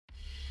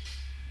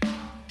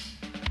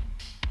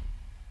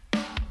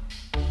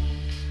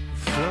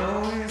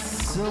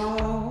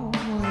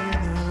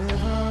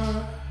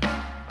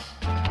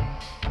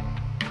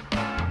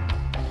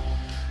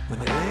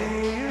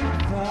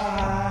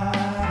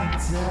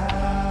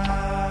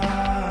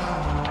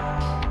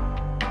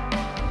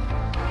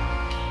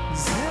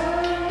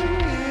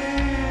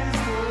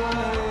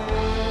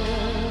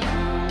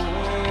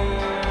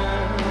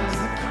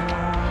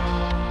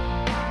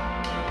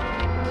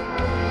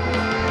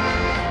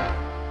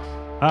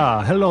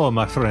Ah, hello,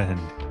 my friend.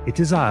 It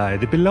is I,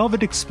 the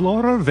beloved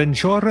explorer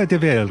Ventura de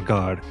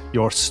Veilguard,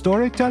 your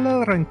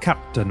storyteller and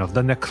captain of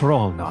the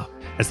Necrona,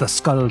 as the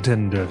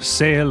Skulltenders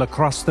sail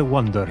across the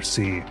Wonder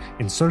Sea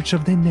in search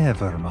of the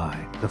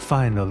Nevermind, the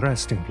final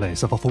resting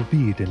place of a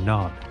forbidden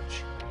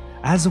knowledge.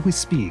 As we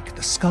speak,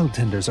 the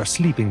Skulltenders are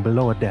sleeping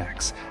below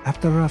decks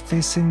after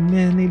facing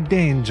many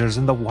dangers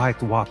in the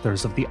white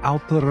waters of the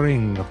outer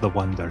ring of the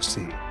Wonder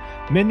Sea,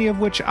 many of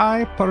which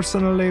I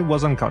personally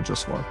was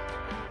unconscious for.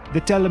 They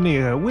tell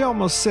me we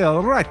almost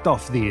sail right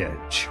off the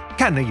edge.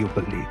 Can you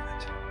believe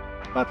it?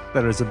 But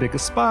there is a big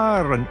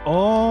spar, and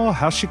oh,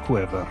 how she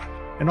quiver.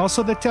 And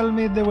also they tell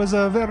me there was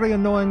a very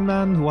annoying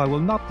man who I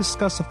will not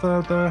discuss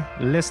further,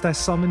 lest I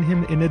summon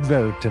him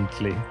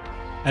inadvertently.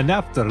 And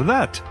after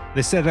that,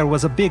 they say there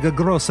was a big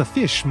gross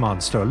fish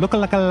monster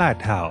looking like a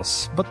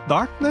lighthouse, but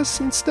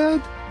darkness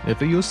instead,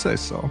 if you say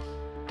so.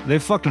 They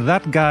fucked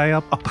that guy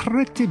up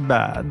pretty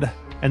bad.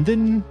 And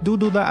then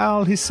Dudu the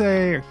Owl, he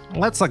say,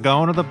 let's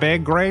go into the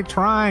big gray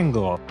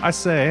triangle. I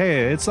say,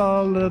 hey, it's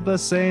all the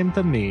same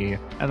to me.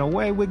 And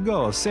away we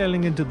go,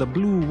 sailing into the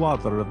blue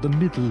water of the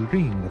middle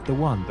ring of the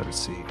Wonder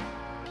Sea.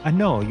 I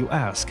know you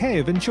ask, hey,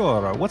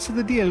 Ventura, what's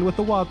the deal with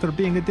the water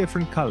being a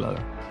different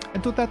color?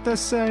 And to that I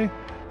say,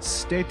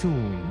 stay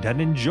tuned and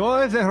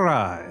enjoy the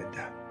ride.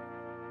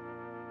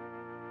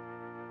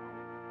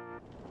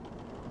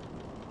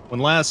 When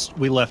last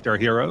we left our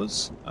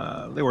heroes,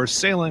 they were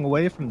sailing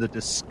away from the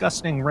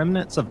disgusting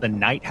remnants of the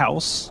Night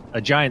House, a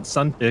giant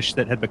sunfish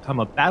that had become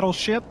a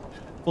battleship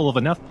full of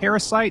enough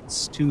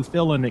parasites to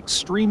fill an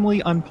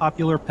extremely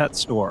unpopular pet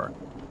store.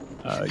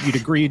 You'd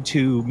agreed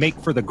to make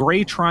for the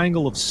gray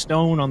triangle of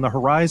stone on the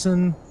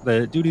horizon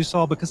that Dudu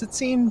saw because it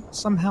seemed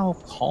somehow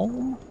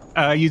calm.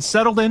 You'd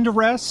settled in to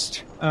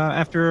rest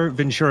after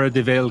Ventura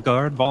de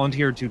Veilguard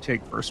volunteered to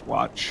take first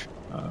watch.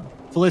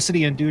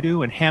 Felicity and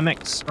Dudu in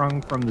hammocks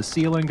strung from the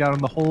ceiling down in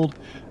the hold.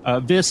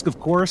 Visk, of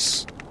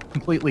course,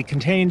 completely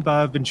contained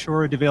by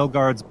Ventura de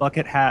Veilguard's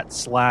bucket hat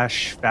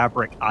 /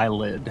 fabric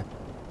eyelid.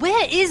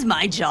 Where is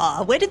my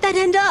jar? Where did that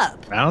end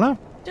up? I don't know.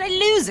 Did I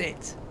lose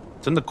it?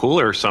 It's in the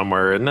cooler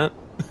somewhere, isn't it?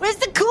 Where's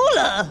the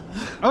cooler?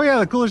 Oh yeah,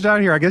 the cooler's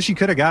down here. I guess you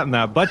could have gotten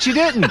that, but you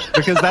didn't,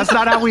 because that's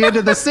not how we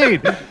ended the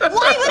scene.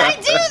 Why would I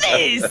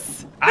do this?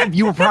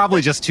 You were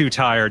probably just too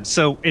tired.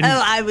 So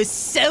I was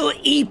so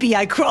eepy,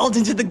 I crawled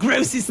into the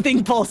grossest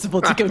thing possible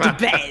to go to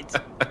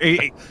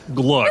bed.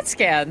 Look. It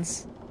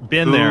scans.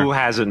 Been there. Who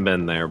hasn't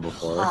been there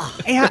before?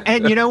 Yeah,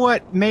 and you know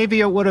what? Maybe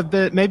it would have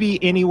been,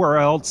 maybe anywhere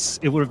else,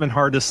 it would have been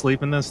hard to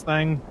sleep in this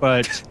thing,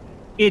 but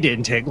it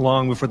didn't take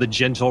long before the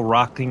gentle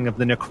rocking of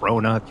the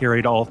Necrona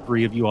carried all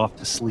three of you off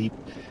to sleep,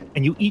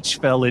 and you each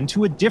fell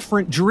into a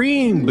different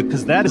dream,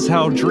 because that is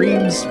how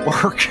dreams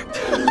work.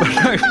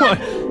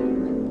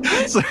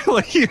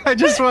 I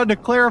just wanted to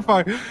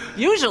clarify.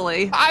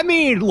 Usually. I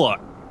mean, look,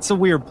 it's a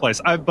weird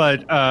place,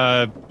 but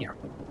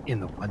in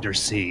the Wonder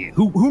Sea,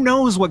 who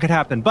knows what could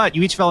happen? But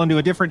you each fell into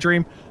a different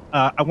dream.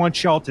 I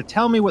want y'all to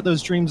tell me what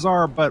those dreams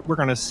are, but we're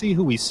going to see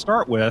who we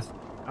start with.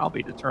 I'll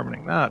be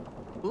determining that.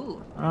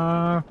 Ooh.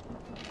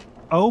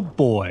 Oh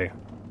boy.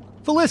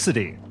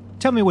 Felicity,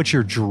 tell me what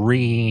you're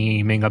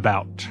dreaming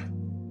about.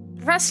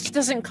 Rest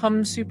doesn't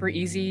come super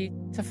easy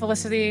to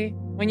Felicity.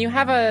 When you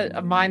have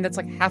a mind that's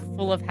like half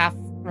full of half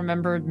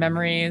remembered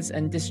memories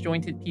and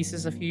disjointed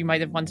pieces of who you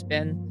might have once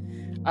been,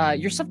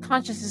 your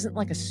subconscious isn't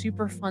like a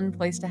super fun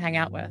place to hang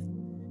out with.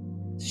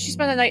 So she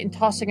spent a night in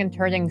tossing and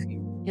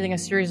turning, getting a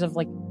series of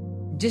like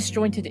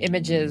disjointed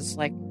images,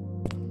 like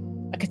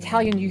a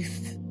Catalan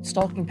youth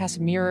stalking past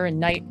a mirror at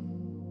night.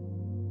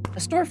 A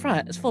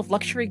storefront is full of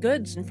luxury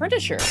goods and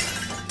furniture. A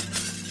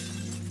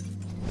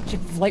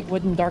chip of light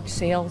wood and dark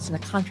sails and a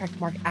contract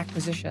mark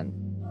acquisition.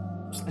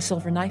 A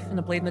silver knife and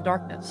a blade in the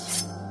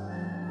darkness.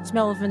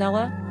 Smell of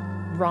vanilla,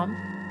 rum,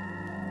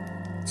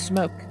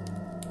 smoke.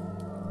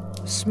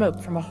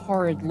 Smoke from a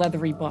horrid,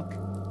 leathery book.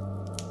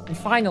 And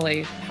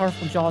finally,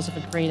 powerful jaws of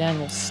a great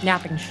animal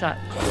snapping shut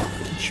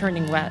and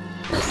churning wet.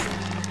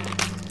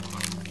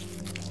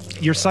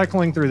 You're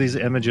cycling through these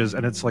images,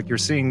 and it's like you're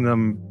seeing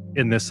them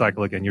in this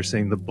cycle again. You're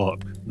seeing the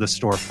book, the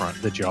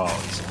storefront, the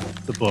jaws,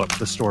 the book,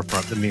 the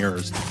storefront, the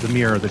mirrors, the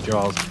mirror, the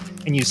jaws.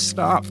 And you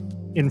stop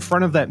in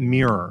front of that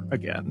mirror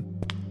again.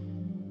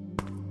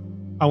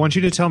 I want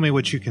you to tell me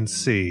what you can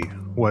see,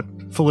 what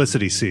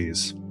Felicity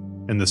sees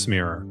in this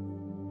mirror.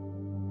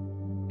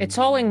 It's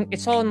all in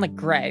like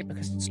gray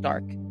because it's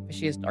dark.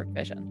 She has dark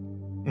vision.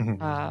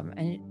 Mm-hmm.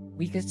 And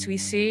we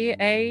see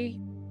a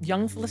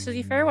young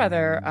Felicity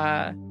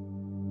Fairweather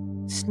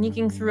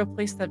sneaking through a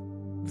place that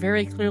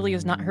very clearly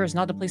is not hers,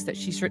 not a place that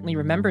she certainly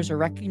remembers or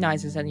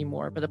recognizes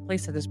anymore, but a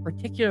place that is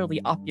particularly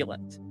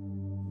opulent.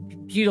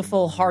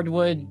 Beautiful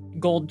hardwood,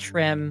 gold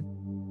trim,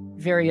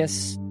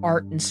 various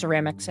art and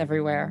ceramics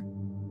everywhere.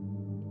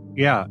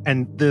 Yeah,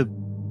 and the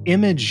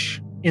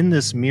image in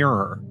this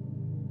mirror,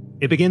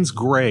 it begins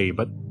gray,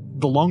 but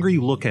the longer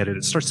you look at it,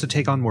 it starts to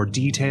take on more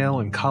detail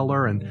and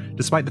color, and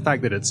despite the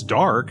fact that it's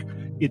dark,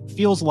 it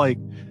feels like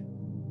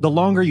the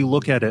longer you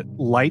look at it,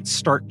 lights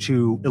start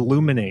to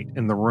illuminate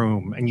in the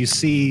room, and you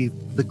see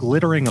the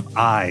glittering of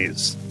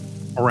eyes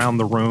around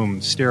the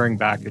room, staring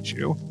back at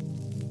you.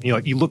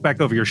 You look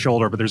back over your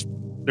shoulder, but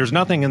there's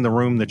nothing in the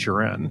room that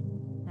you're in.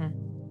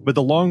 But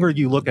the longer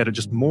you look at it,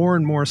 just more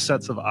and more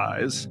sets of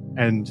eyes,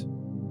 and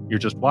you're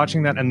just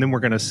watching that. And then we're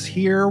gonna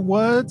hear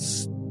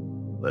let's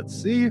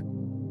see,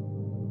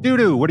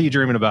 Doo-Doo, what are you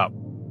dreaming about?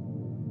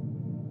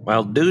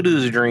 Well,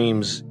 Doo-Doo's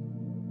dreams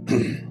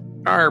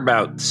are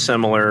about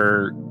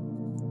similar,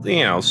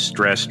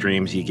 stress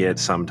dreams you get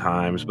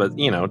sometimes. But,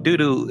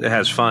 Doo-Doo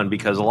has fun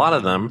because a lot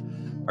of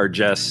them are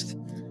just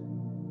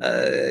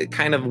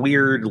kind of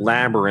weird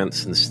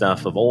labyrinths and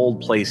stuff of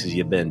old places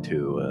you've been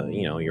to.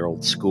 Your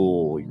old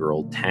school, your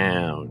old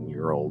town,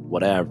 your old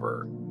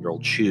whatever, your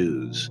old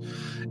shoes.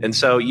 And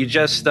so you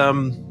just...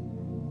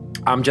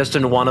 I'm just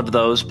in one of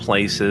those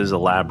places, a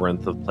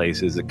labyrinth of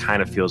places. It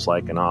kind of feels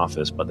like an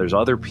office, but there's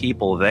other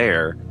people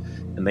there,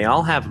 and they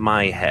all have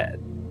my head.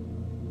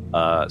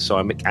 So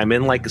I'm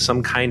in like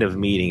some kind of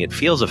meeting. It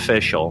feels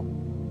official,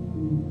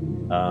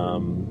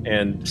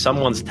 and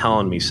someone's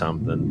telling me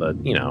something, but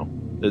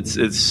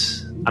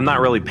it's. I'm not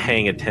really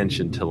paying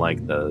attention to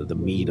like the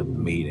meat of the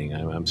meeting.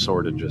 I'm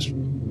sort of just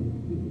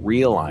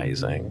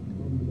realizing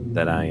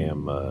that I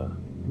am.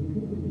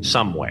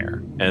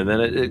 Somewhere, and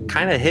then it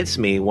kind of hits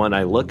me when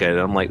I look at it.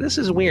 I'm like, this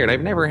is weird.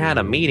 I've never had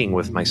a meeting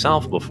with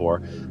myself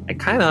before. I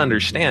kind of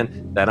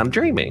understand that I'm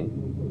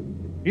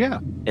dreaming. Yeah.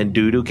 And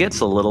Doo-Doo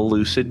gets a little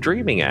lucid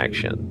dreaming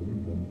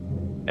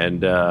action.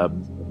 And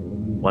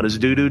what does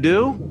Doo-Doo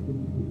do?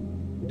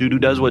 Doo-Doo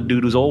does what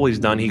Doo-Doo's always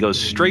done. He goes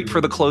straight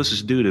for the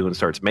closest Doo-Doo and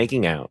starts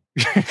making out.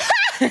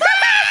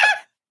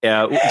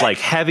 Yeah, like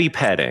heavy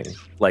petting,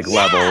 like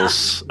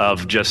levels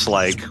of just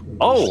like,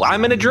 oh,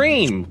 I'm in a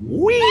dream.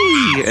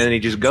 Whee! And he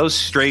just goes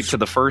straight to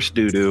the first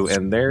Doo-Doo,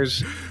 and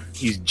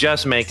he's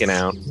just making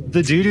out.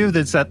 The Doo-Doo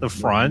that's at the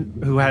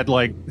front, who had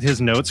like his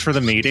notes for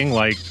the meeting,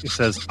 like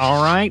says,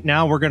 all right,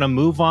 now we're going to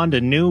move on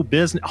to new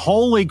business.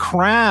 Holy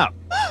crap.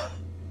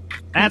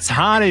 That's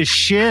hot as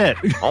shit.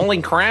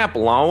 Holy crap,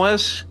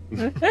 Lois.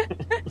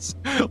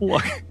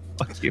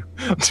 Fuck you.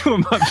 I'm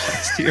doing my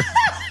best here.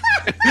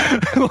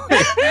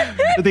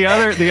 the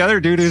other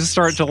Doo-Doos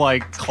start to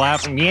like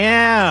clap.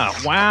 Yeah,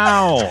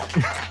 wow.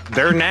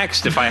 They're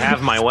next if I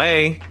have my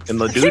way in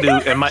the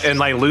Doo-Doo in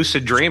my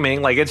lucid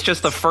dreaming. Like it's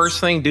just the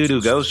first thing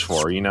Doo-Doo goes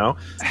for,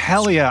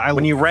 Hell yeah.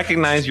 When you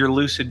recognize your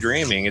lucid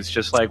dreaming, it's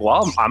just like,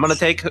 well, I'm going to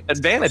take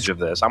advantage of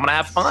this. I'm going to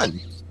have fun.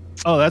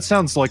 Oh, that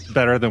sounds like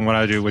better than what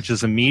I do, which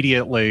is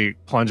immediately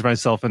plunge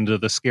myself into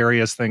the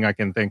scariest thing I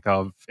can think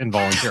of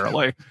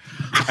involuntarily.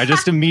 I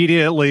just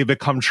immediately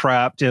become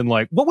trapped in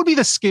like, what would be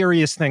the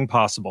scariest thing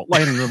possible?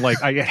 I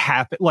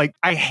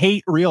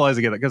hate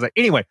realizing it because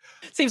anyway.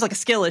 Seems like a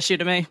skill issue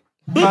to me.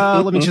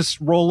 Let me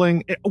just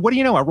rolling. What do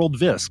you know? I rolled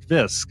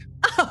Visk.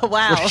 Oh,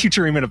 wow. What are you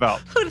dreaming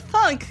about? Who'd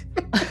thunk?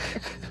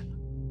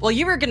 Well,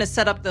 you were going to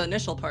set up the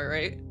initial part,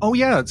 right? Oh,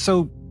 yeah.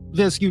 So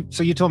Visk,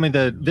 you told me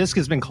that Visk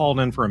has been called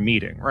in for a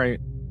meeting, right?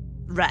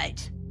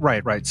 Right.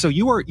 So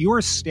you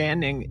are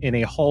standing in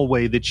a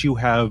hallway that you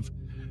have.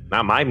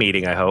 Not my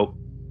meeting, I hope.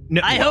 No,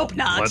 I hope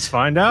not. Let's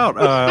find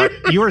out.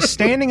 You are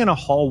standing in a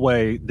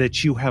hallway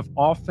that you have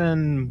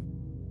often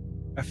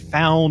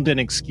found an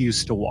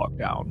excuse to walk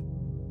down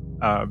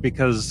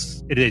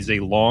because it is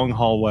a long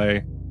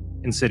hallway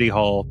in City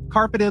Hall,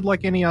 carpeted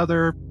like any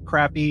other,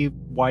 crappy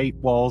white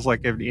walls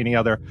like any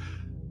other.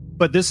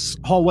 But this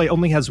hallway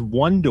only has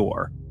one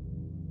door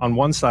on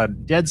one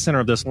side, dead center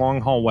of this long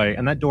hallway,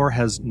 and that door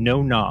has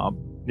no knob.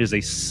 It is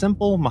a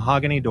simple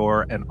mahogany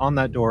door, and on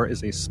that door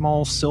is a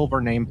small silver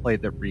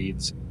nameplate that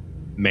reads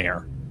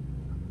Mayor.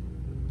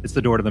 It's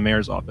the door to the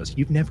mayor's office.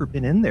 You've never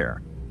been in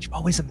there. You've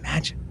always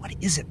imagined, what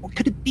is it? What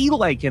could it be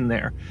like in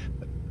there?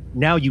 But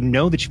now you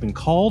know that you've been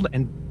called,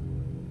 and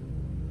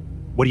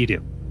what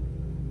do?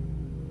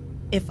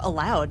 If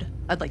allowed,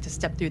 I'd like to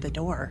step through the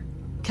door.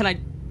 Can I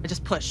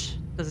just push?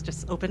 Does it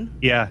just open?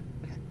 Yeah.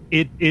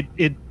 It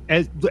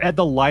at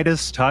the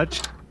lightest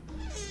touch,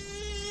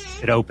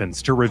 it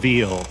opens to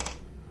reveal.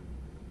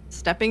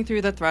 Stepping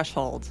through the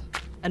threshold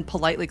and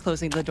politely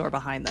closing the door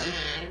behind them,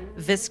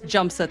 Visk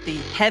jumps at the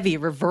heavy,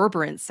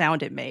 reverberant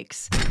sound it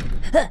makes.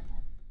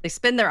 They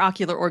spin their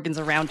ocular organs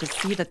around to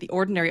see that the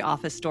ordinary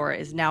office door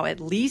is now at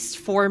least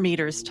 4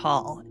 meters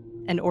tall,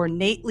 an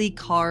ornately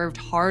carved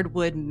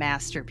hardwood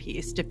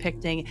masterpiece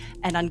depicting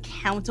an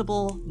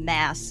uncountable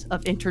mass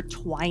of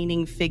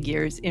intertwining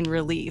figures in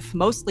relief,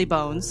 mostly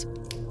bones.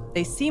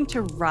 They seem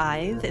to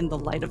writhe in the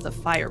light of the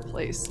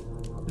fireplace.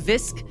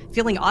 Visk,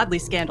 feeling oddly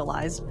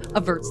scandalized,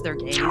 averts their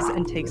gaze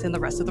and takes in the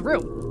rest of the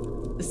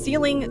room. The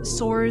ceiling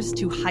soars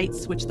to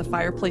heights which the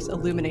fireplace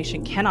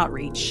illumination cannot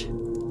reach.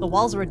 The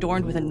walls are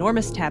adorned with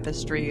enormous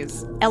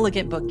tapestries,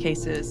 elegant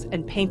bookcases,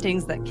 and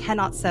paintings that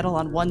cannot settle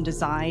on one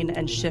design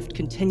and shift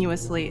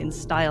continuously in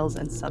styles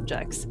and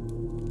subjects.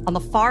 On the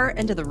far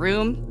end of the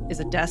room is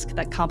a desk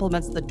that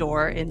complements the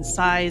door in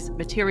size,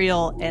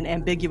 material, and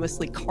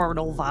ambiguously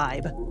carnal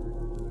vibe.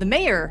 The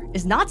mayor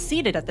is not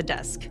seated at the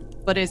desk,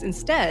 but is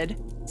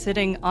instead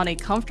sitting on a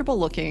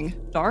comfortable-looking,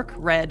 dark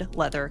red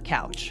leather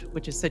couch,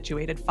 which is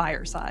situated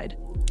fireside.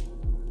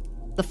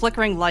 The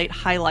flickering light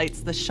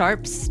highlights the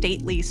sharp,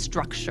 stately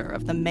structure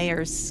of the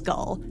mayor's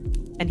skull,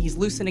 and he's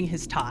loosening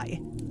his tie.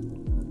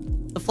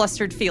 The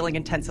flustered feeling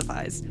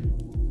intensifies.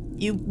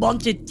 You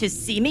wanted to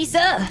see me,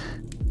 sir?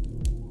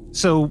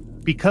 So,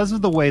 because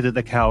of the way that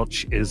the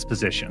couch is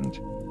positioned,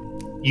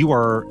 you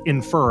are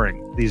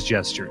inferring these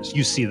gestures.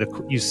 You see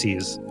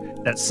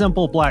that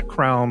simple black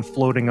crown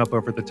floating up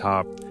over the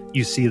top.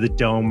 You see the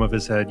dome of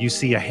his head. You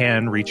see a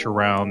hand reach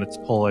around that's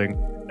pulling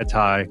a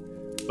tie,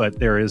 but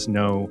there is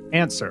no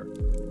answer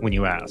when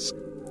you ask.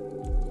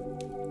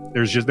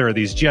 There are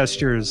these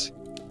gestures,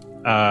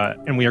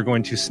 and we are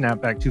going to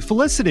snap back to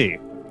Felicity.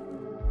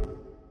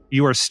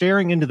 You are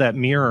staring into that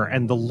mirror,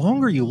 and the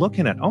longer you look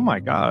in it, oh my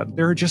God,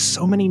 there are just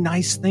so many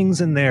nice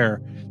things in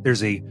there.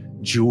 There's a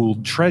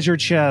jeweled treasure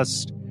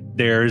chest.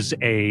 There's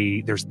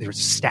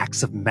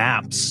stacks of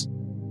maps.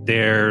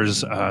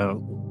 There's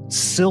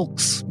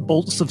silks,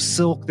 bolts of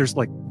silk. There's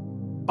like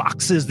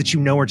boxes that you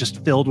know are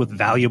just filled with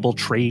valuable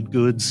trade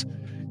goods.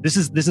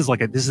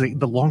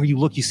 The longer you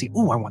look, you see,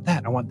 oh, I want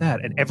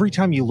that. And every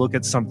time you look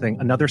at something,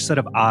 another set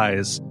of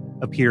eyes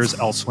appears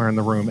elsewhere in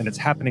the room, and it's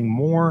happening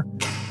more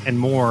and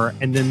more.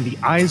 And then the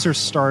eyes are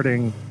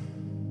starting,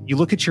 you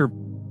look at your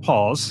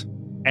paws,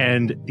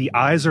 and the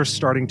eyes are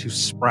starting to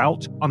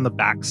sprout on the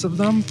backs of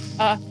them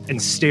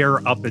and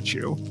stare up at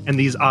you. And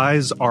these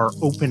eyes are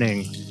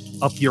opening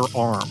up your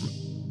arm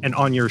and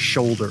on your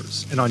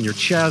shoulders and on your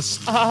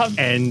chest.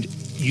 And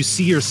you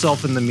see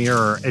yourself in the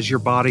mirror as your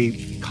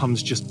body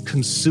becomes just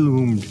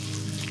consumed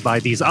by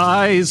these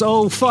eyes.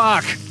 Oh,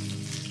 fuck.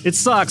 It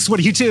sucks. What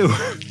do you do?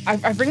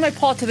 I bring my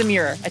paw to the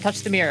mirror. I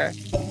touch the mirror.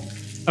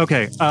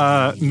 Okay.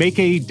 Make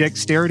a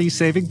dexterity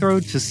saving throw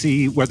to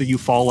see whether you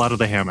fall out of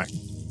the hammock.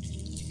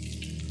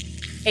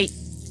 8.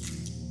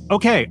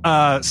 Okay.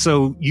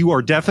 So you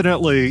are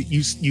definitely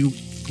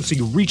so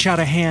you reach out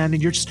a hand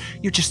and you're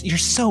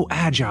so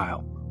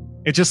agile.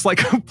 It just like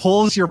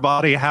pulls your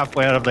body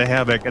halfway out of the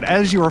hammock, and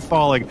as you are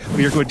falling,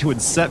 we are going to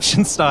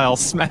Inception style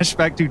smash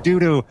back to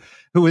Dudu,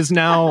 who is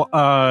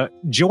now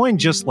joined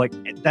just like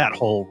that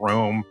whole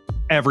room.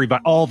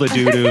 Everybody, all the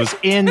Dudus,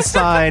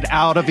 inside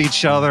out of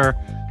each other.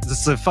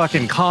 This is a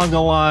fucking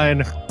conga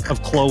line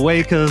of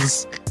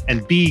cloacas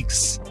and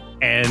beaks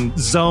and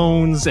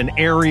zones and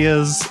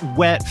areas,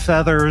 wet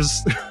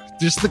feathers.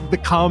 Just the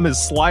cum is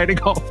sliding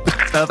off the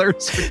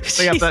feathers.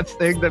 They have that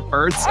thing that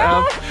birds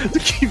have to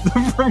keep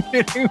them from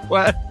getting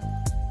wet.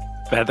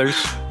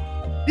 Feathers?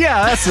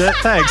 Yeah, that's it.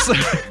 Thanks.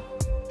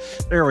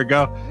 There we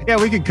go. Yeah,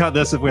 we can cut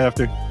this if we have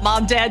to.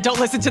 Mom, Dad, don't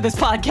listen to this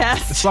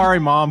podcast. Sorry,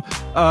 Mom.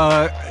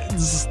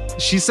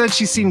 She said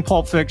she's seen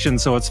Pulp Fiction,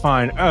 so it's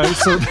fine.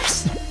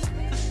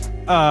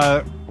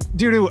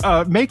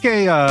 Dudu,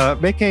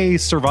 make a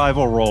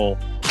survival roll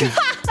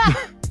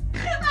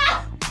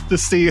to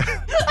see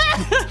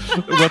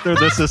whether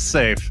this is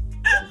safe.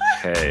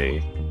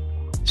 Okay.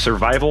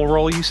 Survival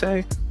roll, you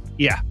say?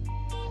 Yeah.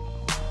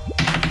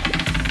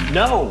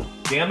 No,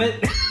 damn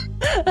it.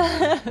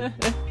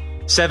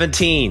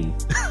 17.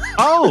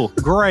 Oh,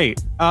 great.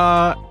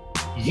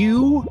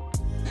 You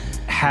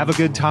have a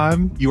good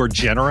time. You are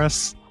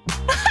generous.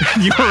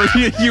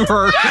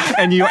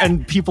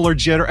 and people are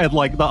generous, and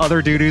like the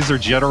other dudes are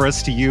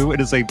generous to you.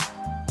 It is a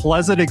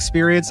pleasant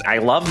experience. I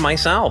love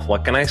myself.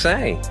 What can I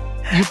say?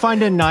 You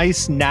find a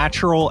nice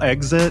natural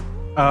exit,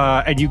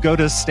 and you go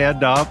to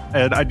stand up,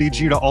 and I need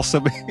you to also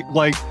be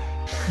like,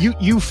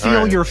 you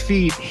feel your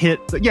feet hit.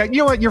 Yeah, you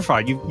know what? You're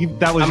fine.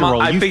 That was your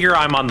roll. I figure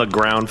I'm on the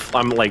ground.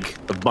 I'm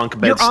like the bunk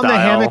bed style. You're on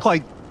the hammock,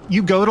 like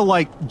you go to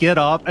like get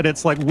up, and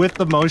it's like with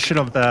the motion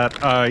of that,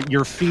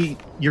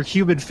 your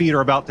human feet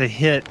are about to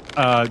hit.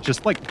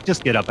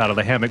 Just get up out of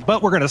the hammock.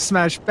 But we're gonna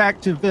smash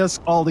back to this.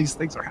 All these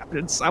things are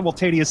happening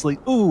simultaneously.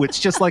 Ooh, it's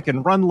just like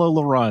in Run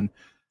Lola Run.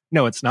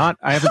 No, it's not.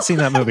 I haven't seen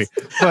that movie,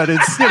 but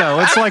it's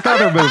it's like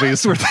other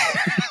movies where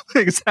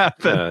things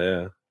happen.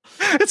 Yeah.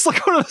 It's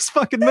like one of those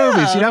fucking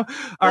movies,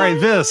 All right,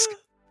 Visk.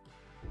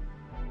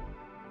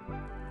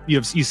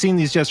 You've seen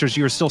these gestures.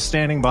 You are still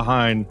standing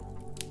behind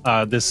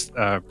this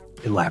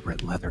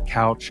elaborate leather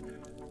couch,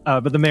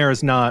 but the mayor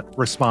has not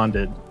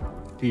responded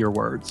to your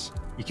words.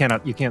 You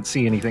can't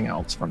see anything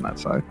else from that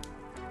side.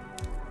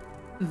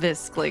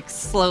 Visk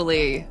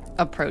slowly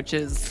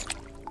approaches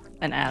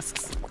and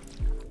asks,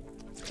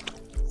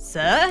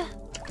 "Sir?"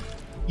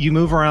 You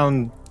move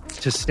around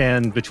to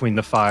stand between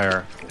the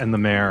fire and the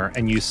mayor,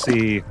 and you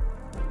see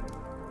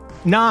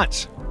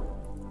not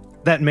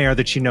that mayor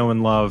that you know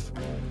and love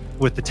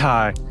with the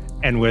tie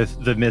and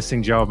with the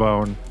missing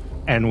jawbone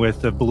and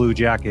with the blue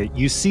jacket.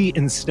 You see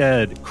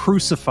instead,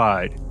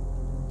 crucified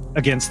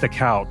against the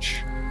couch,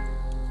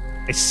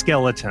 a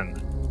skeleton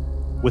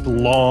with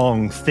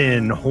long,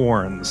 thin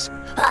horns,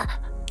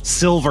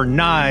 silver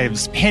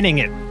knives pinning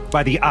it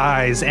by the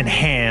eyes and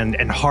hand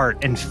and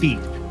heart and feet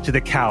to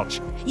the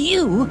couch.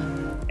 You?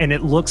 And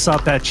it looks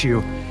up at you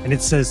and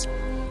it says,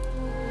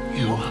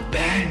 "You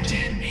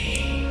abandoned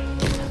me.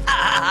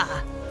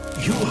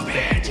 You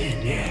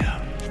abandoned him.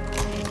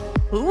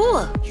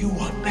 Who? You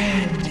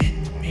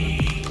abandoned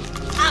me."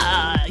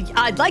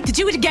 I'd like to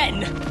do it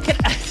again.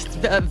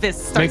 Visk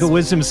starts, make a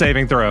wisdom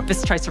saving throw.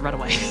 Visk tries to run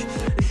away.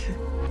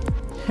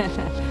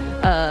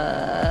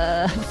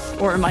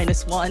 Or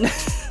 -1.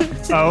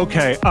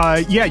 Okay.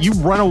 Yeah, you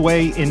run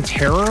away in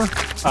terror,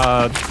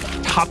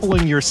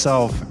 toppling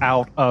yourself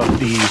out of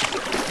the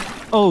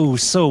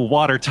so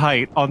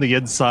watertight on the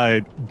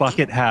inside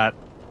bucket hat.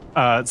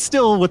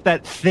 Still with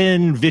that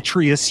thin,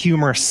 vitreous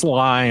humor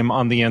slime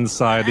on the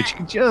inside that you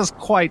can just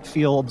quite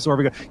feel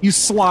absorbing. You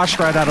slosh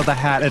right out of the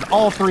hat, and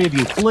all three of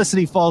you,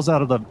 Felicity falls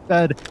out of the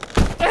bed.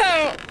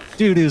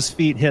 Doo-Doo's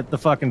feet hit the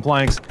fucking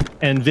planks,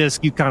 and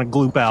Visk, you kind of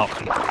gloop out.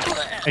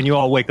 And you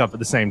all wake up at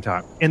the same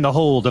time in the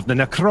hold of the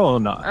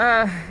Necrona.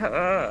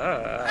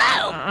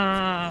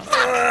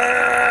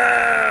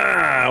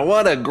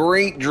 What a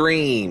great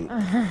dream.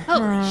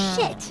 Holy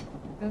shit.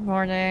 Good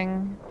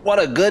morning. What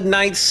a good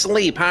night's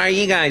sleep. How are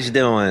you guys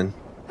doing?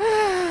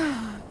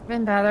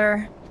 Been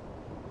better.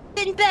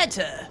 Been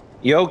better.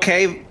 You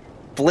okay,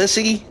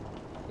 Felicity?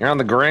 You're on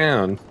the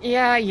ground.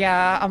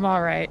 Yeah, I'm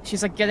all right.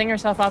 She's like getting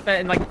herself up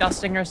and like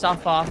dusting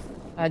herself off,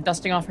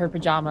 dusting off her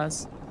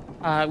pajamas,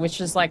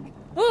 which is like,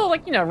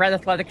 red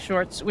athletic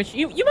shorts, which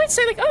you might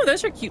say like, oh,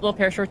 those are cute little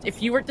pair of shorts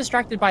if you weren't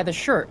distracted by the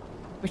shirt,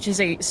 which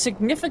is a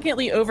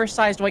significantly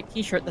oversized white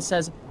t-shirt that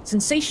says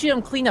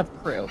Sensatium Cleanup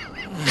Crew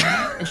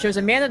and shows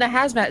a man in a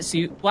hazmat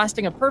suit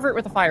blasting a pervert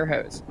with a fire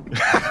hose.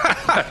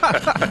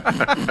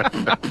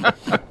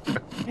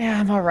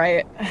 Yeah, I'm all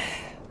right.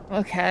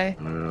 Okay.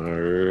 All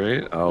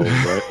right.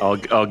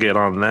 I'll get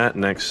on that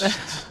next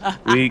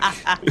week.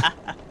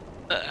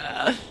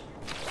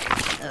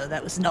 Oh,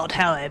 that was not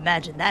how I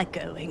imagined that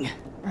going.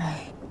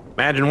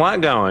 Imagine what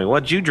going?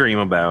 What'd you dream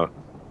about?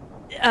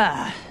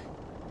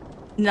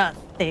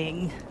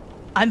 Nothing.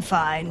 I'm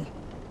fine.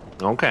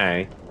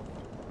 Okay.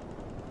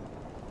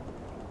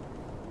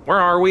 Where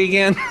are we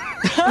again?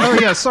 Oh,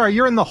 yeah, sorry.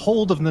 You're in the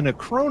hold of the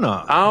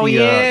Necrona. Oh, the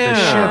yeah.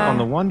 ship on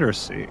the Wonder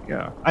Sea.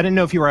 Yeah. I didn't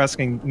know if you were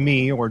asking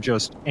me or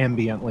just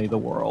ambiently the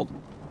world.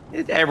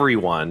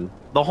 Everyone.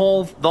 The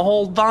whole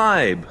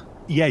vibe.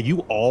 Yeah, you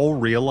all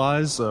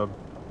realize,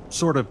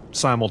 sort of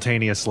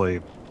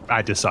simultaneously,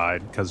 I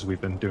decide, because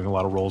we've been doing a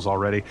lot of rolls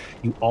already,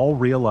 you all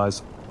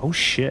realize, oh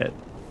shit,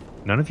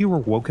 none of you were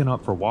woken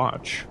up for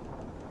watch.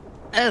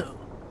 Oh.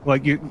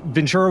 Like,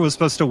 Ventura was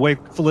supposed to wake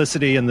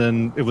Felicity, and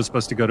then it was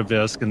supposed to go to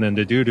Visk, and then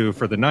to Doo-Doo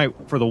for the night,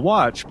 for the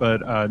watch,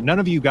 but none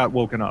of you got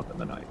woken up in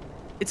the night.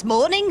 It's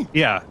morning?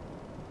 Yeah.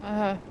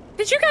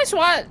 Did you guys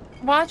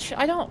watch?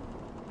 I don't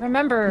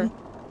remember.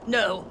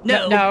 No.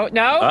 No. All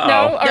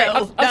right,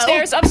 No.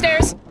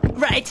 upstairs.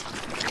 Right.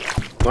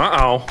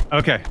 Uh-oh.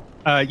 Okay.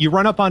 You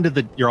run up onto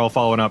the... You're all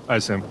following up, I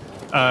assume.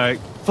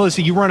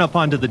 Felicity, you run up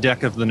onto the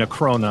deck of the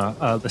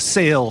Necrona. The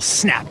sails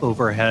snap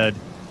overhead,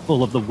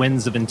 full of the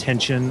winds of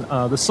intention.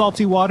 The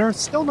salty water,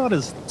 still not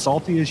as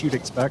salty as you'd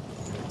expect,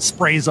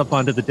 sprays up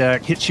onto the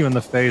deck, hits you in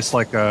the face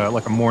like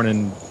a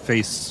morning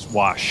face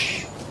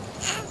wash.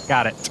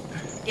 Got it.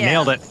 Yeah.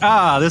 Nailed it.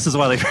 This is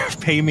why they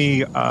pay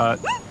me...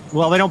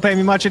 well, they don't pay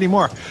me much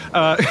anymore.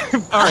 All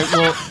right,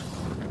 well...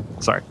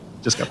 Sorry,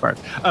 just got fired.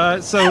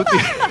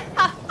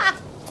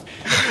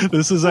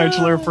 This is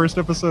actually our first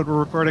episode we're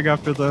recording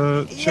after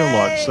the show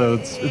launch, so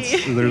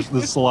this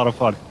is a lot of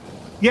fun.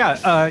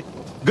 Yeah,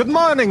 good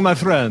morning, my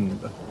friend.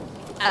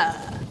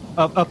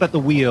 Up at the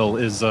wheel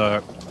is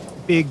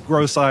big,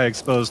 gross eye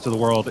exposed to the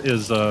world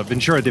is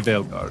Ventura de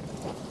Veilguard.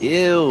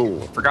 Ew.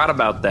 Forgot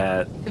about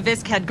that.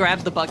 Visk had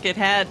grabbed the bucket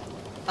hat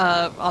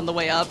on the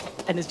way up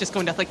and is just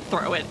going to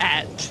throw it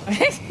at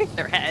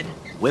their head.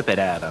 Whip it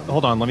at him.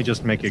 Hold on, let me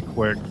just make it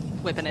quick.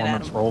 Whipping it at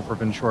Performance him. roll for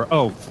Ventura.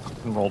 Oh,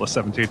 fucking rolled a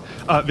 17.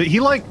 But he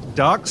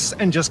ducks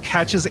and just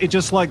catches it,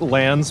 just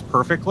lands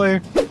perfectly.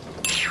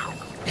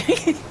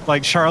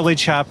 Like Charlie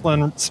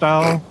Chaplin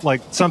style,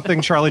 like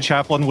something Charlie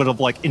Chaplin would have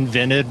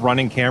invented,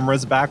 running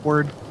cameras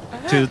backward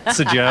to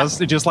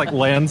suggest. It just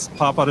lands,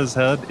 pop on his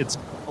head. It's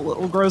a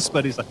little gross,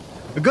 but he's like,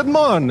 good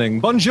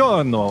morning,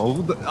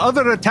 buongiorno, the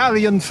other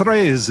Italian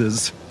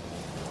phrases.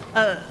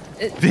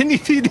 Vini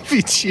vidi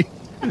vici.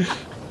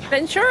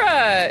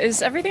 Ventura,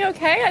 is everything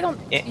okay?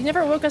 You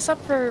never woke us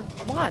up for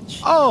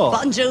watch. Oh,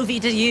 Bon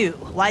Jovi to you.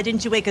 Why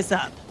didn't you wake us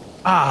up?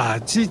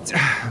 gee,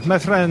 my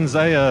friends,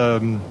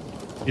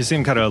 you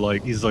seem kind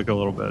of he's a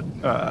little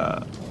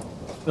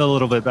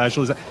bit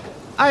bashful.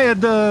 I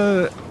had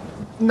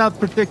not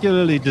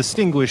particularly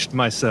distinguished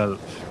myself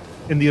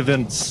in the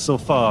events so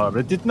far.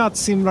 It did not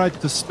seem right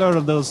to stir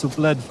those who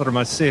bled for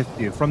my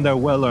safety from their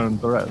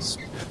well-earned rest.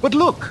 But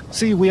look,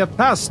 see, we have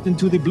passed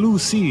into the blue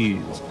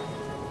seas.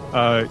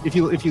 If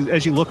you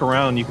as you look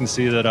around, you can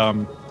see that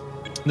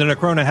the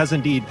Necrona has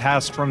indeed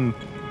passed from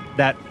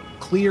that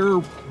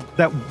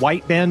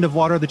white band of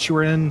water that you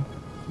were in,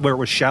 where it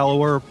was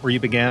shallower, where you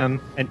began,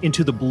 and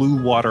into the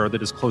blue water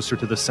that is closer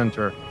to the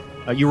center.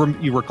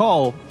 You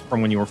recall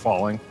from when you were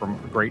falling from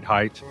a great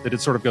height that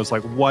it sort of goes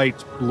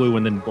white, blue,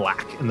 and then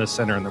black in the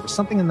center. And there was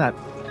something in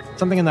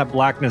that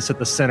blackness at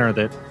the center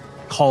that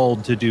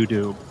called to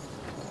Doo-Doo.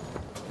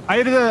 I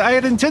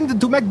had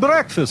intended to make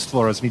breakfast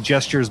for us. And he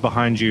gestures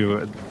behind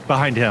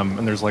him,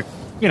 and there's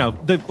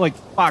the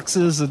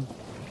boxes and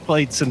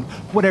plates and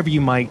whatever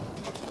you might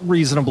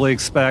reasonably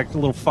expect. A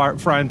little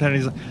frying pan.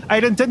 He's like, I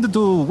had intended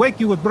to wake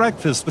you with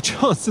breakfast, but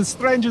it's the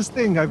strangest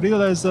thing. I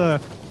realize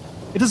it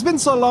has been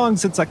so long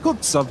since I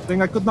cooked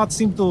something, I could not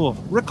seem to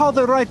recall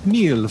the right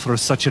meal for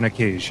such an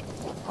occasion.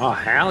 Oh,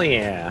 hell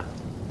yeah.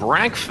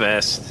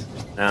 Breakfast?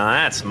 Now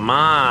that's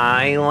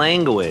my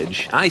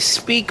language. I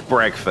speak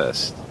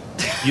breakfast.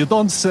 You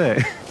don't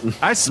say.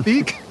 I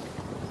speak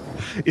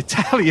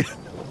Italian.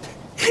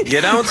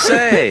 You don't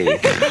say.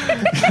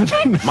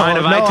 Mind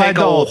if I take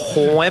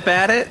a whip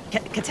at it?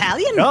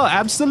 Catalan? Oh,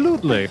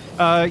 absolutely.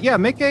 Yeah,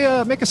 make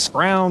a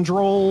scrounge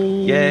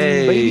roll.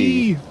 Yay.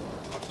 Baby.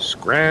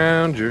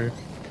 Scrounger.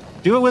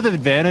 Do it with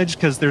advantage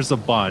because there's a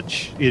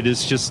bunch. It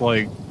is just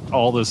like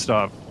all this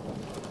stuff.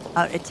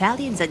 Are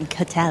Italians and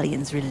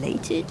Catalians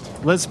related?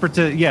 Let's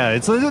pretend. Yeah,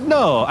 it's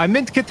no. I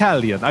meant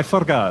Catalian. I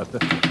forgot.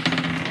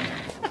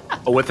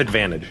 Oh, with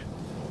advantage.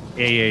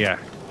 Yeah.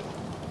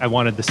 I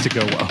wanted this to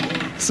go well,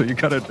 so you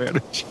got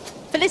advantage.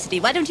 Felicity,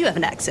 why don't you have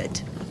an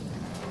accent?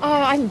 Oh,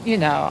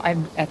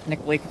 I'm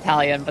ethnically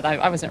Italian, but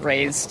I wasn't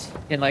raised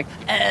in like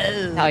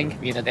Italian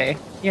community.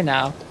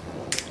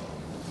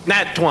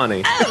 Nat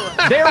 20.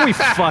 There we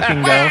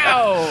fucking go.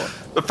 Wow.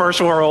 The first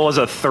roll was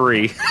a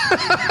 3.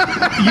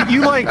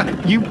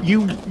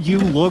 You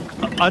look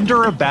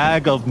under a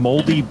bag of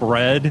moldy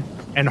bread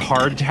and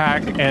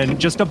hardtack and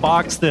just a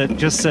box that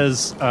just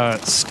says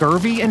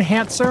scurvy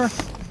enhancer.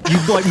 You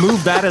like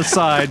move that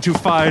aside to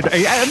find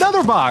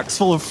another box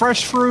full of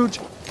fresh fruit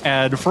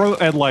and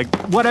like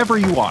whatever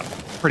you want.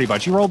 Pretty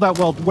much. You rolled that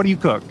well. What do you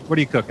cook? What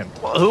are you cooking?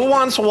 Well, who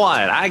wants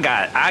what? I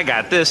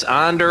got this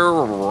under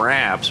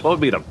wraps. What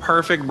would be the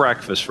perfect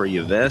breakfast for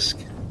you, Visk?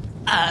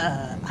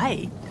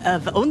 I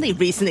have only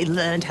recently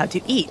learned how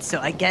to eat, so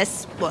I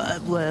guess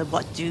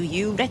what do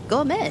you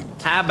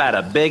recommend? How about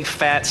a big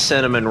fat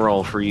cinnamon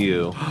roll for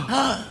you?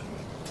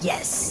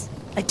 Yes.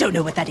 I don't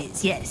know what that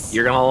is. Yes.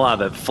 You're gonna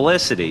love it.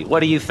 Felicity,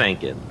 what are you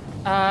thinking?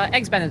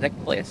 Eggs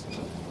Benedict, please.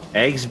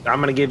 Eggs. I'm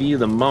gonna give you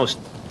the most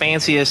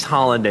fanciest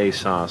hollandaise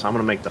sauce. I'm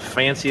gonna make the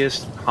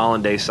fanciest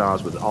hollandaise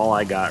sauce with all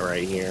I got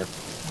right here.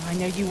 I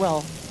know you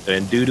will.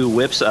 And Doo-Doo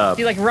whips up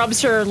She like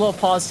rubs her little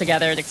paws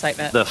together in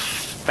excitement. the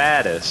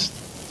fattest,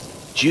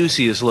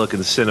 juiciest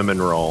looking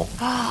cinnamon roll.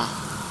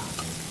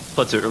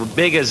 Puts it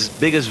big as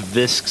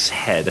Visk's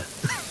head.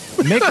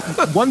 Make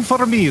one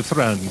for me,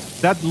 friend.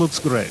 That looks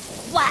great.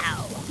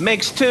 Wow.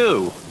 Makes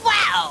 2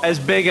 Wow. as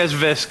big as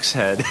Visk's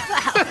head.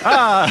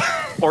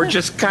 Or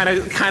just kind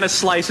of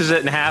slices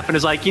it in half and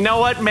is like, you know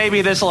what?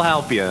 Maybe this will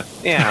help you.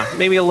 Yeah,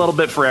 maybe a little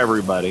bit for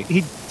everybody.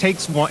 He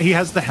takes one. He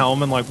has the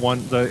helm in like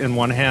in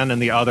one hand,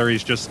 and the other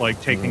he's just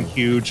like taking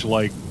huge,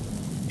 like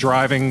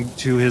driving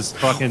to his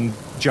fucking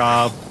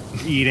job,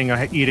 eating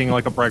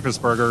like a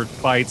breakfast burger.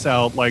 Bites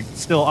out, like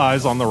still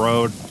eyes on the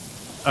road.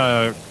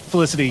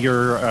 Felicity,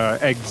 your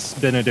eggs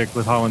Benedict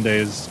with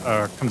hollandaise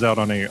comes out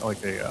on a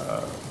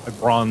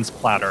bronze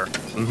platter.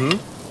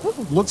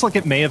 Mm-hmm. Looks like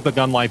it may have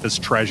begun life as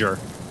treasure,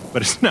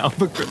 but it's now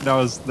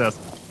as this.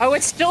 Oh,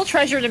 it's still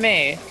treasure to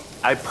me.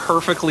 I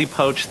perfectly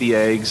poach the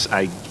eggs.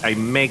 I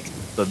make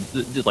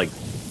the like,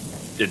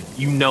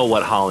 you know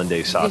what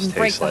hollandaise sauce Didn't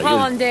break tastes the like.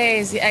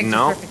 hollandaise. The eggs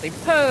are perfectly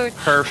poached.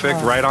 Perfect,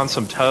 Oh. right on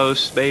some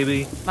toast,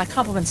 baby. My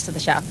compliments to the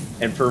chef.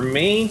 And for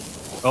me,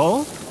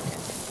 Oh,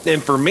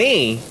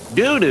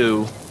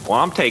 Doo-Doo, well,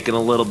 I'm taking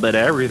a little bit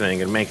of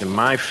everything and making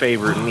my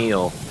favorite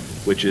meal,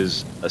 which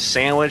is a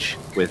sandwich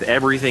with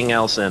everything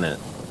else in it.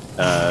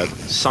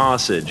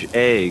 Sausage,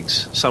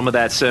 eggs, some of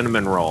that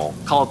cinnamon roll.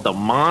 Call it the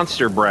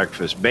monster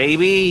breakfast,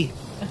 baby.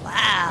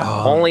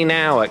 Wow. Only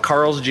now at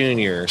Carl's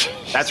Jr.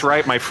 That's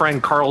right, my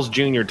friend Carl's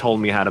Jr. told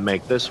me how to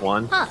make this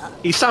one. Huh.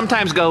 He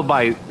sometimes go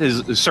by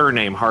his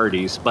surname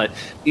Hardee's, but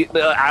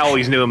I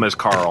always knew him as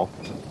Carl.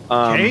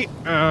 Kate,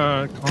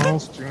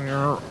 Carl's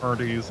Jr.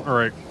 Hardee's. All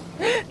right.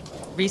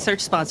 Research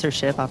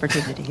sponsorship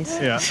opportunities.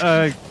 Yeah.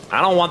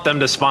 I don't want them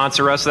to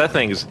sponsor us. That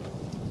thing is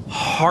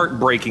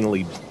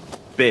heartbreakingly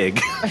big.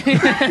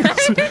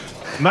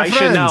 My I should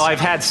friends, know. I've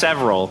had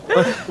several.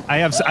 I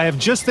have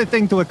just the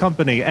thing to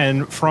accompany,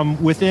 and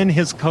from within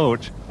his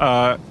coat,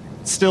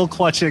 still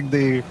clutching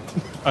the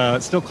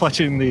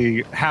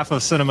half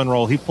of cinnamon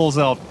roll, he pulls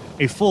out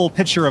a full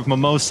pitcher of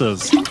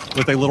mimosas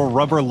with a little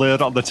rubber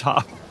lid on the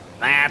top.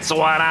 That's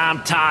what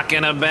I'm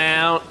talking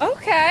about.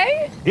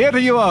 Okay. Here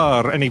you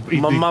are, and he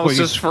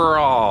Mimosas for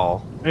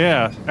all.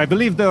 yeah, I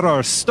believe there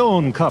are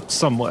stone cups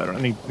somewhere,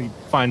 and he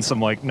finds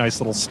some like nice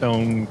little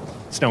stone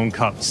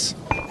cups.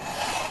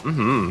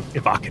 Mm-hmm.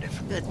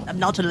 Evocative. Good. I'm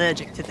not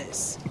allergic to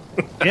this.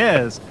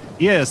 Yes,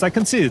 I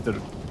consider.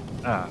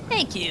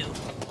 Thank you.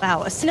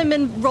 Wow, a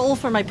cinnamon roll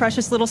for my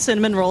precious little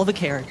cinnamon roll of a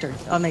character.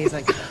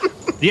 Amazing.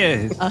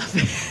 Yes.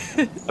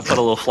 I put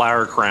a little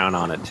flower crown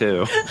on it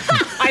too.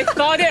 I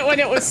thought it when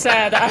it was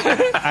said.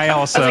 I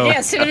also. I was like,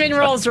 yeah, cinnamon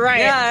rolls right.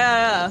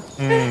 Yeah.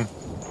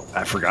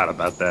 I forgot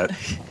about that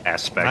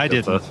aspect I of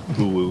didn't.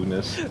 the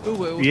woo-woo-ness. Ooh,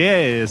 woo.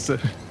 Yes.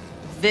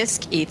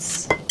 Visk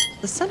eats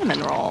the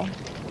cinnamon roll.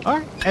 All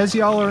right. As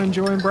y'all are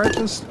enjoying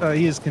breakfast,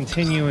 he is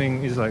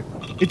continuing. He's like,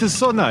 "It is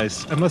so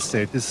nice. I must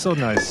say, it is so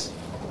nice.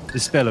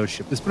 This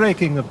fellowship, this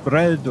breaking of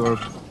bread or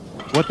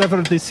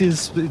whatever this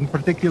is in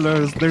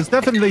particular, there's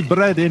definitely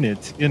bread in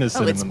it, in a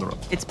cinnamon roll.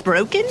 It's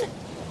broken?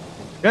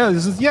 Yeah,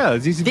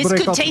 this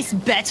Could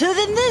taste better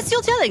than this,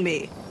 you're telling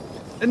me?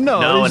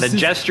 No, in a it's-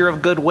 gesture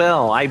of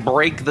goodwill, I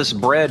break this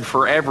bread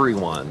for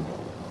everyone.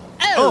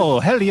 Oh,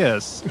 hell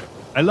yes.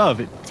 I love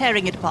it.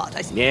 Tearing it apart,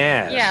 I see.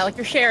 Yes. Yeah, like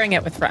you're sharing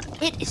it with friends.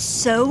 It is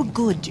so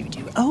good,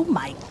 Dudu. Oh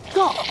my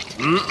god.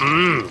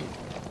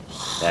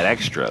 That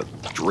extra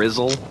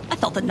drizzle. I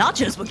thought the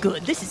nachos were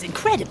good. This is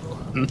incredible.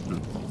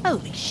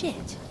 Holy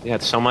shit. Yeah,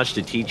 it's so much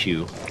to teach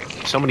you.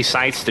 So many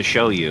sights to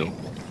show you.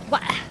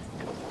 What?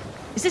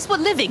 Is this what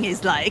living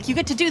is like? You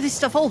get to do this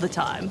stuff all the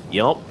time.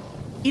 Yup.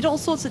 Eat all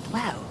sorts of...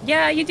 Wow.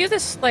 Yeah, you do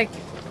this like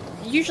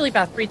usually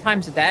about 3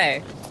 times a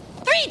day.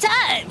 3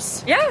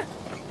 times! Yeah.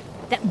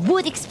 That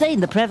would explain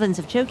the prevalence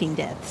of choking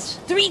deaths.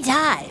 3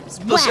 times.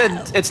 Wow.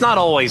 Listen, it's not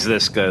always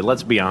this good.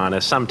 Let's be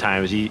honest.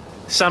 Sometimes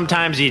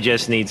you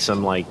just need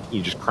some, like,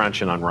 you just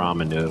crunching on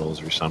ramen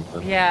noodles or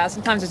something. Yeah,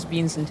 sometimes it's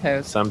beans and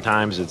toast.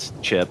 Sometimes it's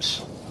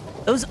chips.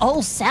 Those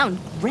all sound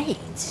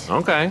great.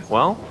 Okay,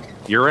 well,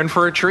 you're in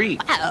for a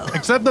treat. Wow.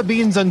 Except the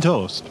beans and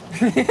toast.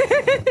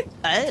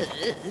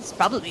 It's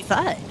probably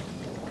fine.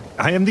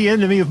 I am the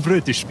enemy of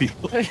British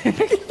people.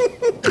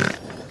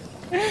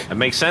 It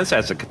makes sense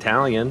as a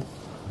Catalan.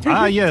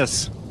 Ah,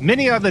 yes.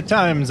 Many are the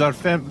times our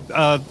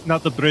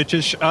not the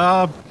British,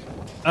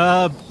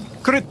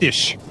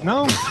 British,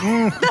 no?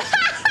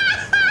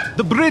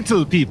 The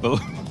brittle people.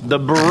 The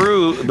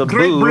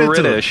Great boo Brittle.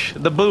 British.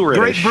 The boo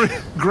British.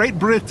 Great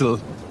brittle.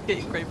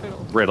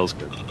 Brittle's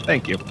good.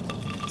 Thank you.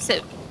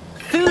 So,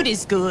 food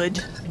is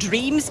good.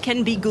 Dreams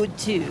can be good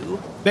too.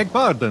 Beg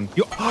pardon.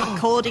 You,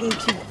 According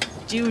to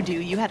Dudu,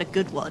 you had a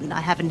good one.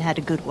 I haven't had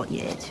a good one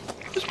yet.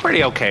 It's a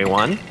pretty okay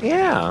one.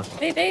 Yeah.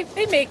 They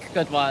make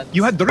good ones.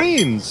 you had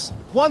dreams.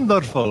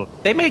 Wonderful.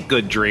 They make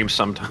good dreams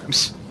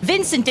sometimes.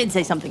 Vincent did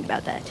say something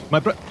about that.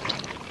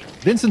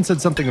 Vincent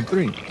said something of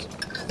dreams.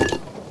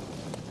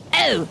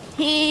 Oh,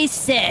 he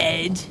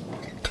said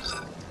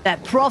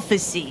that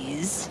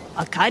prophecies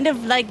are kind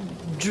of like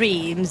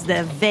dreams.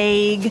 They're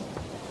vague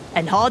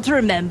and hard to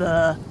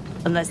remember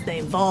unless they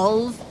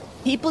involve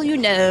people you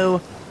know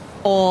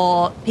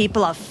or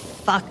people are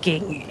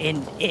fucking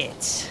in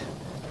it.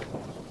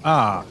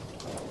 Ah,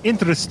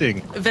 interesting.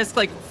 Visk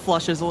like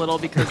flushes a little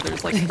because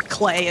there's like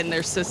clay in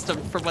their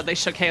system from when they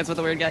shook hands with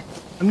the weird guy.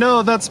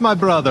 No, that's my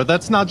brother.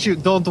 That's not you.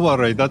 Don't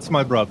worry. That's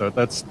my brother.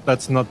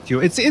 That's not you.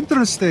 It's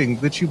interesting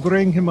that you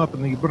bring him up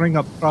and you bring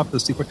up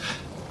prophecy.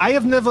 I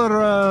have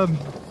never.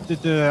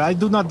 I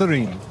do not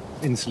dream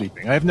in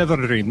sleeping. I have never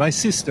dreamed. My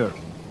sister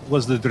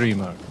was the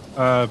dreamer.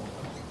 Do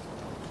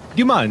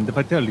you mind if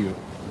I tell you?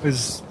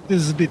 This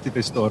is a bit of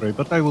a story,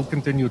 but I will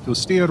continue to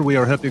steer. We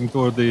are heading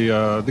toward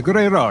the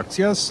Grey Rocks,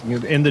 yes?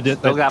 You ended it.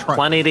 Still got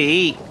plenty to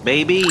eat,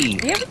 baby.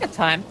 Yeah, we got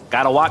time.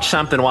 Gotta watch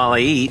something while I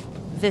eat.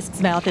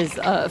 Visk's mouth is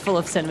full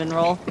of cinnamon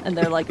roll, and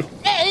they're like,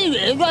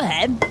 Hey, go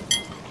ahead.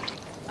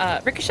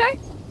 Ricochet?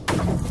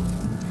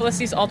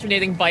 Felicity's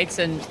alternating bites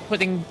and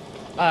putting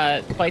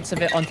bites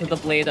of it onto the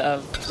blade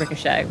of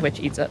Ricochet, which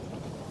eats it.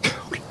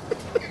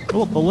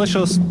 Oh,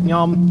 delicious.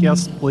 Yum.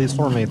 Yes, please,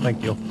 for me.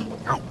 Thank you.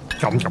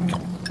 Yum, yum,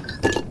 yum.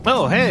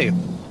 Oh, hey.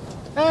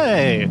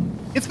 Hey.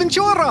 It's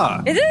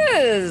Ventura. It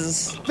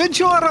is!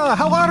 Ventura,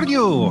 how are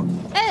you?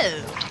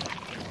 Oh,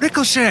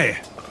 Ricochet.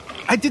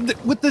 I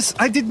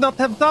did not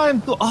have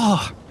time to...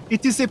 Oh,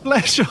 it is a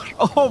pleasure.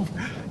 Oh,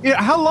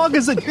 yeah, how long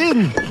has it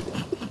been?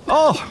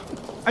 Oh,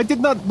 I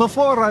did not...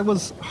 Before I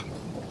was...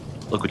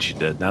 Look what you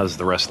did. Now this is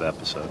the rest of the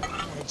episode.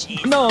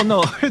 jeez.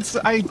 No, it's...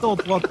 I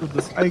don't want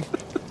to...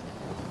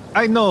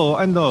 I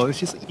know.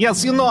 She's...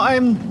 Yes, you know,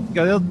 I'm...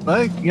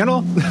 you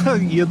know,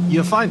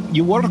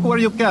 you work where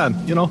you can,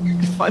 you know.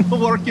 You find the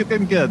work you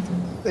can get.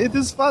 It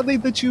is funny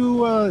that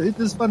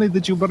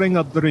you bring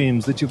up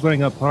dreams, that you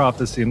bring up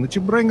prophecy, and that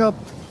you bring up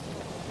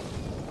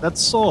that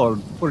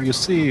sword. For you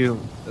see,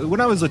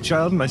 when I was a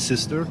child, my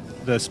sister,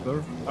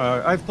 Vesper,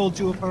 I've told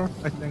you of her,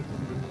 I think.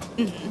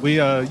 We,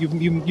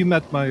 you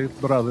met my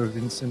brother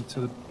Vincent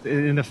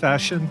in a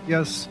fashion,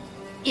 yes?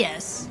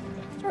 Yes,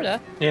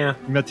 Sorta. Yeah.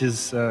 You met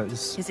his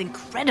his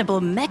incredible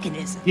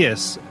mechanism.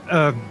 yes.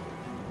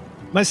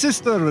 My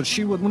sister,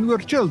 when we were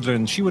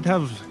children, she would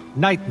have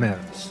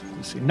nightmares.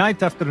 You see,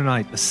 night after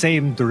night, the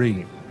same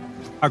dream.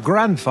 Our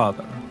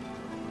grandfather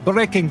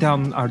breaking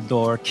down our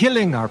door,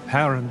 killing our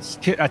parents,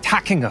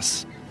 attacking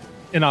us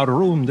in our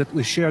room that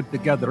we shared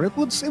together. It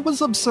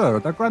was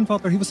absurd. Our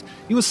grandfather, he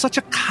was such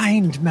a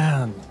kind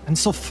man and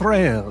so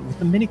frail, with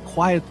the many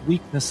quiet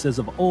weaknesses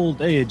of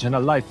old age and a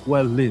life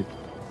well lived.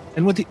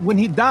 And when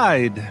he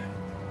died,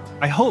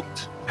 I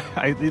hoped,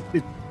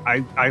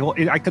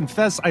 I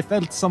confess, I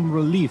felt some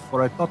relief,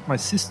 for I thought my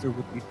sister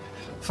would be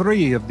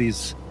free of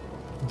these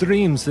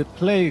dreams that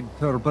plagued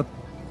her. But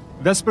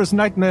Vesper's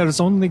nightmares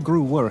only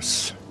grew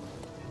worse.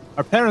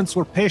 Our parents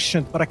were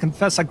patient, but I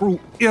confess I grew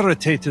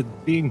irritated,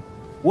 being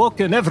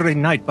woken every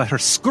night by her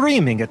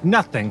screaming at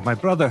nothing. My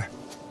brother,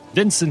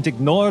 Vincent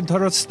ignored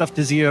her, stuffed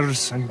his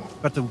ears, and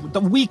but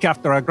the week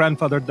after our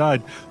grandfather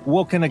died,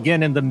 woken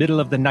again in the middle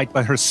of the night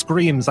by her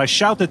screams, I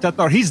shouted at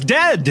her, "He's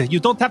dead! You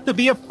don't have to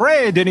be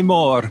afraid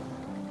anymore!"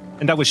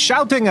 And I was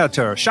shouting at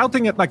her,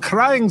 shouting at my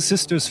crying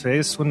sister's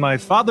face when my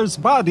father's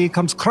body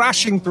comes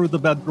crashing through the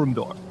bedroom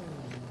door.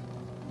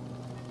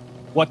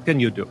 What can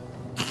you do?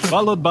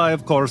 Followed by,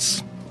 of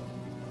course,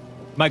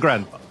 my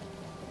grandfather.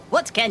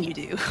 What can you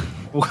do?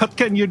 What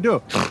can you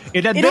do?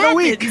 It had It been a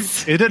week.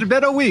 happens. It had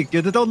been a week.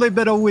 It had only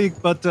been a week,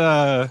 but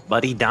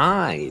But he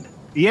died.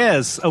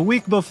 yes, a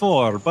week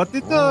before. But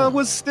it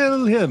was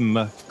still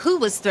him. Who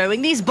was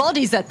throwing these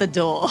bodies at the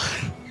door?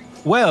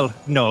 Well,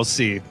 no,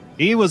 see,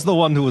 he was the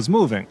one who was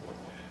moving.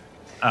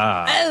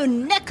 Oh,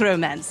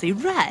 necromancy,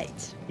 right.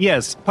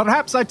 Yes,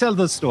 perhaps I tell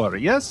the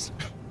story, yes?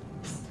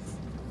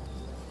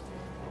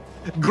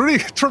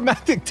 Greek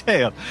traumatic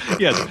tale.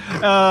 Yes,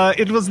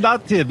 it was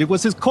not him. It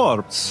was his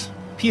corpse,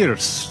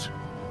 pierced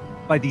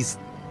by these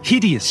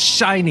hideous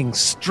shining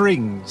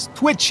strings,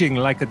 twitching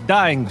like a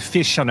dying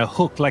fish on a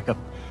hook, like a.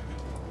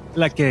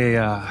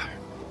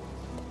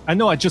 I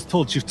know I just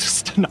told you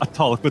just to not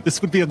talk, but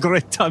this would be a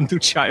great time to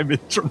chime in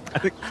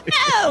dramatically.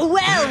 Oh,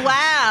 well,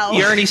 wow.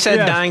 You already said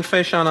Yeah. dying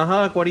fish on a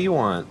hook. What do you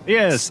want?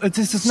 Yes,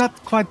 this is not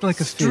quite like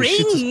a fish. It's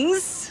a-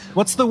 Strings?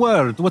 what's the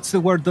word? What's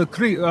the word? The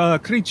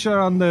creature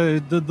on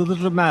the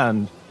little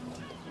man.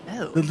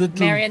 Oh, The little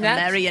Marionette?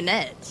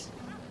 marionette.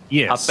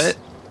 Yes. Puppet?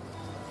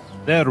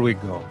 There we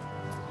go.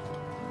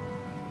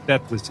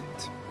 That was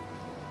it.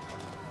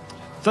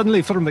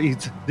 Suddenly, from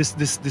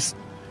this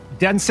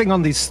dancing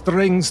on these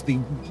strings, the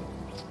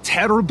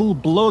terrible,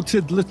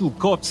 bloated little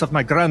corpse of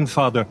my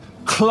grandfather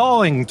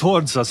clawing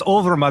towards us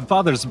over my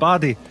father's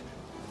body.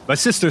 My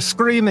sister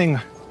screaming.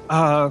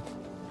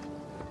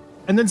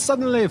 And then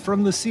suddenly,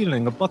 from the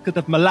ceiling, a bucket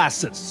of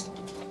molasses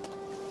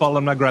fall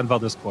on my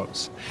grandfather's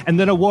corpse. And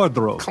then a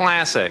wardrobe.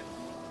 Classic.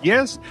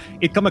 Yes,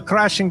 it come a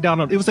crashing down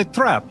on. It was a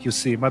trap, you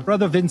see. My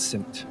brother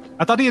Vincent.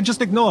 I thought he had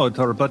just ignored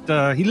her,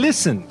 but he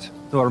listened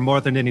to her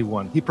more than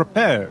anyone. He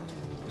prepared.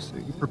 You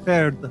see, he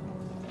prepared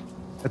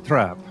a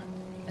trap.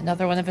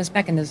 Another one of his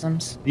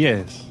mechanisms.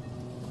 Yes,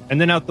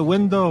 and then out the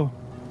window,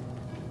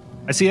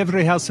 I see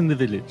every house in the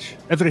village.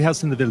 Every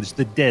house in the village,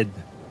 the dead,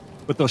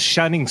 with those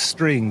shining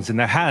strings in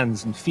their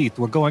hands and feet,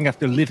 were going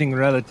after living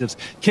relatives,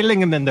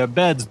 killing them in their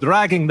beds,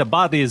 dragging the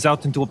bodies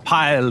out into a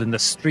pile in the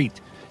street,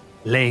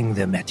 laying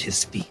them at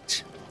his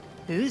feet.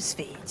 Whose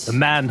feet? The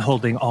man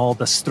holding all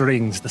the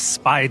strings, the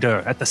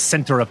spider at the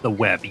center of the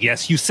web.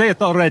 Yes, you say it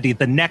already,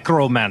 the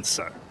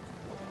necromancer.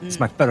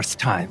 It's my first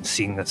time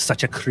seeing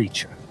such a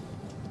creature.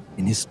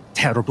 In his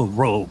terrible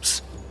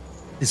robes.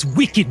 His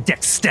wicked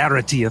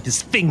dexterity of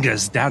his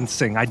fingers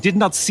dancing. I did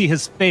not see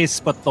his face,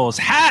 but those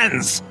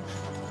hands!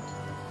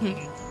 I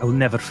will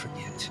never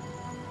forget.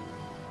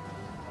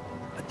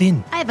 But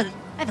then, I have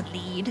a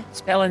lead.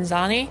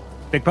 Spellanzani?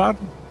 beg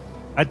pardon?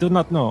 I do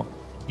not know.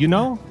 You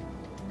know?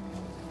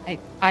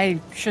 I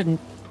shouldn't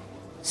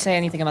say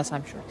anything unless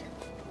I'm sure.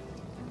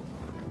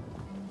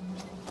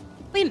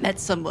 We met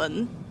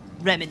someone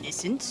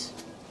reminiscent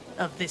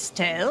of this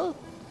tale.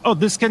 Oh,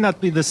 this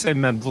cannot be the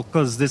same man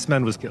because this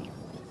man was killed.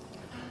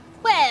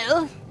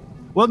 Well,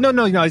 Well, no,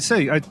 I tell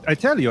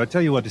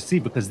you what to see,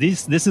 because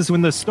this is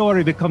when the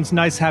story becomes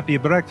nice, happy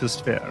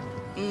breakfast fare.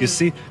 You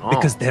see?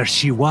 Because there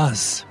she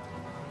was.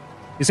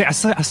 You see, I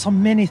saw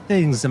many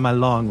things in my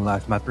long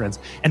life, my friends,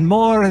 and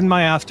more in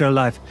my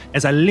afterlife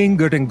as I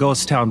lingered in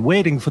Ghost Town,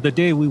 waiting for the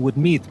day we would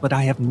meet, but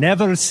I have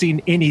never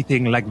seen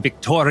anything like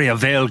Victoria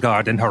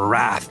Veilguard in her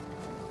wrath.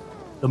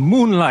 The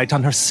moonlight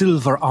on her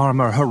silver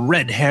armor, her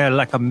red hair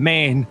like a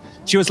mane.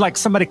 She was like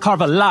somebody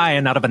carve a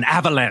lion out of an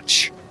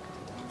avalanche.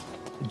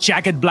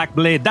 Jagged black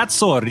blade, that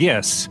sword,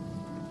 yes.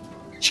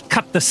 She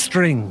cut the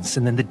strings,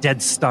 and then the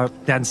dead start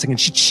dancing, and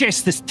she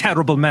chased this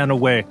terrible man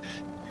away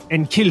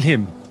and killed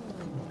him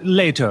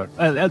later,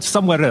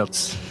 somewhere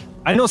else.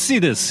 I don't see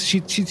this.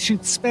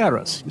 She'd spare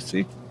us, you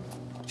see?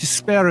 She'd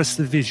spare us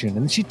the vision,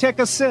 and she'd take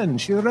us in,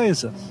 she'd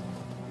raise us.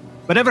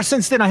 But ever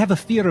since then, I have a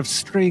fear of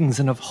strings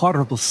and of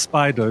horrible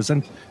spiders,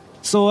 and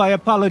so I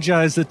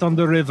apologize that on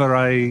the river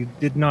I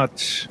did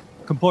not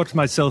comport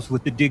myself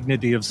with the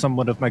dignity of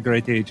someone of my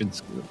great age and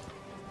skill.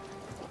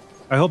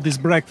 I hope this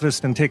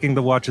breakfast and taking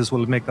the watches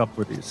will make up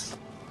for this.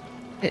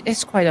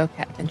 It's quite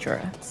okay,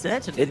 Ventura.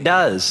 certainly. It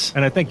does.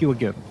 And I thank you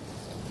again.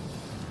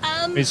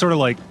 He sort of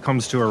like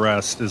comes to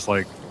arrest, is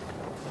like,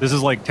 this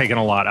is like taking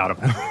a lot out of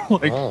him.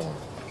 Like,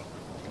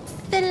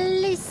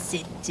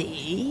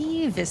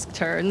 Felicity. Visk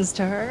turns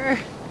to her.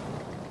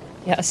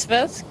 Yes,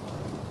 Visk?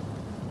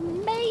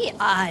 May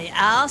I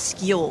ask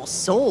your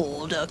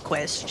sword a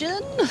question?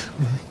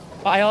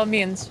 By all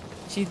means.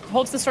 She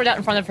holds the sword out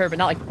in front of her, but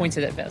not like points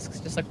it at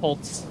Visk. Just like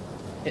holds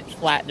it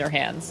flat in her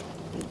hands.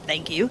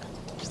 Thank you.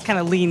 Just kind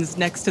of leans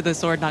next to the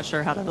sword, not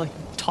sure how to like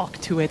talk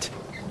to it.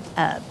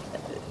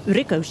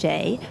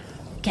 Ricochet,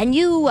 can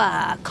you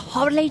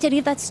correlate any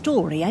of that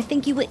story? I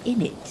think you were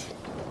in it.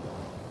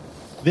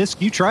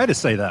 Visk, you try to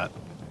say that.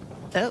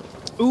 Oh.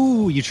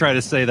 Ooh, you try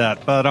to say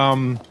that, but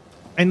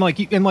And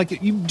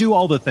you do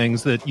all the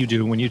things that you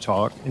do when you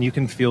talk, and you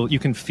can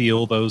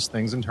feel those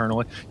things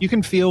internally. You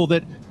can feel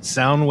that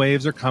sound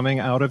waves are coming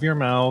out of your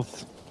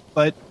mouth,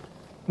 but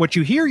what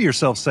you hear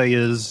yourself say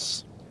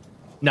is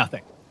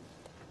nothing.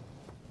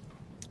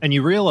 And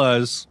you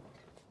realize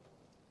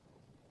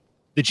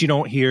that you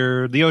don't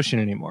hear the ocean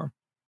anymore.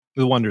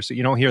 The Wonder Sea.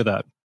 You don't hear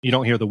that. You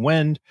don't hear the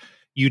wind.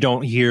 You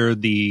don't hear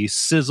the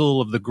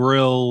sizzle of the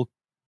grill,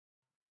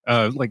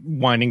 like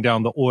winding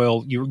down the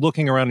oil. You're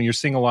looking around and you're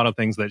seeing a lot of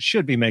things that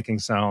should be making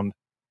sound,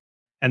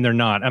 and they're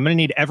not. I'm going to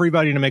need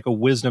everybody to make a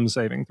wisdom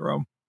saving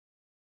throw.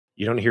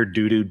 You don't hear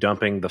doo-doo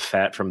dumping the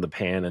fat from the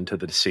pan into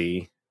the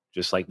sea.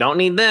 Just like, don't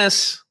need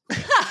this.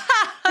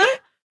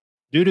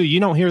 Doo-doo, you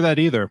don't hear that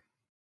either.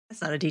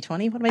 That's not a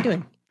D20. What am I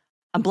doing?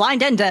 I'm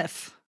blind and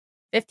deaf.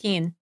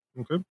 15.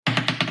 Okay.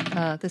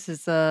 This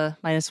is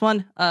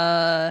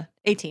 -1.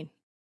 18.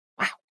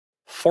 Wow.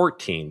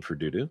 14 for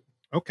doo-doo.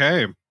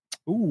 Okay.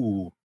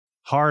 Ooh.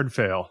 Hard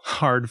fail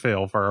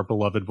for our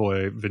beloved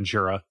boy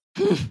Ventura.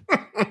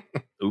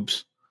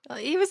 Oops.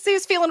 He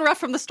was feeling rough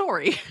from the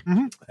story.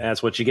 Mm-hmm.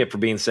 That's what you get for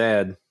being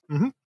sad.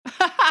 Mm-hmm.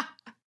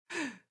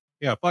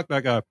 Yeah, fuck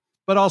that guy.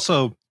 But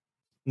also,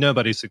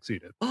 nobody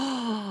succeeded.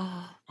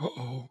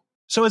 Uh-oh.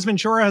 So as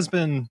Ventura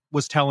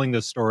was telling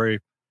this story,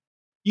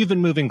 you've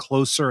been moving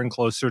closer and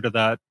closer to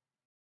that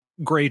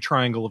gray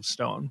triangle of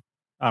stone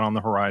out on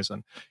the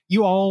horizon.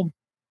 You all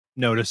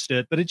noticed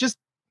it, but it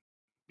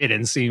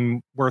didn't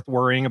seem worth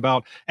worrying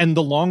about. And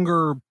the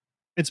longer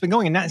it's been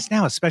going, and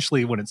now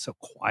especially when it's so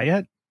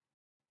quiet,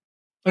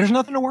 there's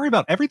nothing to worry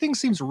about. Everything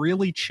seems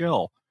really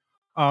chill.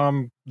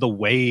 The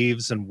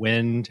waves and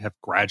wind have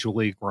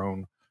gradually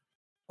grown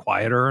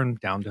quieter and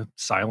down to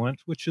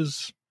silent, which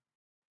is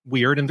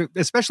weird, and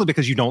especially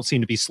because you don't seem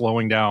to be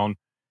slowing down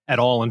at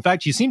all. In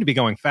fact, you seem to be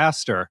going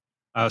faster,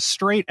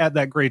 straight at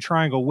that gray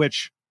triangle,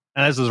 which,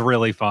 and this is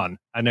really fun.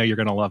 I know you're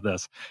going to love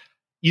this.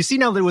 You see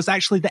now that it was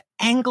actually the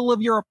angle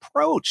of your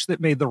approach that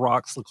made the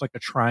rocks look like a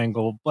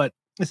triangle, but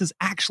this is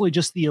actually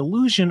just the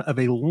illusion of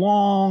a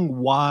long,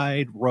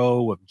 wide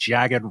row of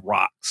jagged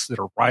rocks that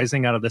are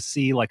rising out of the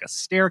sea like a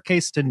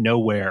staircase to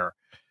nowhere,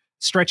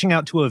 stretching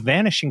out to a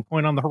vanishing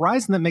point on the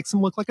horizon that makes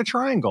them look like a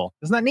triangle.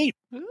 Isn't that neat?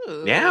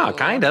 Ooh. Yeah,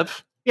 kind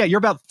of. Yeah, you're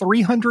about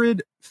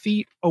 300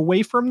 feet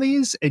away from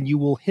these, and you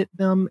will hit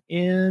them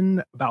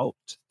in about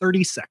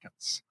 30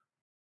 seconds.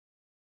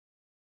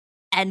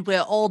 And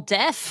we're all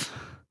deaf.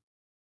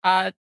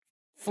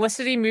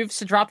 Felicity moves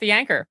to drop the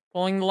anchor,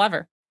 pulling the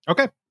lever.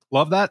 Okay,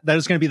 love that. That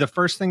is going to be the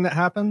first thing that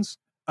happens,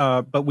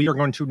 but we are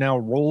going to now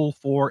roll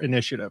for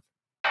initiative.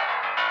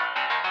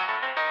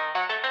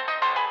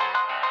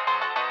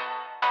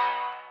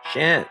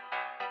 Shit.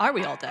 Are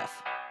we all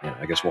deaf? Yeah,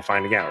 I guess we'll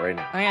find out right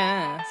now. Oh,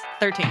 yeah. It's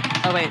 13.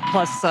 Oh, wait.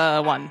 Plus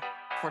 1.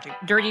 14.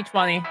 Dirty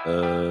 20.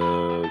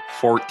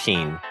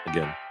 14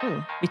 again.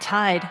 Ooh, we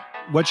tied.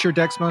 What's your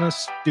dex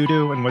bonus,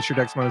 Doo-Doo, and what's your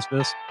dex bonus,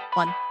 Vis?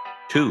 1.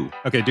 2.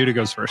 Okay, Doo-Doo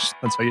goes first.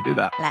 That's how you do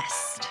that.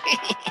 Last.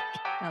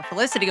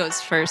 Felicity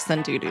goes first,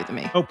 then Doo-Doo to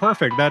me. Oh,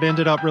 perfect. That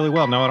ended up really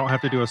well. Now I don't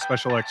have to do a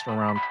special extra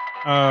round.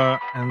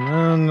 And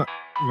then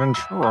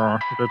Ventura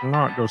did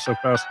not go so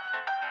fast.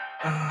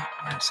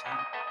 Where's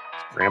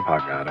he? Grandpa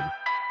got him.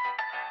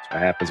 That's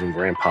what happens when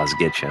grandpas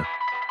get you.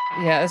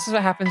 Yeah, this is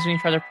what happens when you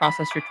try to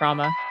process your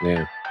trauma.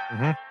 Yeah.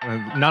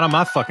 Mm-hmm. Not on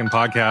my fucking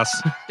podcast.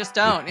 Just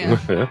don't, yeah.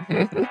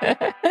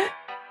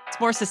 It's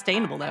more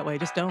sustainable that way.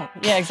 Just don't.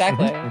 Yeah,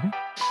 exactly.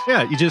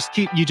 Yeah, you just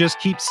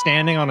keep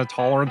standing on a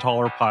taller and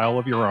taller pile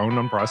of your own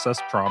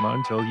unprocessed trauma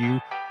until you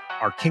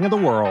are king of the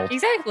world.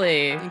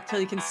 Exactly. Until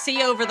you can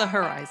see over the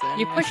horizon.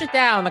 You push it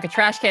down like a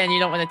trash can you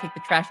don't want to take the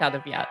trash out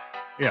of yet.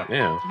 Yeah.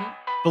 Yeah.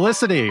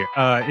 Felicity,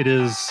 it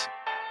is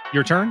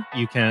your turn.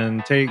 You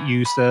can take,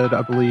 you said,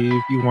 I believe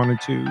you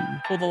wanted to...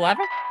 Pull the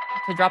lever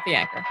to drop the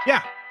anchor.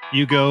 Yeah.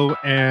 You go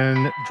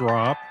and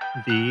drop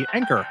the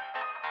anchor.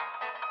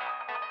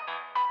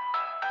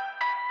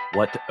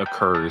 What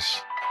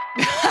occurs?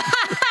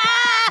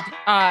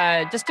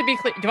 Just to be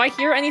clear, do I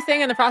hear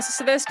anything in the process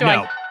of this?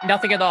 No.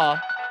 Nothing at all.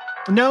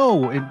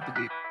 No.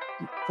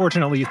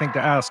 Fortunately, you think to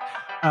ask.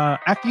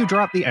 After you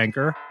drop the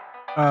anchor,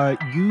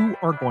 you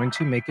are going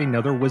to make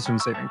another wisdom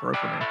saving throw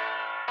for me.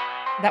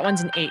 That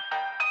one's an 8.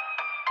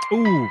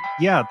 Ooh,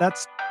 yeah,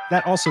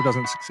 that also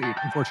doesn't succeed,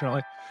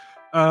 unfortunately.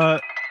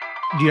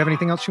 Do you have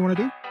anything else you want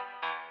to do?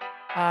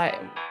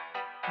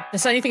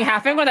 Does anything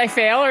happen when I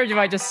fail, or do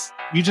I just...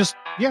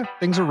 Yeah,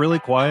 things are really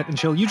quiet and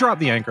chill. You drop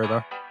the anchor,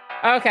 though.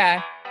 Okay.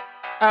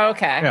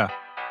 Yeah.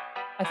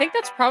 I think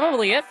that's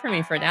probably it for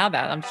me for now,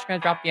 then. I'm just going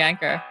to drop the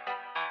anchor.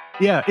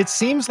 Yeah, it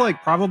seems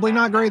like probably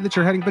not great that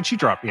you're heading, but you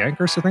drop the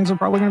anchor, so things are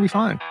probably going to be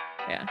fine.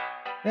 Yeah.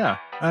 Yeah.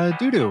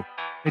 Doo-Doo,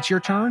 it's your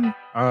turn.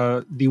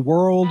 The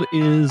world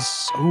is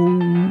so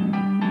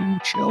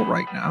chill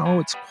right now.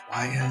 It's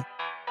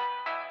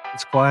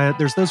quiet.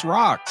 There's those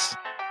rocks.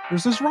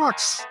 It's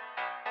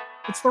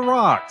the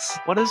rocks.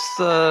 What is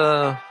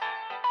the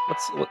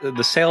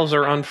sails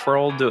are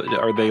unfurled?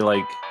 Are they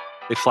like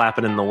they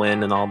flapping in the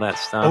wind and all that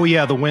stuff? Oh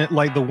yeah, the wind,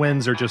 like the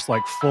winds are just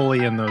like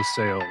fully in those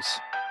sails.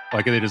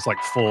 Like it is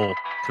like full.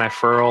 Can I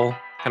furl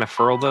kind of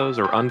furl those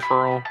or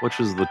unfurl? Which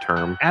is the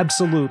term?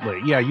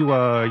 Absolutely. Yeah, you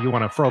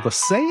want to furl the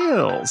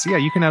sails. Yeah,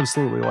 you can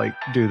absolutely like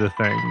do the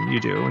thing you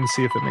do and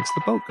see if it makes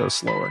the boat go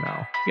slower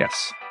now.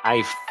 Yes.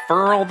 I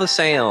furl the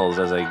sails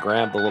as I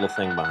grab the little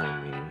thing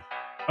behind me.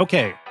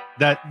 Okay.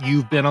 That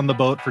you've been on the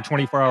boat for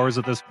 24 hours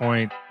at this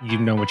point, you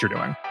know what you're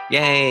doing.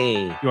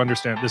 Yay! You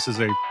understand this is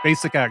a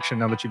basic action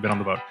now that you've been on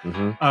the boat.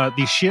 Mm-hmm.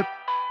 The ship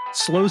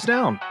slows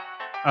down.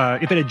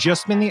 If it had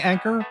just been the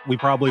anchor, we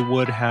probably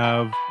would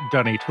have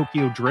done a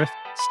Tokyo Drift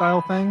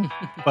style thing.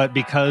 But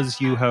because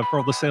you have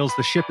furled the sails,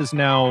 the ship is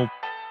now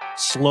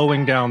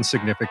slowing down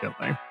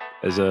significantly.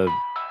 Can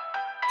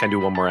I do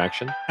one more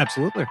action?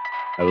 Absolutely.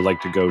 I would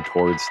like to go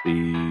towards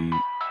the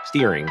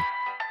steering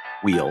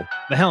wheel.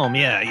 The helm,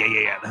 yeah,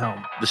 the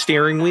helm. The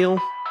steering wheel?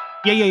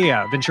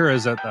 Yeah. Ventura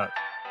is at that.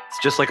 It's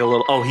just like a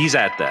little... Oh, he's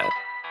at that.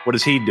 What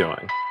is he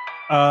doing?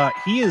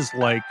 He is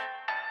like...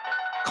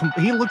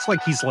 He looks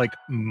like he's like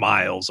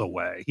miles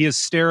away. He is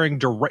staring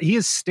He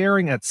is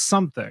staring at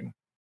something.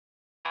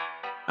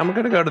 I'm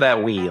going to go to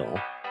that wheel.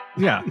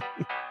 Yeah. I'm going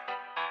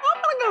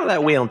to go to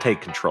that wheel and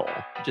take control.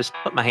 Just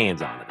put my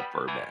hands on it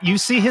for a bit. You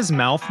see his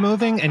mouth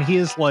moving, and he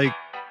is like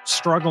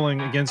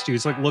struggling against you.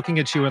 He's like looking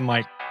at you and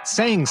like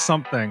saying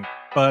something.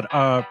 But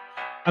I'm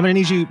going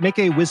to need you make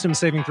a wisdom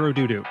saving throw,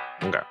 doo-doo.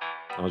 Okay.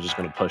 I was just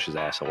going to push his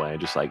ass away.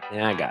 Just like,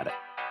 yeah, I got it.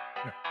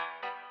 Yeah.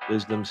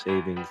 Wisdom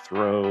saving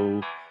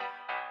throw.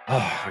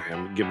 Oh, okay,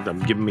 I'm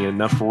giving me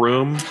enough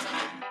room.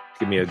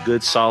 Give me a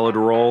good solid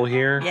roll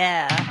here.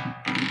 Yeah.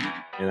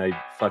 And I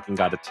fucking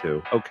got a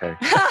 2. Okay.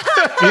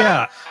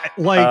 Yeah.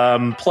 Like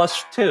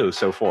 +2,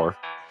 so 4.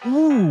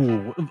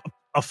 ooh,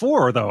 a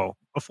 4 though.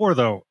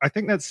 I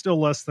think that's still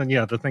less than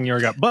the thing you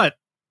already got. But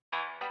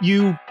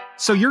you're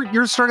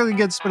struggling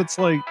against, but it's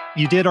like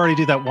you did already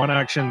do that one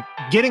action.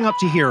 Getting up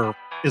to here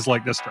is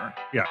like this turn.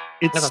 Yeah.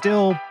 It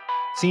still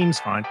seems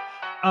fine.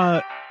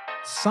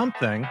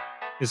 Something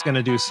is going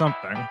to do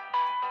something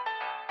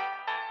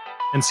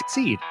and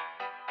succeed.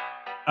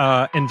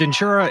 And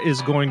Ventura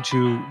is going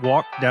to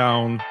walk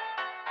down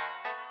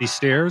the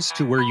stairs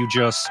to where you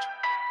just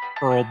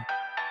furled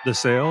the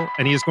sail,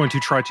 and he is going to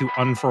try to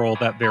unfurl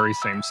that very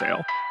same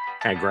sail.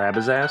 Can I grab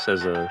his ass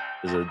as a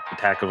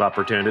attack of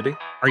opportunity?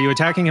 Are you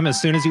attacking him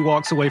as soon as he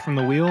walks away from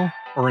the wheel,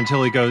 or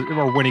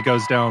when he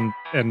goes down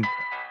and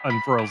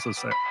unfurls the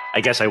sail?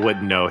 I guess I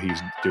wouldn't know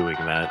he's doing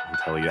that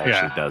until he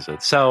actually does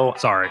it. So,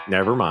 sorry.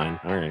 Never mind.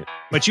 All right.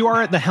 But you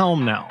are at the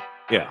helm now.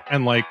 Yeah.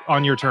 And like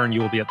on your turn, you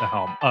will be at the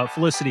helm.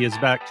 Felicity is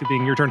back to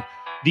being your turn.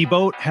 The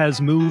boat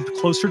has moved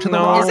closer to the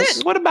rocks. Is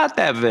it? What about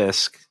that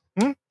Visk?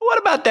 What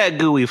about that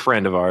gooey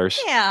friend of ours?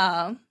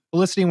 Yeah.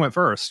 Felicity went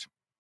first.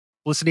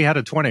 Felicity had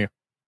a 20.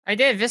 I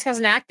did. Visk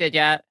hasn't acted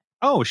yet.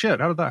 Oh, shit.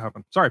 How did that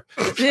happen? Sorry.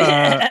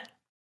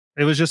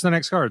 It was just the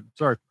next card.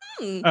 Sorry.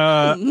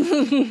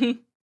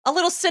 A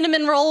little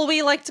cinnamon roll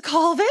we like to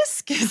call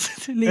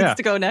Visk needs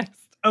to go next.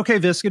 Okay,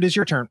 Visk, it is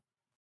your turn.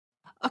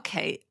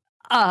 Okay.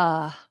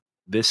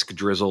 Visk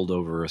drizzled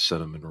over a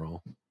cinnamon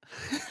roll.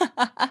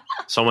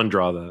 Someone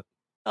draw that.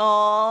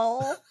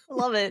 Oh,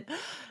 love it.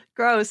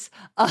 Gross.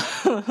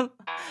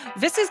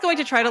 This is going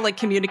to try to like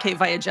communicate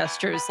via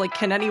gestures. Like,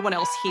 can anyone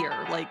else hear?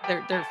 Like,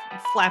 they're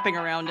flapping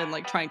around and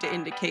like trying to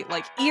indicate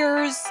like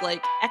ears,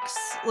 like X,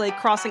 like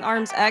crossing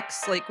arms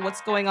X, like what's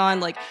going on.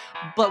 Like,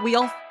 but we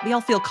all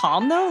feel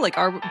calm though. Like,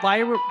 why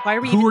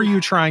are we? Who are you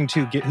trying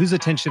to get? Whose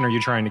attention are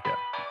you trying to get?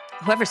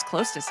 Whoever's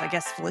closest, I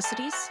guess.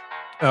 Felicity's.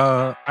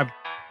 I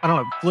don't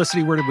know.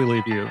 Felicity, where did we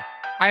leave you?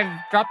 I've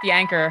dropped the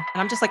anchor.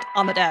 And I'm just like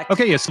on the deck.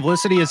 Okay, yes,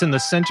 Felicity is in the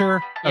center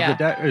of the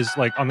deck, is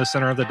like on the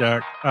center of the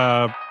deck.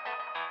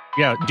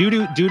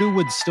 Dudu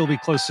would still be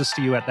closest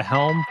to you at the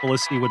helm.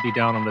 Felicity would be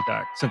down on the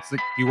deck since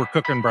you were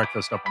cooking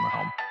breakfast up on the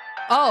helm.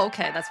 Oh,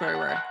 okay, that's where we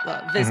were.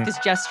 Visk is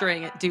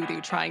gesturing at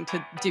Dudu, trying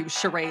to do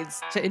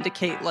charades to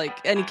indicate like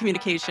any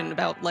communication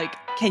about like,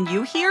 can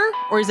you hear,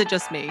 or is it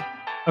just me?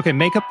 Okay,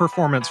 make a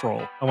performance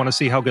roll. I want to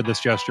see how good this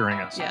gesturing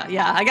is.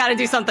 Yeah, I got to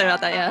do something about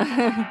that.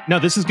 Yeah. No,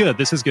 this is good.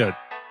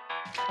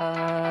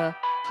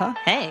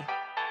 Hey,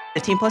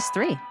 15 plus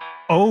 3.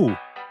 Oh,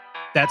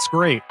 that's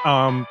great.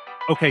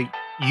 Okay,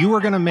 you are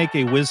going to make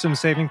a wisdom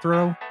saving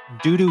throw.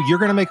 Dudu, you're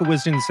going to make a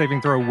wisdom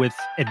saving throw with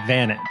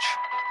advantage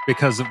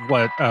because of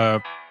what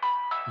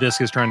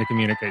Visk is trying to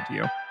communicate to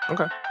you.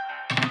 Okay.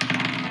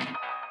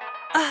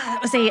 That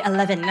was a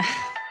 11.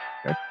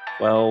 Okay.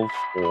 12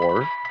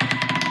 or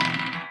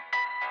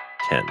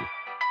 10.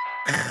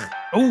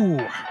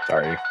 Oh,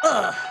 sorry.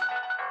 Ugh.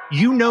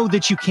 You know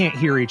that you can't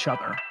hear each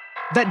other.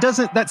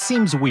 That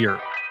seems weird.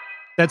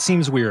 It's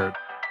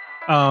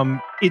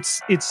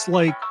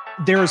like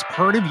there's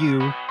part of you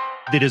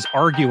that is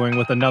arguing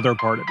with another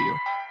part of you,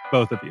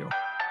 both of you.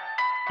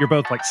 You're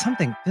both like,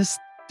 this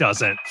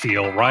doesn't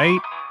feel right.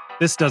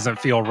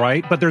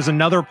 But there's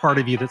another part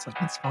of you that's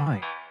like,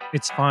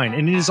 it's fine.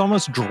 And it is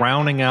almost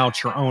drowning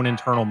out your own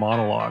internal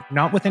monologue,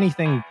 not with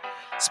anything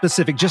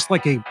specific, just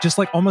like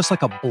almost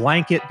like a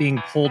blanket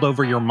being pulled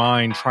over your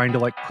mind, trying to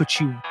like put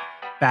you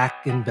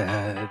back in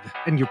bed,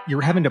 and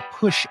you're having to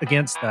push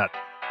against that.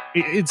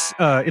 It's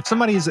if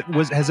somebody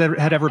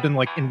had ever been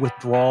like in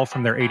withdrawal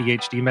from their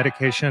ADHD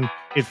medication,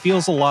 it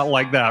feels a lot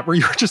like that, where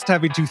you're just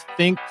having to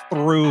think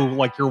through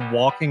like you're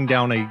walking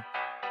down a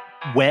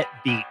wet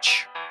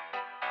beach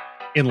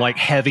in like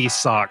heavy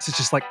socks. It's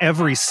just like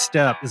every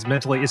step is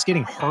mentally, it's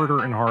getting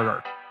harder and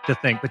harder to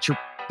think. But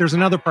there's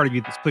another part of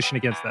you that's pushing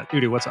against that.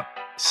 Dude, what's up?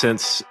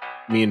 Since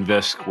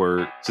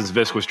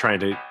Visk was trying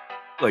to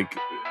like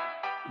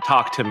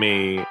talk to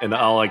me, and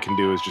all I can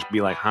do is just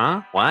be like,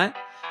 huh? What?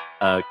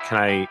 Can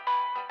I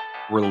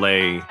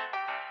relay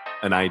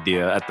an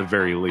idea at the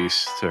very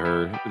least to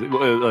her,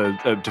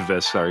 to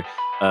Visk, sorry,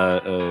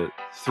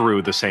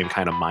 through the same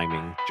kind of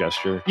miming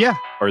gesture? Yeah.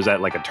 Or is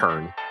that like a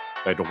turn?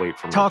 I had to wait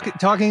for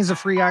talking is a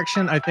free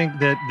action. I think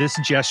that this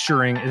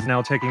gesturing is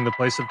now taking the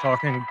place of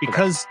talking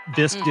because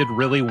Visk did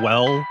really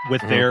well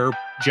with their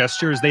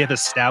gestures. They have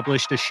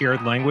established a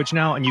shared language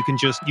now, and you two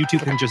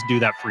can just do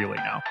that freely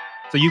now.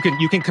 So you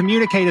can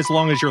communicate as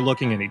long as you're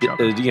looking at each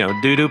other.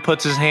 Dudu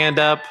puts his hands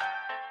up,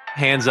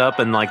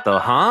 and like the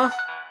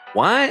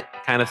what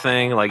kind of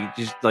thing, like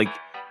just like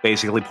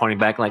basically pointing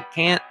back, like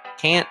can't,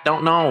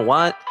 don't know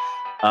what.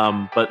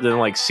 But then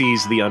like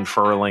sees the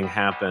unfurling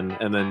happen,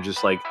 and then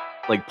just like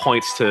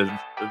points to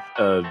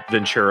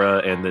Ventura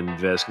and then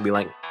Visk and be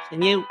like,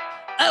 can you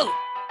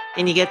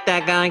get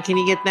that guy? Can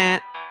you get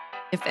that?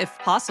 If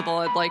possible,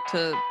 I'd like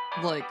to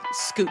like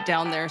scoot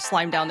down there,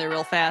 slime down there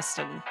real fast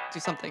and do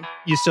something.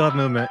 You still have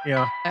movement,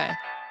 yeah. Okay.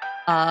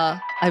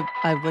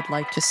 I would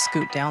like to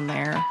scoot down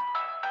there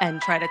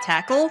and try to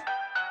tackle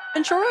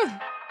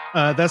Ventura.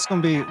 That's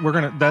going to be,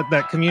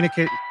 that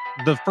communicate,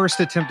 the first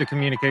attempt to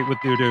communicate with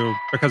Dudu,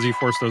 because you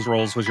forced those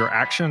rolls, was your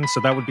action, so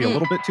that would be a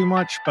little bit too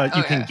much, but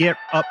you can get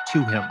up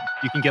to him.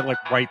 You can get like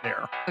right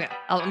there. Okay,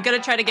 I'm going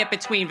to try to get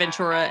between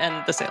Ventura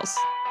and the sails.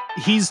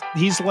 He's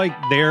like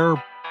there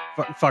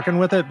fucking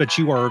with it, but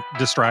you are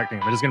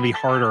distracting him. It is going to be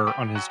harder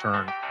on his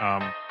turn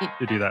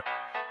to do that.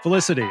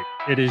 Felicity,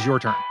 it is your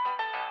turn.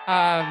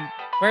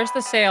 Where's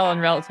the sail in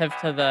relative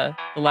to the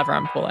lever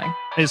I'm pulling?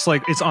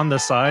 It's on the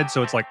side,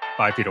 so it's like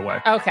 5 feet away.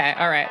 Okay,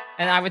 all right.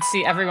 And I would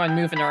see everyone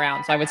moving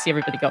around, so I would see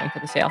everybody going to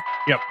the sail.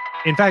 Yep.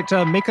 In fact,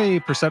 make a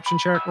perception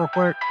check real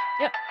quick.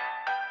 Yep.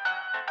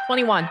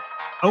 21.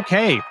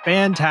 Okay,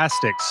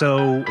 fantastic.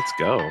 So let's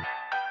go.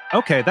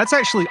 Okay, that's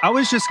actually, I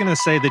was just going to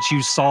say that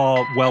you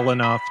saw well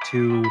enough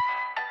to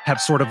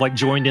have sort of like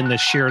joined in the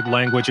shared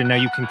language, and now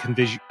you can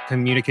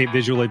communicate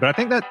visually. But I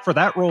think that for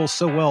that role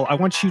so well, I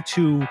want you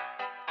to,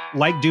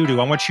 like Dudu,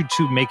 I want you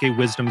to make a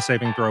wisdom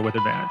saving throw with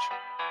advantage.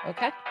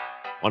 Okay.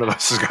 One of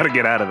us has got to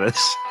get out of this.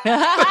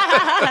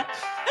 A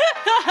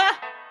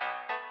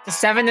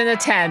 7 and a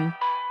 10.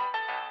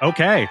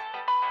 Okay.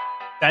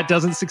 That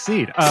doesn't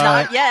succeed.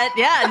 Not yet.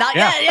 Yeah, not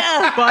yet.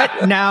 Yeah.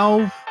 But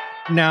now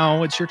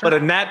it's your turn.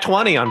 But a nat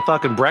 20 on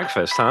fucking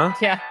breakfast, huh?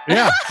 Yeah.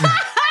 Yeah.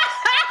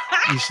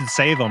 You should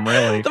save them,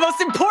 really. The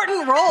most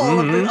important role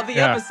of the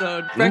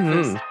episode,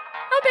 breakfast.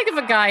 How big of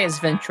a guy is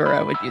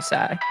Ventura, would you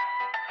say?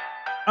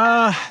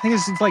 I think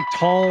it's like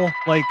tall,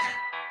 like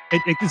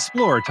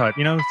explorer type,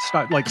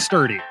 like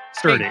sturdy.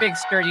 Big,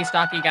 sturdy,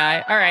 stocky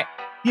guy. All right.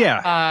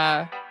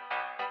 Yeah.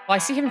 Well, I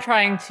see him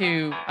trying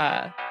to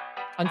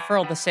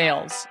unfurl the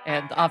sails,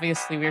 and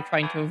obviously we're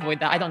trying to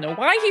avoid that. I don't know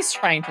why he's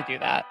trying to do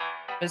that,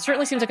 but it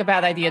certainly seems like a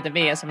bad idea to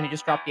me as someone who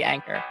just dropped the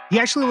anchor. He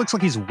actually looks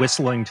like he's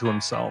whistling to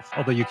himself,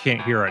 although you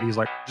can't hear it. He's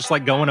like just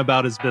like going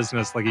about his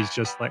business, like he's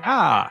just like,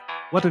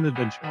 what an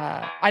adventure.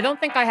 I don't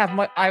think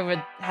I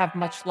would have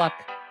much luck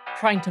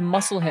trying to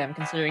muscle him,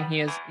 considering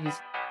he's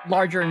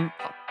larger and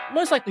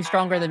most likely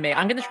stronger than me.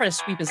 I'm going to try to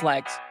sweep his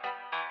legs.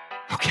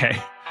 Okay,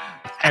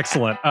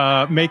 excellent.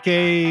 Make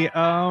an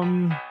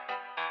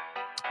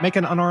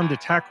unarmed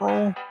attack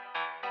roll,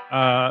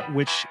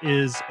 which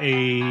is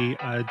a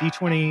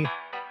D20.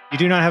 You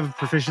do not have a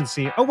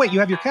proficiency. Oh wait, you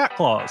have your cat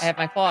claws. I have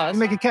my claws.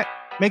 Make it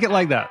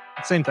like that.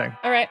 Same thing.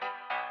 All right.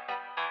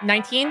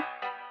 19.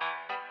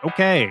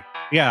 Okay.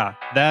 Yeah,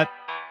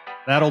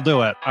 that'll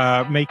do it.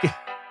 Make it.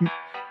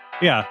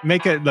 Yeah,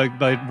 make it like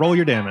roll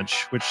your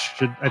damage, which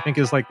I think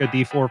is like a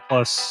D4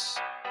 plus.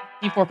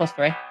 D4 plus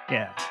 3.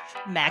 Yeah.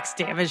 Max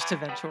damage to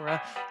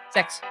Ventura.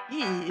 6.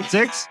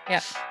 6?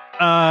 Yeah.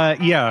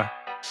 Yeah.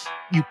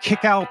 You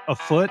kick out a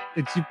foot.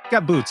 You've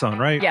got boots on,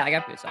 right? Yeah, I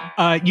got boots on.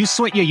 You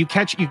swing. Yeah, you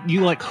catch.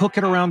 You like hook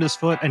it around his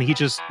foot, and he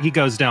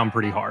goes down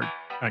pretty hard.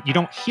 You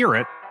don't hear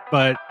it,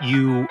 but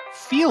you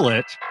feel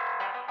it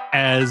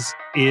as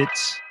you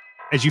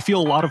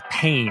feel a lot of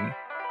pain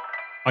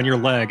on your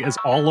leg as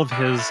all of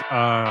his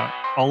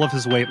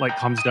weight like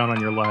comes down on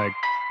your leg,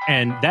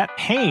 and that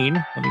pain.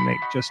 Let me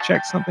just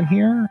check something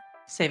here.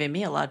 Saving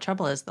me a lot of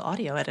trouble as the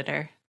audio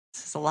editor.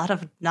 This is a lot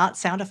of not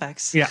sound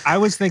effects. Yeah, I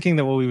was thinking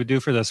that what we would do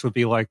for this would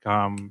be like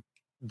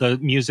the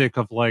music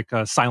of like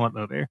a silent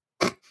movie,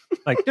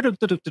 like.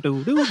 Didn't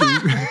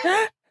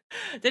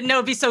know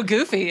it'd be so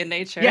goofy in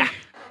nature. Yeah.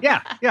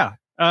 You're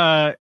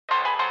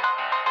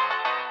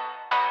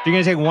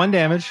gonna take 1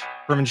 damage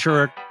from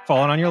Ventura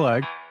falling on your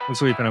leg and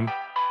sweeping him.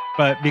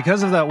 But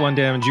because of that 1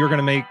 damage, you're going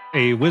to make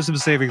a wisdom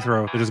saving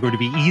throw that is going to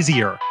be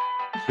easier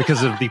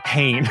because of the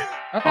pain.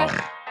 Okay.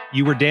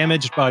 You were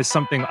damaged by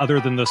something other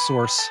than the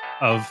source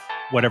of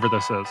whatever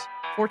this is.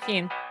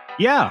 14.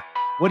 Yeah.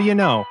 What do you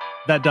know?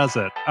 That does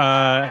it.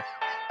 I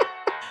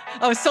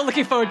was still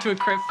looking forward to a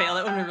crit fail.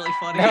 That would have been really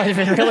funny. That would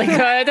have been really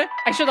good.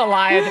 I should have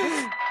lied.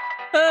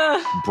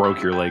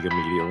 Broke your leg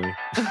immediately.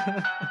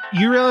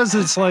 You realize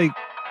it's like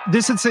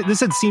this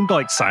had seemed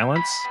like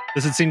silence.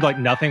 This had seemed like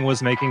nothing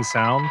was making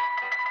sound.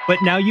 But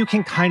now you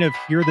can kind of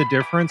hear the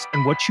difference,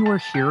 and what you are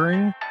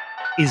hearing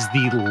is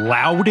the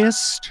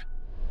loudest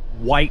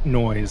white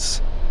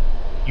noise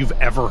you've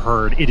ever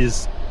heard. It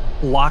is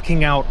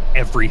blocking out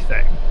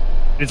everything.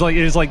 It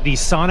is like the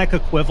sonic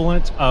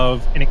equivalent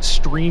of an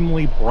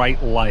extremely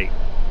bright light.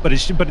 But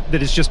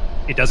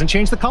it doesn't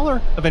change the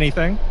color of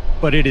anything,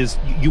 but it is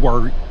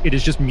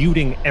just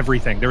muting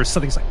everything. There is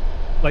something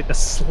like the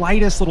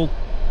slightest little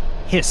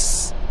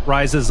hiss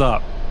rises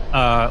up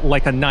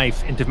like a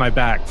knife into my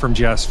back from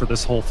Jess for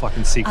this whole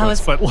fucking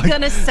sequence. I was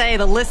gonna say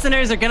the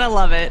listeners are gonna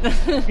love it.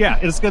 Yeah,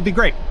 it's gonna be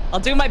great. I'll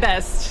do my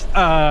best.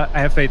 I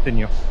have faith in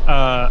you.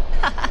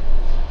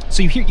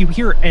 So you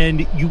hear,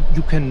 and you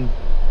can,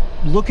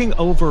 looking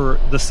over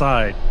the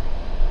side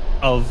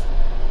of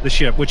the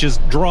ship, which is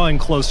drawing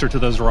closer to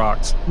those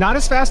rocks. Not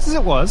as fast as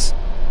it was.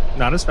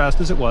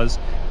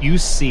 You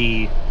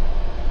see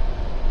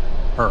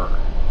her.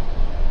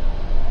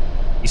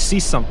 You see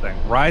something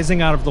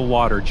rising out of the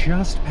water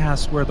just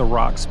past where the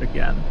rocks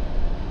begin.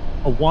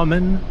 A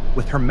woman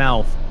with her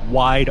mouth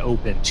wide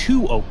open,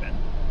 too open.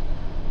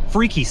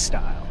 Freaky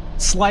style.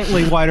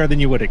 Slightly wider than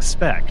you would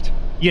expect.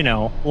 You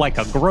know, like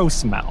a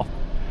gross mouth.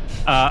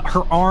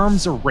 Her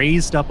arms are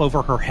raised up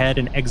over her head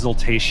in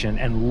exultation,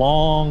 and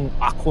long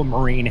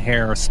aquamarine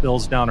hair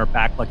spills down her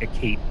back like a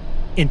cape,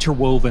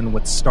 interwoven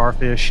with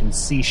starfish and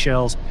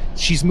seashells.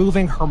 She's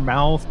moving her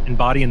mouth and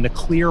body in the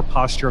clear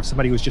posture of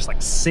somebody who's just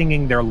like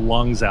singing their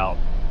lungs out.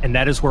 And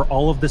that is where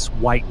all of this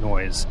white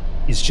noise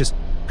is just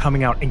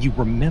coming out. And you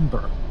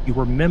remember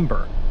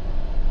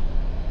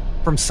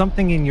from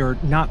something in your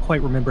not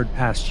quite remembered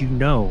past, you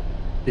know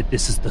that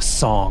this is the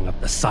song of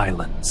the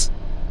Silence.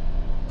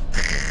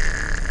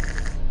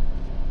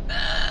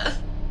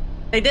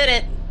 They did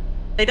it.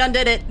 They done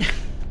did it.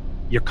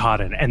 You're caught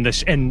in. And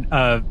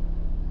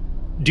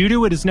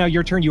Dudu, it is now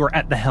your turn. You are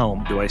at the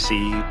helm. Do I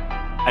see?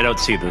 I don't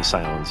see the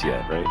silence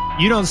yet, right?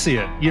 You don't see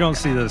it. You don't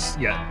see this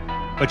yet.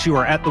 But you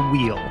are at the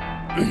wheel.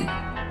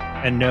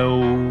 And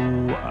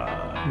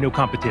no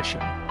competition.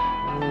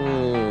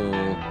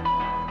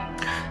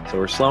 So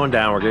we're slowing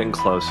down. We're getting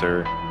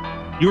closer.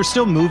 You are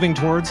still moving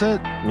towards it.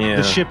 Yeah.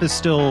 The ship is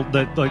still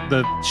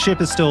the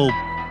ship is still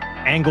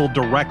angled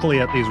directly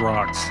at these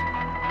rocks,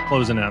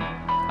 closing in.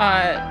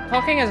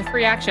 Talking is a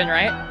free action,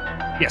 right?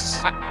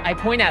 Yes. I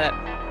point at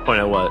it. Point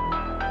at what?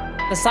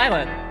 The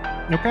silent.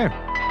 Okay.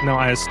 Now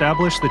I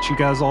established that you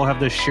guys all have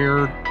this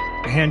shared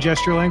hand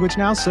gesture language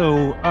now.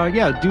 So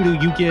yeah,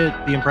 Dudu, you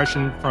get the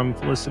impression from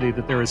Felicity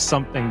that there is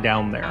something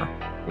down there.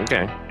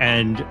 Okay.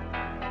 And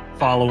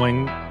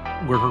following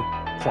where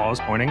her claw is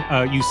pointing,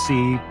 you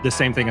see the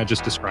same thing I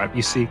just described.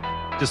 You see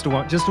just a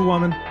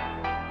woman,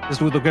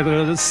 just with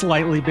a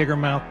slightly bigger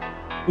mouth.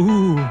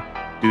 Ooh.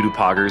 Dudu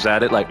poggers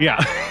at it like.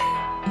 Yeah.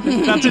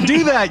 Now to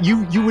do that,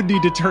 you would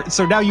need to turn.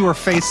 So now you are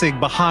facing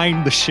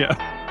behind the ship.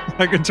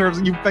 Like in terms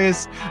of you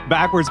face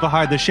backwards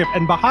behind the ship,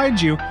 and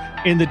behind you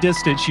in the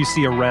distance you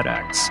see a red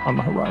X on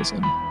the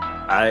horizon.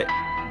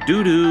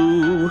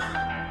 Dudu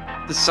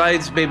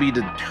decides maybe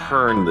to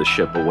turn the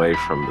ship away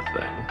from the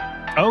thing.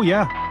 Oh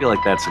yeah. I feel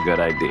like that's a good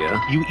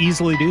idea. You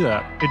easily do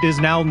that. It is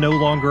now no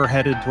longer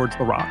headed towards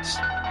the rocks.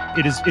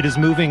 It is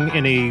moving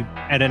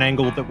at an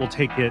angle that will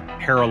take it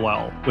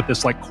parallel with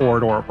this like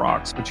corridor of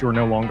rocks, but you are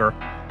no longer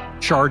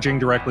charging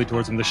directly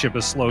towards them. The ship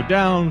is slowed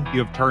down.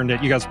 You have turned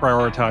it. You guys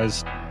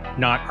prioritized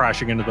not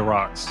crashing into the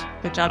rocks.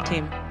 Good job,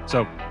 team.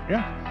 So,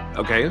 yeah.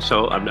 Okay,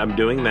 so I'm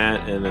doing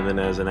that, and then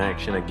as an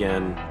action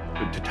again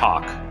to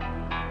talk,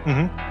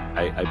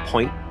 I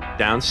point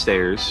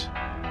downstairs.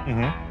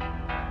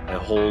 I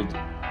hold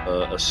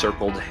a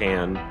circled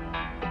hand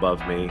above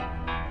me,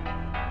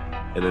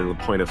 and then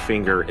point a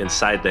finger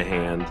inside the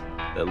hand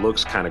that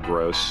looks kind of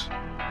gross.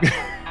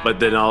 But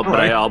then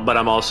but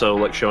I'm also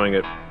like showing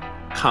it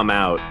come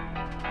out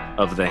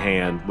of the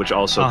hand, which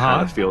also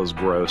kind of feels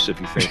gross if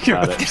you think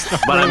about it.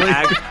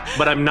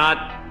 But I'm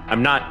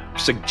not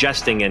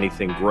suggesting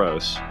anything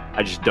gross.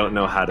 I just don't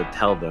know how to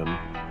tell them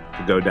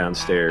to go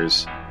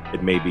downstairs.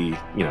 It may be,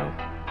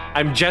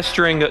 I'm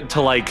gesturing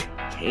to like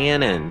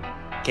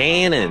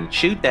cannon,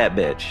 shoot that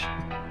bitch.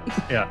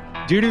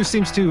 Yeah. Dudu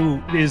seems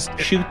to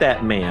shoot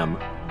that ma'am.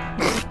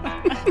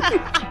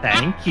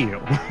 Thank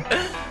you.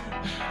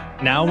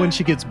 Now when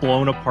she gets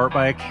blown apart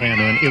by a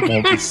cannon, it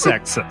won't be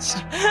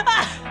sexist.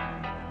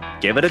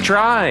 Give it a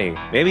try.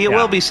 Maybe it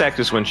will be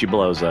sexist when she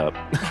blows up.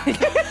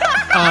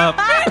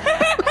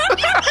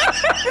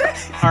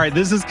 All right,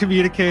 this is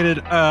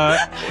communicated.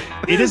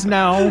 It is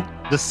now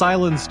the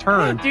Silence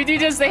turn. Dudu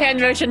does the hand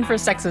motion for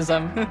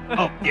sexism.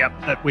 Oh, yep,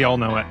 we all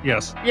know it.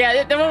 Yes.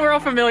 Yeah, the one we're all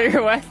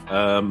familiar with.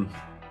 Well,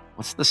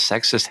 What's the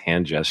sexist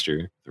hand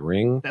gesture? The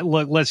ring?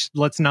 Look,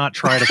 let's not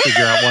try to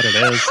figure out what it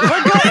is.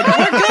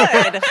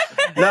 We're good.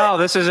 No,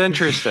 this is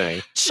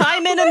interesting.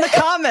 Chime in the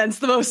comments.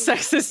 The most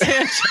sexist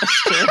hand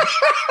gesture.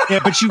 Yeah,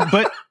 but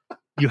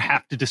you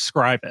have to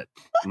describe it.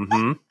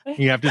 Mm-hmm.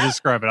 You have to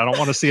describe it. I don't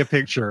want to see a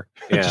picture.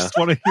 I Yeah. just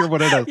want to hear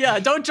what it is. Yeah,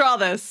 don't draw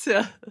this.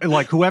 Yeah.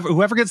 Like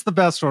whoever gets the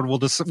best one, we'll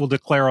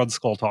declare on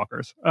Skull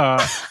Talkers.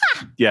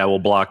 Yeah, we'll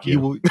block you. You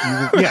will,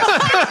 yeah,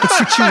 that's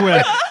what you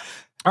win.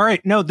 All right,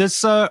 no,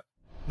 this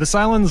the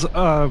Silence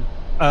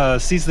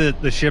sees that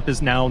the ship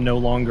is now no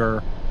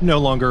longer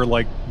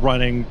like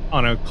running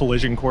on a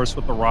collision course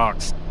with the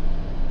rocks,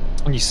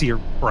 and you see her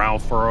brow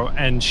furrow,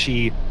 and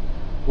she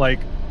like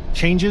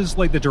changes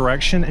like the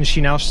direction, and she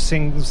now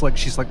sings like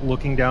she's like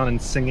looking down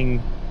and singing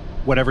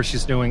whatever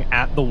she's doing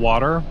at the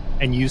water,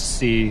 and you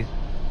see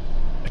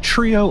a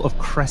trio of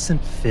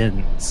crescent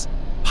fins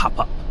pop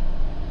up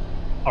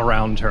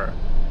around her,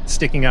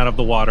 sticking out of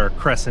the water,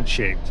 crescent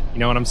shaped. You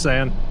know what I'm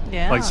saying?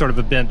 Yeah. Like sort of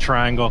a bent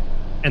triangle,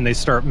 and they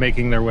start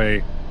making their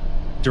way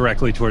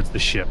directly towards the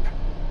ship.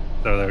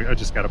 So I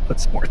just got to put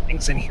some more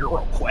things in here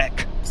real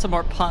quick. Some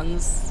more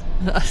puns.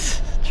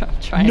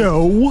 Trying.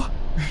 No.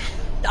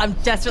 I'm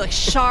desperate. Like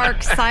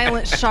shark,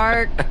 silent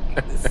shark,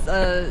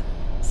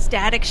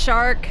 static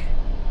shark,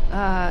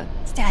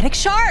 static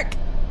shark.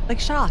 Like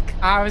shock.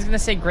 I was gonna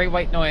say great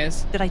white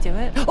noise. Did I do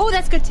it? Oh,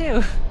 that's good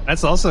too.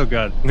 That's also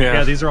good.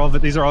 Yeah. These are all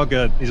good. These are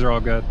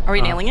all good. Are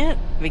we nailing it?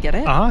 Did we get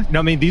it? No,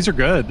 I mean these are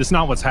good. This is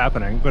not what's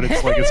happening, but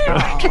it's like it's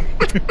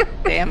good.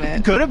 Damn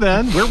it. Could have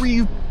been. Where were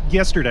you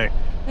yesterday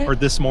or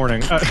this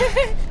morning?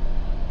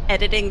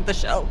 Editing the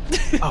show.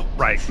 Oh,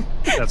 right.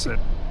 That's it.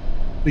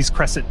 These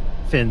crescent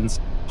fins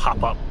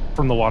pop up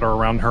from the water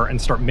around her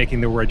and start making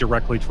their way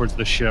directly towards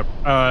the ship.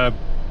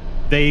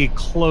 They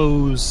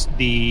close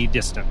the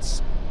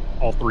distance,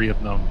 all three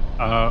of them,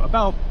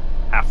 about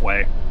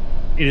halfway.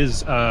 It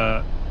is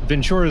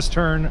Ventura's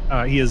turn.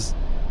 He is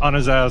on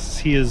his ass.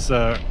 He is...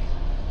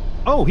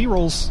 he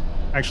rolls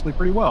actually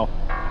pretty well.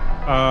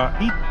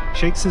 He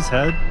shakes his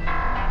head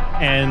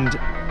and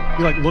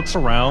he like looks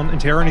around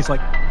and Tara, and he's like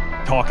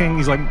talking.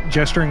 He's like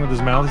gesturing with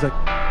his mouth. He's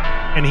like,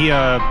 and he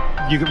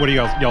what are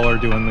y'all are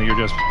doing? You're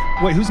just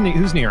wait. Who's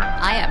near him?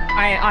 I am.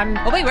 I'm.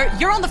 Oh wait,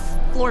 you're on the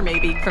floor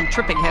maybe from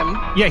tripping him.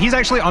 Yeah, he's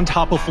actually on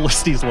top of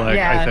Felicity's leg.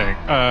 Yeah. I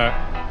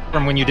think.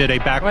 From when you did a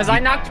back. Was I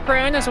knocked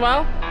prone as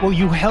well? Well,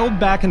 you held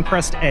back and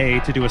pressed A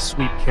to do a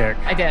sweep kick.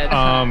 I did.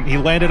 He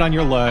landed on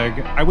your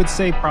leg. I would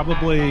say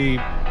probably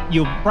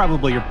you're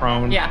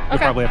prone. Yeah, You'll okay.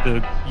 probably have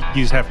to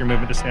use half your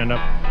movement to stand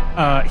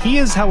up. He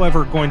is,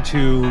 however, going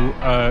to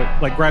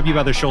like grab you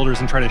by the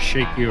shoulders and try to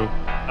shake you.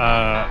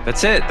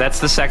 That's it.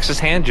 That's the sexist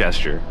hand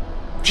gesture.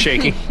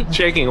 Shaking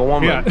a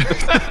woman. Yeah,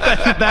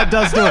 that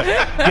does do it.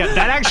 Yeah,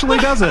 that actually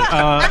does it.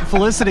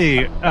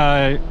 Felicity,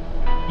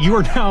 you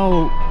are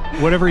now.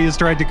 Whatever he is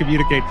trying to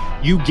communicate,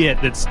 you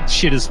get that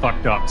shit is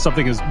fucked up.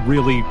 Something is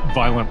really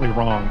violently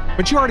wrong.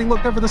 But you already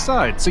looked over the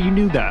side, so you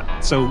knew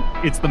that. So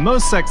it's the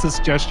most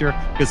sexist gesture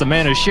because a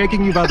man is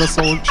shaking you by the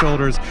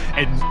shoulders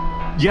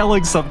and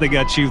yelling something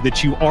at you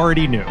that you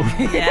already knew.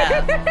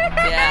 Yeah.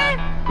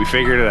 Yeah. We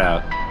figured it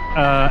out.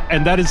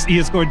 And that is, he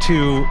is going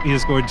to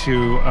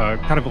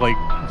kind of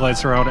like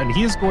glance around, and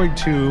he is going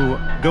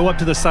to go up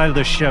to the side of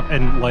the ship,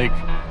 and like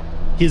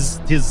his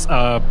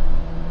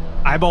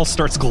eyeball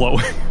starts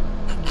glowing.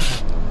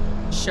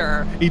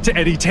 Sure.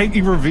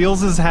 He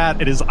reveals his hat,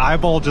 and his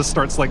eyeball just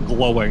starts like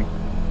glowing.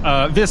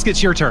 Visk,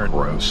 it's your turn.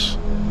 Gross.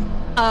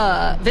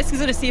 Visk is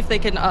going to see if they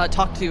can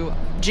talk to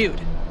Jude.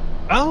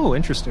 Oh,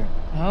 interesting.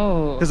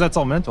 Oh. Because that's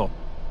all mental.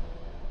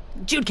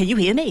 Jude, can you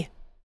hear me?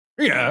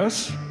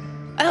 Yes.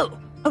 Oh,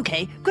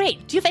 okay,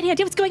 great. Do you have any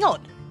idea what's going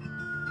on?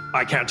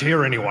 I can't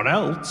hear anyone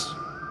else.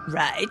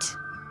 Right.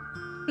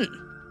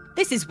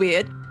 This is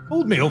weird.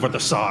 Hold me over the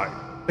side.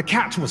 The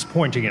cat was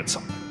pointing at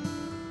something.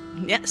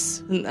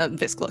 Yes.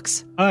 Visk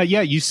looks.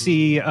 Yeah, you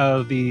see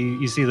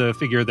the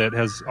figure that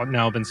has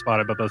now been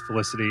spotted by both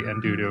Felicity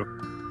and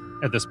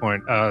Dudu. At this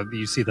point,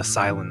 you see the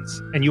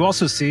Silence, and you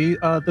also see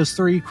those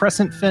three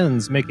crescent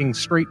fins making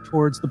straight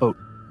towards the boat.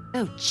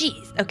 Oh,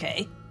 jeez.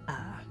 Okay.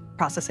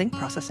 Processing.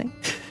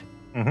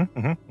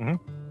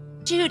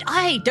 Jude,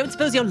 I don't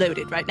suppose you're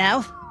loaded right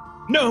now.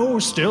 No,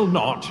 still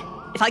not.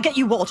 If I get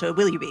you water,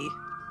 will you be?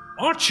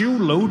 Aren't you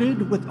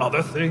loaded with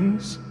other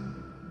things?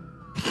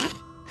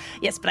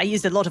 Yes, but I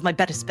used a lot of my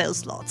better spell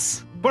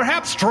slots.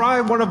 Perhaps try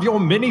one of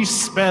your many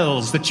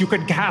spells that you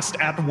can cast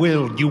at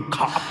will, you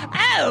cop.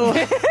 Oh!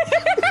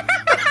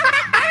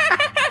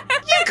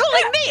 You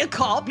calling me a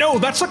cop? No,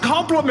 that's a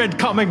compliment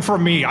coming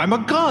from me. I'm a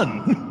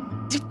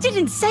gun. You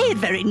didn't say it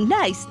very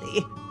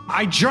nicely.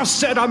 I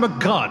just said I'm a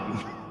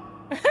gun.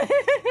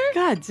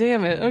 God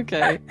damn it.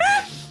 Okay.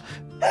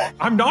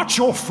 I'm not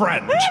your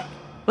friend.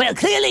 Well,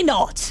 clearly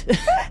not.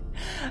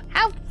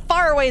 How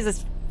far away is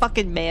this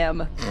fucking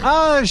ma'am?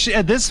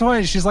 At this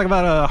point, she's like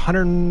about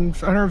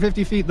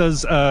 150 feet.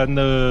 Those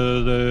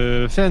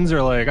the fins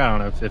are like, I don't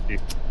know, 50.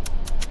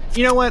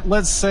 You know what?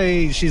 Let's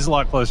say she's a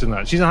lot closer than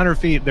that. She's 100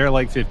 feet. They're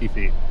like 50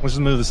 feet. Let's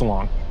just move this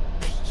along.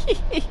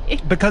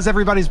 because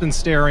everybody's been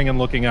staring and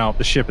looking out,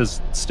 the ship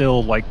has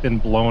still like been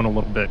blown a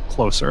little bit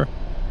closer.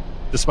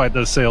 Despite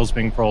the sails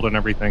being furled and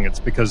everything, it's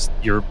because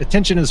your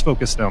attention is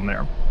focused down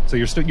there. So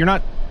you're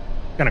not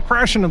gonna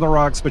crash into the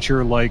rocks, but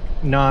you're like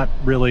not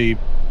really.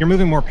 You're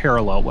moving more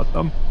parallel with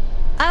them.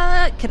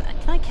 Can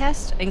I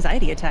cast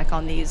anxiety attack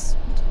on these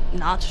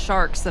not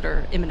sharks that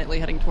are imminently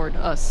heading toward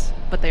us,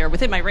 but they are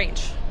within my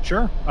range?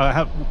 Sure.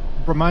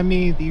 Remind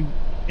me,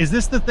 is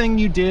this the thing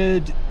you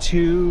did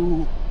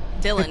to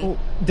Dylan?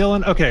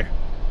 Dylan? Okay.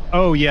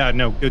 Oh yeah,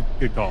 no, good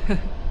call.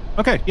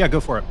 Okay, yeah, go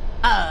for it.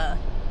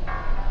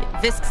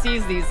 Visk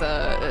sees these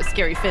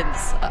scary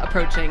fins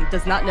approaching,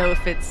 does not know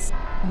if it's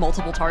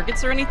multiple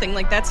targets or anything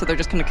like that, so they're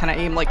just going to kind of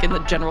aim like in the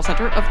general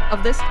center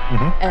of this,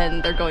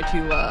 and they're going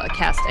to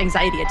cast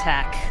anxiety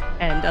attack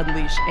and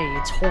unleash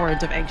a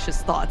torrent of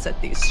anxious thoughts at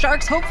these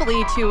sharks,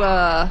 hopefully to,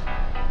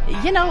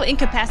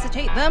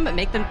 incapacitate them and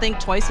make them think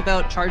twice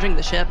about charging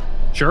the ship.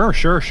 Sure.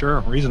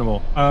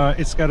 Reasonable.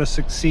 It's got to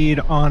succeed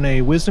on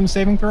a wisdom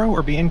saving throw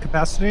or be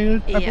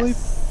incapacitated, I believe?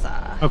 Yes.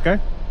 Okay,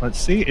 let's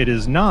see. It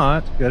is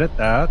not good at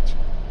that.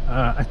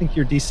 I think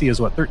your DC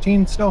is what,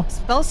 13 still?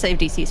 Spell save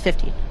DC is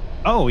 15.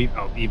 Oh,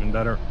 even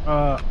better.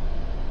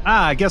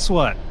 Guess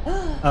what?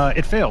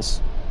 It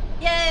fails.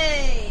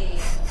 Yay!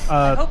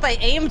 I hope I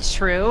aimed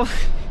true.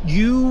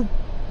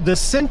 The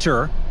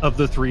center of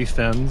the three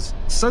fins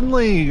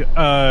suddenly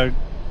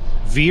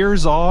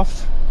veers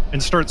off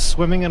and starts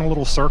swimming in a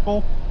little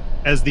circle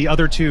as the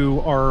other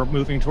two are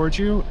moving towards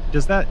you.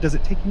 Does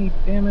it take any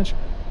damage?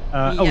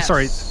 Yes. Oh,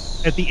 sorry.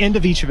 At the end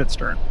of each of its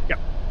turn. Yeah.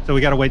 So we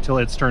got to wait till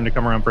its turn to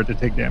come around for it to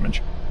take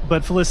damage.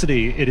 But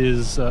Felicity, it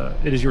is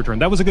your turn.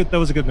 That was a good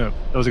move.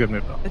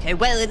 Though. Okay,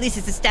 well, at least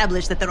it's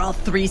established that they're all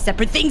three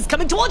separate things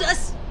coming toward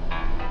us.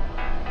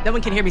 No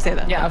one can hear me say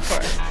that. Yeah, of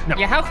course. No.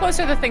 Yeah, how close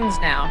are the things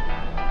now?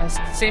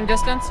 Same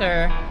distance,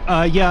 or?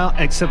 Yeah,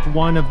 except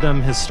one of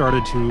them has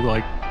started to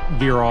like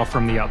veer off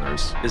from the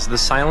others. Is the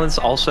silence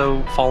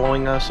also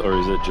following us, or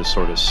is it just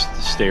sort of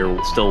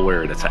still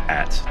where it's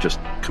at, just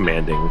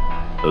commanding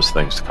those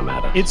things to come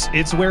at us?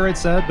 It's where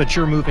it's at, but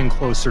you're moving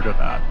closer to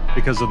that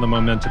because of the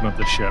momentum of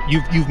the ship.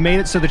 You've made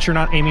it so that you're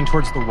not aiming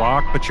towards the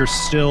rock, but you're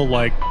still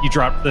like, you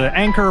drop the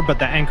anchor, but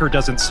the anchor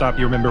doesn't stop.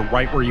 You remember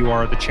right where you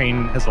are. The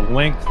chain has a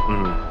length,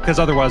 because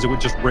otherwise it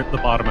would just rip the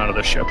bottom out of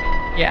the ship.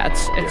 Yeah,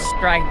 it's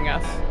dragging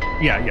us.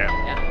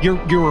 Yeah.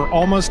 You're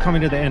almost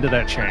coming to the end of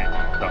that chain.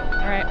 So.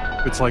 All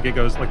right. It's like it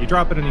goes, like you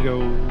drop it and you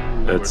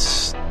go.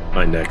 That's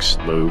my next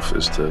move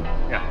is to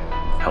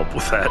help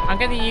with that. I'm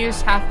going to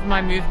use half of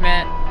my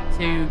movement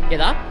to get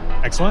up.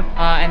 Excellent.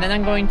 And then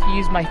I'm going to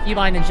use my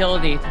feline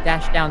agility to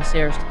dash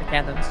downstairs to the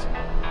cannons.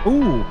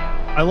 Ooh,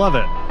 I love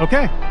it.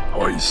 Okay.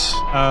 Nice.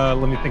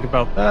 Let me think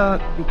about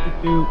that.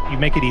 You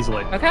make it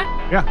easily. Okay.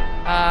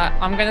 Yeah.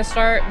 I'm going to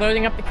start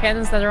loading up the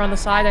cannons that are on the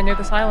side I know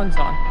the silence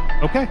on.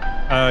 Okay.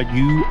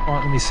 You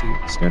are, let me see.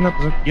 Stand up.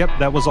 Yep,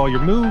 that was all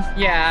your move.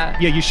 Yeah.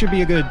 Yeah, you should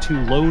be good to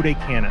load a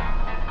cannon.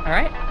 All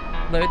right.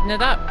 Loading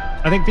it up.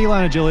 I think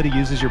feline agility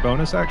uses your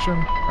bonus action,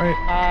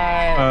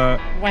 right?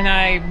 When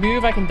I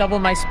move, I can double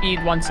my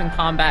speed once in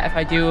combat. If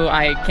I do,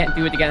 I can't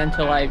do it again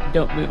until I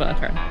don't move on a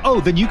turn.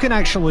 Oh, then you can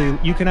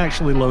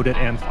actually load it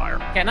and fire.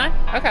 Can I?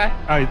 Okay.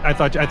 I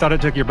thought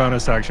it took your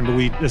bonus action, but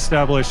we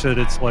established that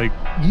it's like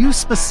you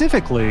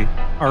specifically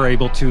are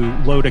able to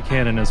load a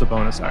cannon as a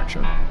bonus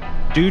action.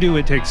 Due to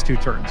it takes 2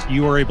 turns.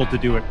 You are able to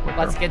do it quicker.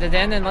 Let's get it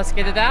in and let's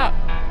get it out.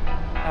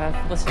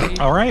 Felicity.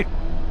 All right.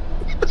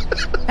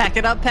 Pack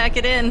it up, pack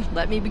it in.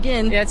 Let me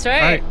begin. Yeah, that's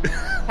right.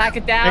 Pack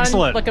it down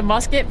Excellent. like a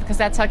musket, because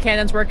that's how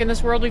cannons work in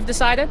this world, we've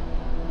decided.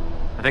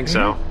 I think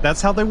so.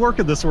 That's how they work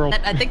in this world.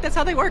 I think that's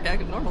how they work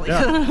normally.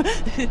 Yeah.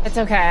 It's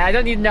okay. I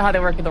don't need to know how they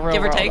work in the real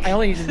Give or world. take. I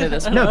only need to know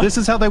this. No, this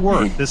is how they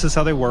work. This is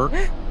how they work,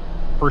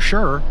 for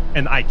sure.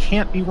 And I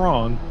can't be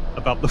wrong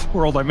about the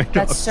world I made up.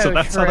 That's so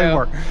that's true. how they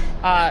work.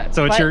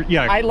 So it's but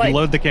you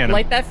load the cannon.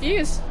 Light that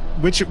fuse.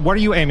 What are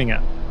you aiming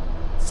at?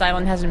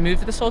 Silent hasn't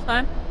moved this whole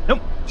time? Nope.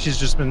 She's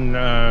just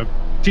been,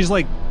 she's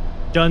like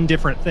done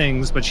different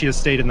things, but she has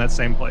stayed in that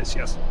same place,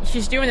 yes.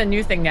 She's doing a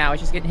new thing now.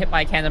 She's getting hit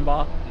by a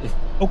cannonball.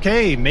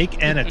 Okay,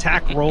 make an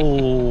attack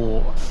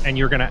roll, and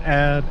you're going to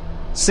add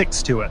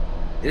 6 to it.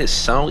 It is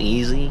so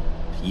easy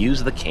to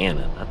use the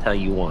cannon. I'll tell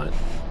you what.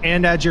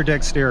 And add your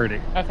dexterity.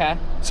 Okay.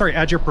 Sorry,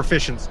 add your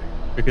proficiency,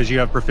 because you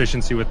have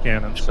proficiency with I'm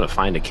cannons. just going to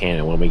find a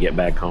cannon when we get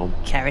back home.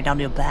 Carry it on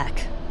your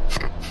back.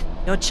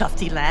 You're a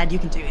chufty lad, you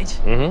can do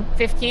it.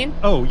 15?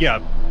 Oh,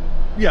 yeah.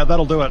 Yeah,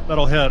 that'll do it.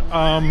 That'll hit.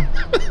 Yeah,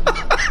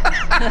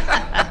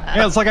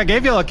 it's like I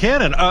gave you a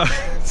cannon.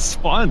 It's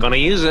fun. Gonna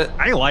use it.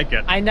 I like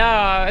it. I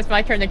know. It's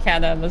my turn to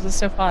cannon. This is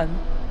so fun.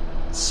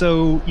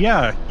 So,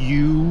 yeah,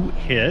 you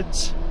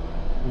hit.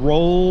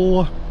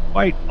 Roll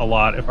quite a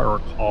lot, if I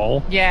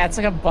recall. Yeah, it's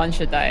like a bunch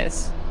of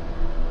dice.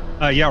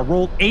 Yeah,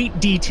 roll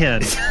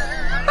 8d10.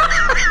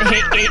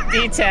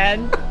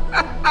 8d10?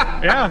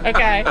 Yeah.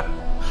 Okay.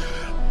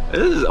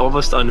 This is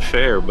almost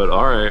unfair, but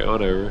alright,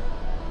 whatever.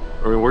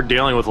 I mean, we're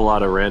dealing with a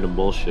lot of random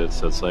bullshit,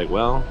 so it's like,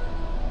 well...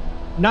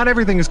 Not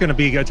everything is going to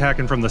be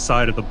attacking from the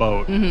side of the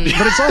boat. But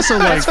it's also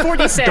like, That's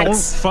 46. don't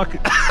fuck...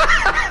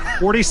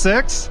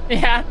 46?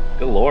 Yeah.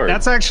 Good lord.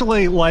 That's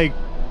actually like,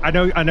 I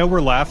know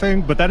we're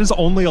laughing, but that is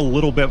only a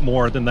little bit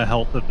more than the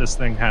health that this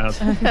thing has.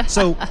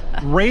 So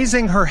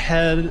raising her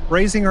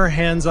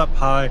hands up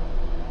high,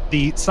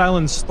 the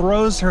Silence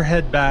throws her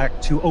head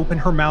back to open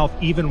her mouth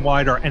even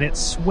wider, and it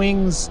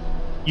swings.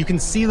 You can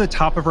see the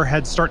top of her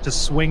head start to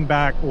swing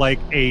back like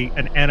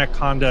an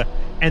anaconda,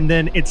 and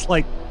then it's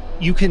like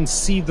you can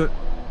see the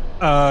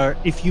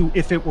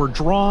if it were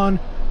drawn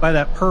by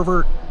that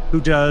pervert who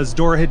does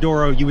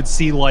Dorohedoro, you would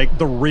see like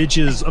the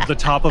ridges of the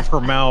top of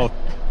her mouth,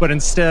 but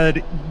instead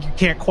you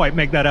can't quite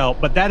make that out.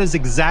 But that is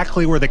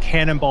exactly where the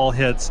cannonball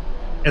hits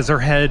as her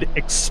head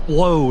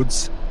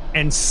explodes,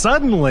 and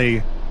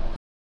suddenly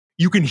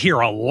you can hear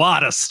a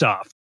lot of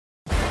stuff.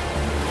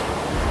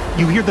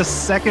 You hear the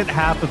second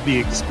half of the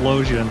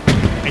explosion,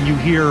 and you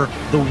hear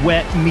the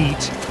wet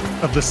meat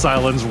of the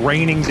Silence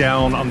raining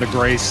down on the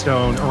gray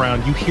stone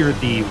around. You hear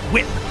the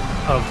whip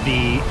of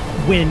the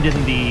wind in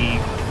the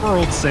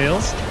furled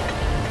sails,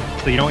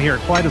 so you don't hear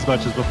it quite as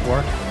much as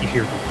before. You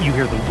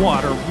hear the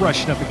water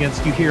rushing up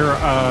against. You hear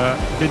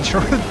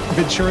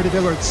Ventura de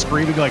Villa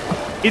screaming like,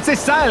 "It's a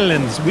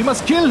Silence! We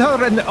must kill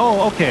her!" And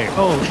okay,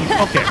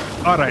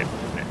 all right.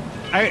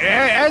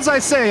 As I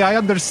say, I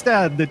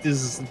understand it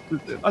is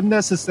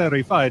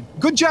unnecessary. Fine.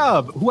 Good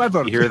job,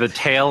 whoever. You hear the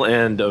tail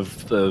end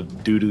of the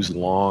Dudu's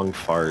long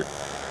fart.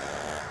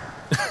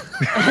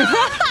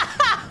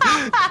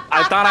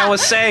 I thought I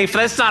was safe.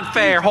 That's not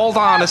fair. Hold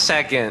on a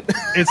second.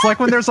 It's like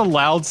when there's a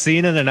loud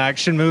scene in an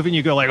action movie and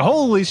you go like,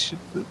 holy shit.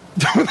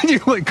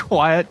 You like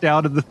quiet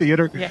down in the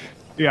theater.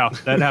 Yeah,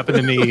 that happened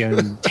to me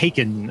and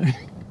Taken.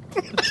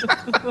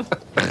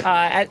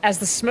 As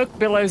the smoke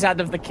billows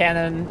out of the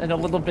cannon and a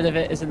little bit of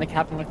it is in the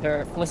cabin with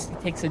her, Felicity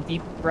takes a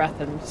deep breath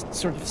and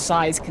sort of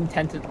sighs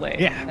contentedly.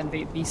 Yeah. And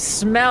the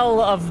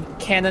smell of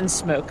cannon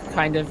smoke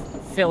kind of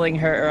filling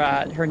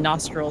her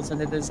nostrils,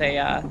 and it is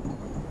a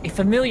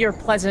familiar,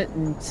 pleasant,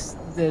 and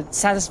the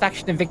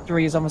satisfaction of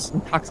victory is almost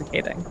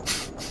intoxicating.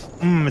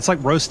 It's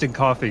like roasted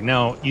coffee.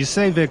 Now, you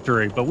say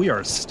victory, but we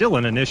are still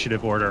in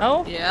initiative order.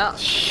 Oh? Yeah.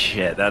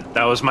 Shit, that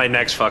was my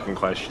next fucking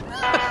question.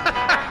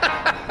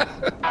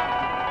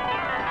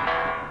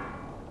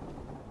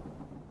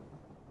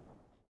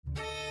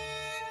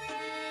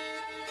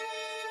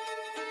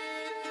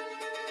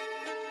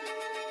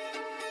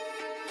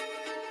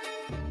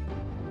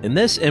 In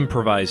this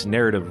improvised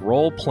narrative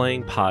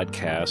role-playing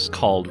podcast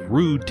called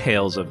Rude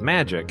Tales of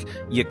Magic,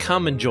 you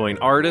come and join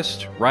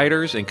artists,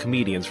 writers, and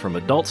comedians from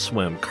Adult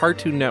Swim,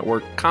 Cartoon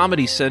Network,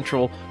 Comedy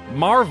Central,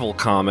 Marvel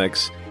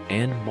Comics,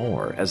 and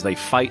more as they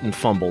fight and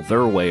fumble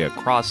their way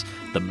across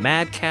the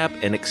madcap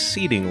and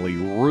exceedingly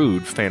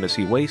rude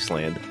fantasy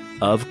wasteland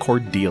of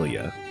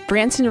Cordelia.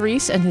 Branson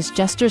Reese and his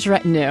Jester's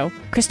retinue,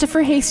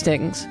 Christopher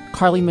Hastings,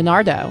 Carly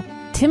Minardo,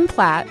 Tim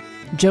Platt,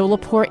 Joe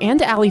Lepore,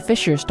 and Allie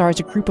Fisher star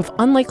as a group of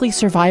unlikely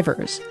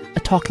survivors: a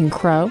talking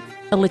crow,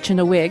 a lich in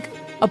a wig,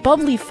 a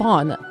bubbly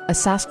fawn, a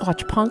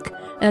Sasquatch punk,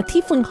 and a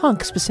tiefling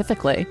hunk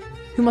specifically,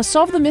 who must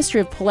solve the mystery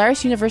of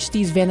Polaris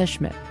University's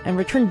vanishment and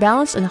return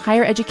balance and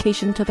higher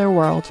education to their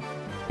world,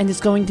 and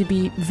is going to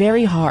be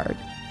very hard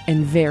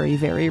and very,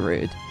 very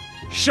rude.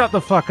 Shut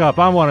the fuck up.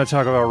 I want to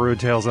talk about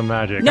Rude Tales of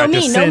Magic. No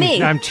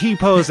me. I'm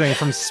T-posing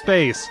from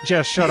space.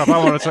 Just shut up.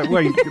 I want to talk.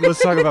 Wait,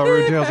 let's talk about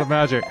Rude Tales of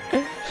Magic.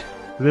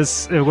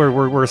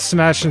 We're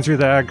smashing through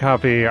the ad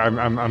copy.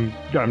 I'm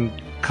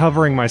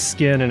covering my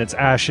skin in its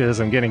ashes.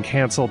 I'm getting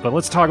canceled. But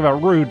let's talk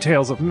about Rude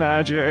Tales of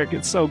Magic.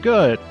 It's so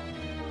good.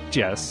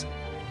 Jess.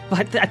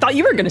 I thought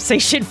you were going to say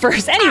shit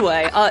first.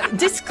 Anyway,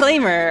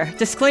 disclaimer,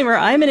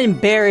 I'm an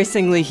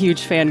embarrassingly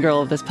huge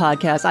fangirl of this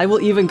podcast. I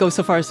will even go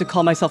so far as to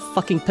call myself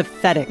fucking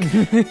pathetic.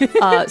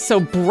 So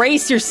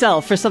brace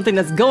yourself for something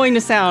that's going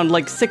to sound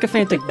like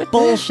sycophantic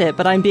bullshit,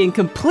 but I'm being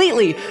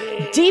completely,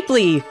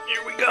 deeply,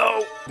 here we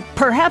go,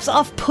 perhaps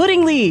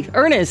off-puttingly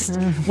earnest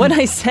when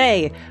I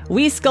say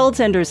we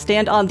Skulltenders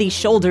stand on the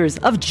shoulders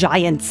of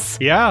giants.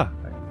 Yeah.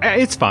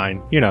 It's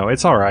fine,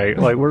 it's all right.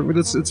 Like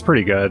it's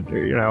pretty good,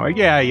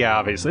 Yeah,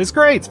 obviously, it's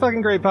great. It's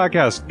fucking great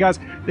podcast, guys.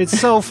 It's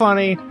so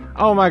funny.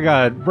 Oh my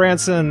god,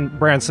 Branson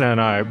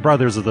and I,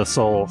 brothers of the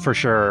soul for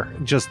sure.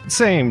 Just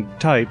same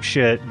type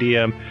shit.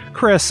 DM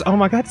Chris. Oh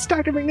my god, it's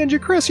Dr.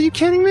 McNinja Chris. Are you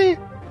kidding me?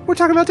 We're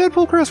talking about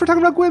Deadpool Chris. We're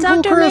talking about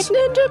Gwenpool Chris. Dr.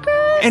 McNinja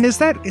Chris. And is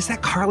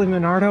that Carly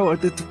Minardo,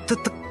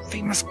 the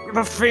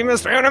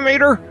famous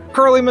animator,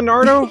 Carly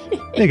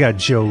Minardo? They got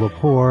Joe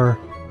Lepore,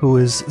 who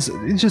is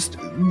just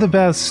the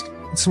best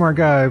smart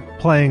guy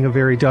playing a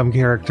very dumb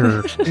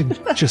character.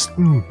 Just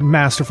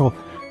masterful.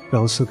 That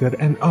was so good.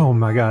 And oh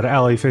my god,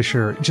 Allie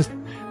Fisher, just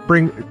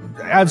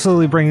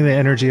absolutely bringing the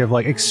energy of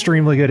like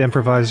extremely good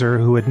improviser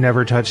who had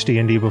never touched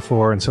D&D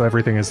before, and so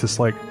everything is this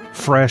like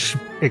fresh,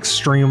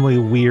 extremely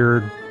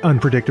weird,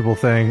 unpredictable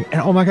thing.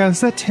 And oh my god,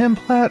 is that Tim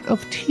Platt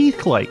of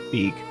Teeth Like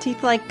Beak?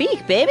 Teeth Like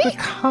Beak, baby. The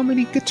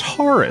comedy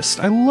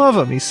guitarist. I love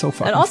him. He's so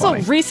fucking And also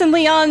funny.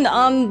 recently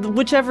on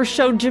whichever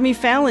show Jimmy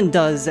Fallon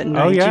does at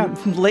night. Oh, yeah.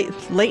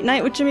 Late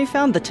night with Jimmy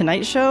Fallon, The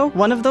Tonight Show,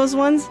 one of those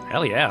ones.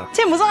 Hell yeah.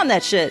 Tim was on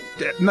that shit.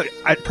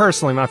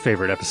 Personally, my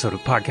favorite episode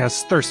of the podcast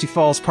is Thirsty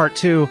Falls Part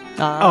 2.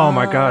 Oh my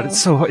my god,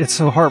 it's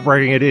so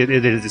heartbreaking.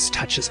 It just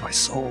touches my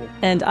soul.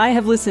 And I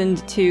have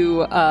listened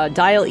to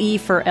Dial E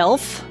for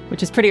Elf,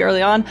 which is pretty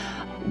early on,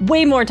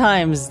 way more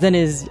times than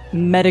is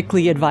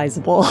medically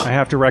advisable. I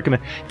have to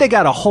recommend. They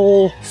got a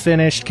whole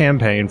finished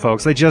campaign,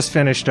 folks. They just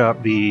finished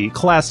up the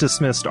Class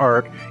Dismissed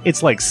arc.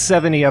 It's like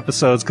 70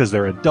 episodes because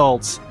they're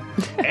adults.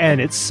 And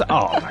it's,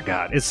 oh my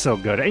god, it's so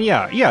good. And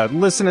yeah,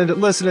 listening to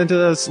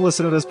this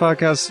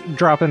podcast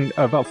dropping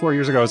about 4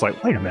 years ago, I was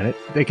like, wait a minute,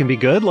 they can be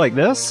good like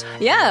this?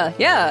 Yeah.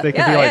 They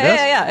can be like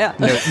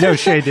this? No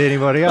shade to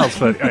anybody else,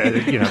 but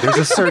there's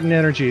a certain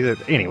energy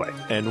that, anyway.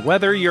 And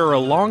whether you're a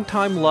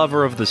longtime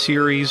lover of the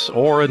series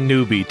or a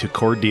newbie to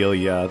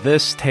Cordelia,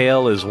 this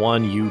tale is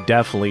one you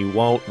definitely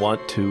won't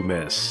want to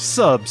miss.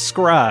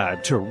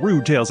 Subscribe to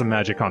Rude Tales of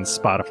Magic on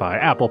Spotify,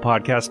 Apple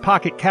Podcasts,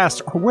 Pocket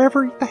Cast, or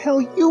wherever the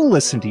hell you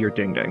listen to your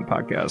Ding Dang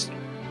podcast.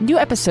 New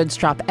episodes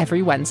drop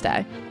every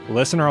Wednesday.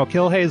 Listen or I'll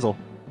kill Hazel.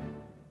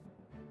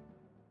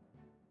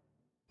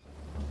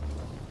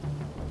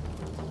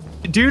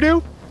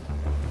 Doo-doo,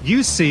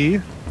 you see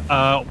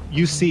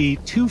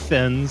two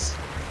fins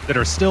that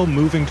are still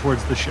moving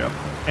towards the ship,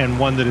 and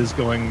one that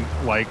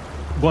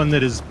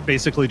is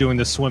basically doing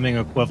the swimming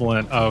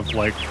equivalent of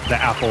like the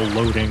Apple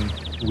loading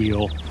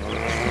wheel.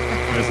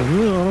 I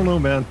don't know,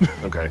 man.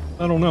 Okay.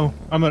 I don't know.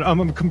 I'm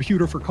a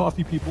computer for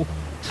coffee people.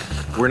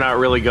 We're not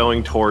really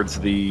going towards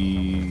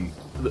the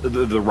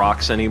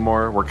rocks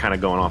anymore. We're kind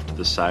of going off to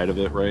the side of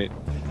it, right?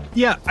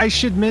 Yeah, I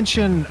should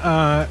mention,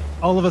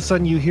 all of a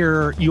sudden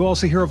you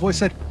also hear a voice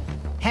that,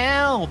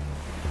 help,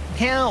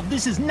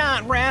 this is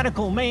not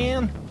radical,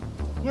 man.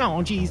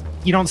 No, geez.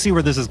 You don't see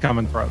where this is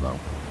coming from, though.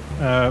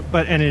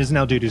 And it is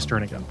now Doo-doo's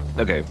turn again.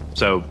 Okay,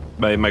 so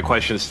my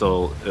question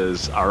still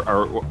is,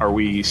 are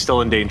we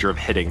still in danger of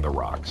hitting the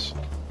rocks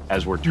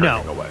as we're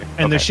turning away?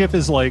 And the ship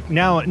is like,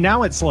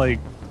 now it's like,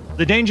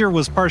 the danger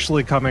was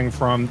partially coming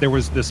from, there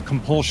was this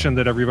compulsion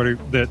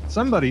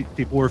that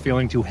people were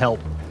feeling to help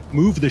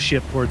move the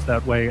ship towards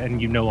that way,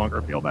 and you no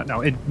longer feel that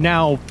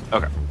now.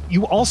 Okay.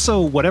 You also,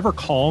 whatever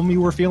calm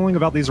you were feeling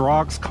about these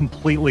rocks,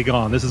 completely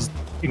gone. This is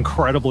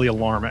incredibly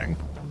alarming.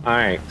 All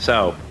right,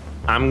 so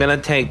I'm going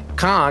to take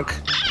Conk,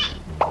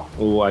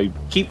 who I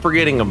keep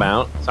forgetting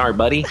about, sorry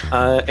buddy,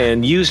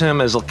 and use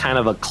him as a kind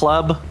of a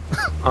club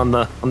on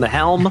the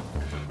helm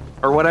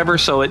or whatever,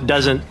 so it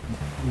doesn't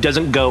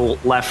go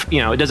left,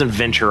 it doesn't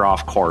venture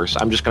off course.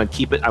 I'm just going to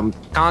keep it.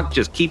 Conk,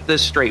 just keep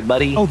this straight,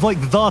 buddy. Oh, like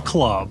the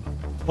club.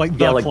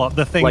 Club.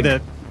 The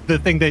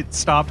thing that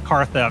stopped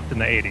car theft in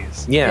the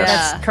 80s. Yes.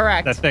 That's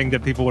correct. That thing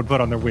that people would put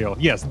on their wheel.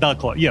 Yes, the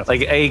club. Yes.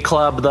 Like a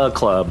club, the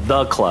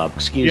club.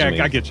 Excuse me.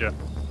 Yeah, I get you.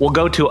 We'll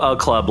go to a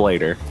club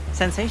later.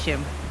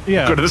 Sensatium.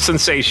 Yeah. Go to the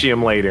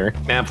Sensatium later.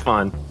 Have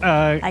fun.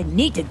 I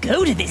need to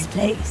go to this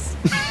place.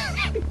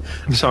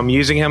 So I'm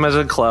using him as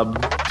a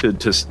club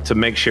to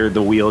make sure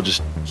the wheel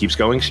just keeps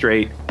going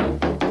straight.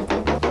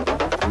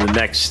 And the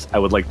next, I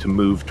would like to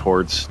move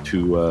towards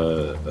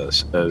to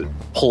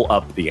pull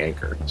up the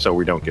anchor so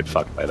we don't get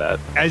fucked by that.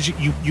 As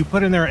you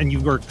put in there and you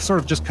were sort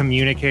of just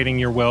communicating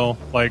your will,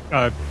 like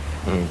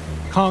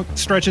Conk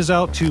stretches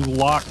out to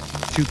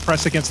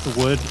press against the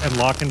wood and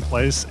lock in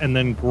place, and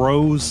then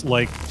grows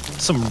like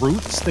some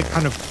roots that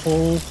kind of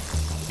pull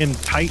in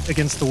tight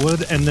against the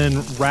wood, and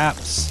then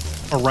wraps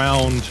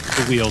around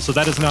the wheel. So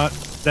that is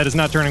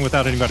not turning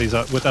without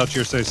without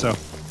your say so.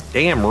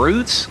 Damn,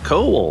 roots,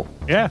 cool.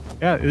 Yeah.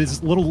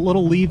 It's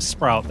little leaves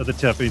sprout at the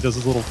tip. And he does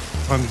his little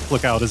tongue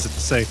flick out as if to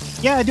say,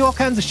 "Yeah, I do all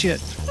kinds of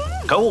shit."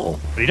 Cool.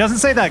 But he doesn't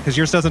say that because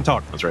yours doesn't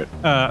talk. That's right.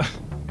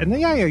 And then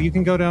you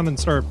can go down and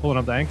start pulling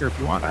up the anchor if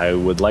you want. I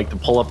would like to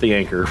pull up the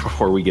anchor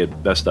before we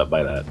get messed up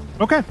by that.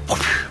 Okay.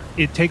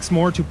 It takes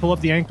more to pull up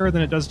the anchor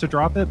than it does to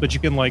drop it, but you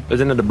can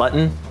Isn't it a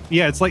button?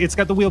 Yeah, it's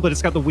got the wheel, but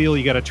it's got the wheel.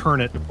 You got to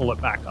turn it to pull it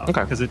back up.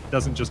 Okay. Because it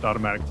doesn't just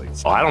automatically.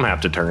 Oh, I don't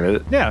have to turn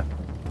it. Yeah.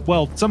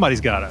 Well,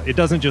 somebody's gotta. It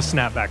doesn't just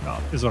snap back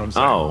up, is what I'm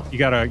saying. Oh. You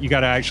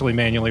gotta actually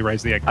manually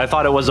raise the anchor. I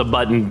thought it was a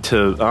button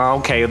to. Oh,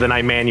 okay, then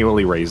I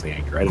manually raise the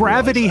anchor.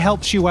 Gravity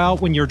helps you out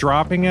when you're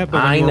dropping it,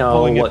 but when I you're know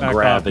pulling what it back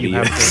gravity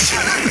up, you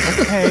have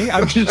to. Okay,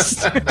 I'm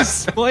just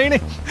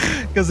explaining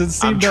because it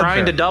seemed. I'm trying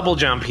unfair. to double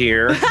jump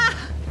here.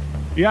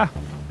 Yeah.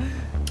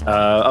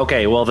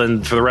 Okay, well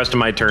then for the rest of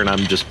my turn,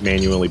 I'm just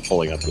manually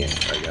pulling up the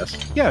anchor, I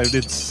guess. Yeah,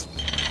 it's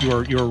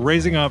you're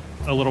raising up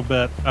a little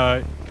bit.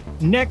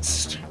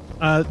 Next,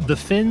 the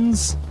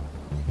fins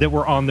that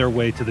were on their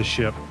way to the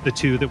ship, the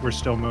two that were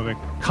still moving,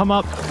 come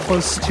up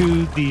close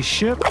to the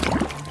ship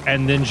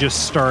and then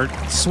just start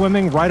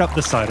swimming right up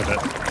the side of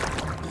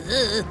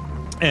it.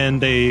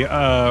 And they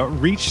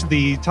reach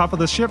the top of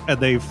the ship and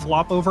they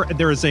flop over. And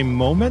there is a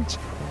moment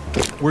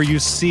where you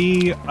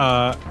see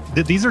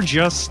that these are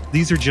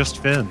just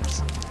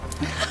fins.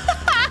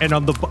 and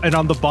on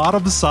the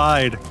bottom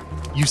side,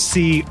 you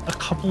see a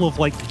couple of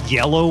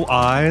yellow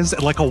eyes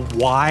and a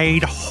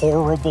wide,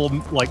 horrible,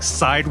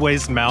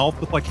 sideways mouth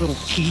with little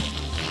teeth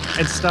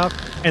and stuff.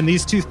 And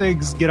these two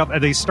things get up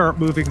and they start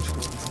moving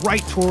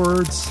right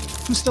towards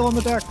Who's still on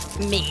the deck?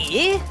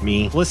 Me?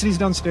 Me. Felicity's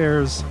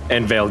downstairs.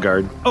 And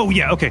Veilguard. Oh,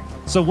 yeah, okay.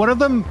 So one of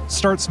them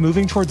starts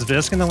moving towards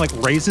Visk and then, like,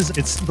 raises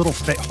its little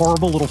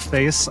horrible little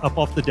face up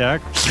off the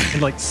deck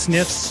and, like,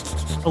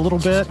 sniffs a little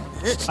bit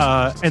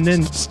and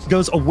then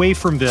goes away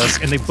from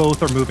Visk, and they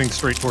both are moving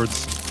straight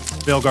towards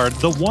Veilguard.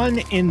 The one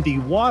in the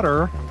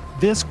water,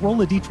 Visk,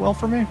 roll a d12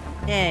 for me.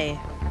 Yay.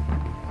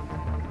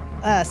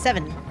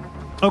 7.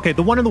 Okay,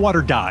 the one in the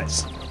water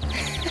dies.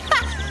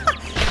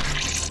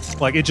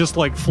 Like, it just,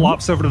 like,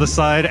 flops over to the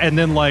side, and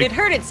then, like... It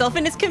hurt itself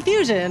in its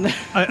confusion.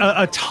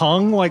 A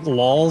tongue, like,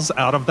 lolls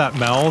out of that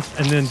mouth,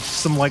 and then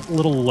some, like,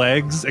 little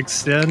legs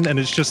extend, and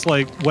it's just,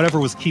 like, whatever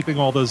was keeping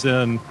all those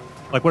in,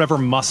 like, whatever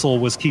muscle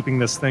was keeping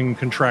this thing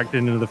contracted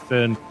into the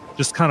fin,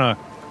 just kind of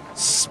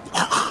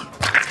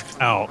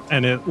out,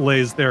 and it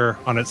lays there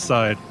on its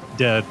side,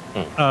 dead.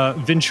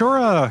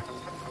 Ventura,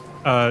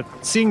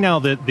 seeing now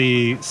that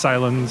the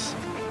Silence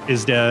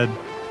is dead,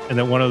 and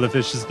that one of the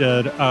fish is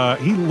dead,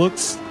 he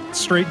looks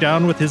straight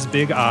down with his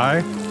big eye,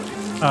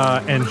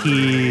 and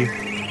he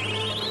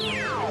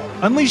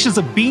unleashes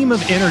a beam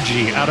of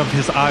energy out of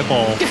his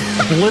eyeball,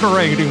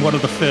 obliterating one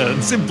of the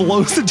fins. It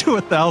blows into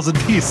 1,000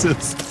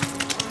 pieces.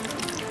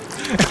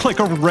 And like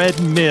a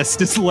red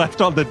mist is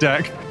left on the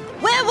deck.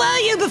 Where were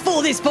you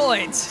before this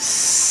point?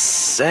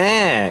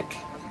 Sick.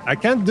 I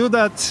can't do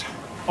that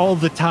all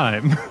the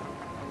time.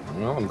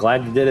 Well, I'm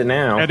glad you did it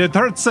now. And it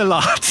hurts a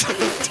lot,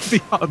 to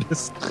be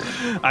honest.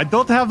 I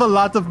don't have a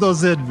lot of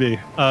those in me.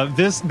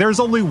 There's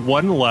only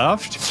one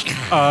left.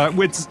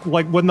 It's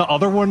like when the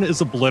other one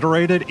is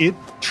obliterated, it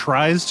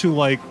tries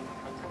to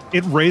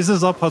it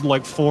raises up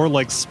on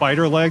 4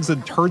 spider legs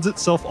and turns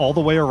itself all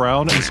the way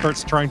around and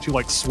starts trying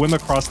to swim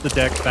across the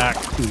deck back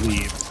to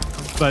leave.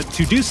 But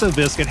to do so,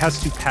 Visk, it has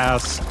to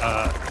pass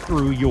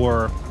through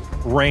your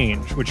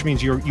range, which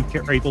means you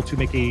are able to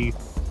make a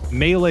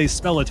melee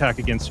spell attack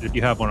against it if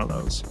you have one of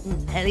those.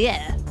 Hell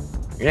yeah.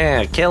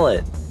 Yeah, kill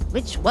it.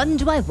 Which one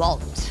do I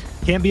want?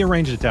 Can't be a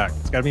ranged attack.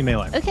 It's got to be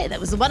melee. Okay, that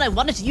was the one I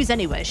wanted to use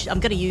anyway. I'm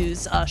going to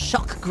use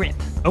Shock Grip.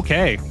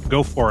 Okay,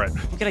 go for it.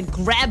 I'm going to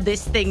grab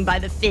this thing by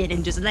the fin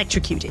and just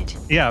electrocute it.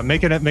 Yeah,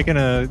 make an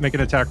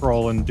attack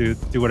roll and do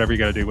whatever you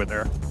got to do with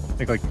there.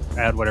 I think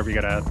add whatever you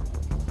got to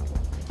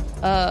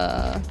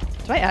add.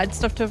 Do I add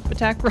stuff to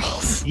attack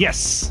rolls?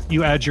 Yes,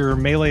 you add your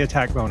melee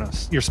attack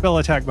bonus, your spell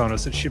attack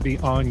bonus. It should be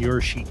on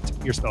your sheet,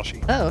 your spell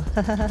sheet. Oh,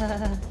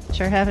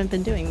 sure haven't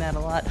been doing that a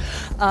lot.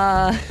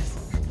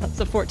 That's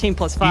a 14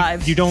 plus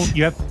 5. You don't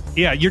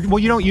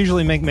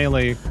usually make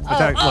melee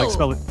attack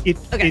spell.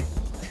 Okay.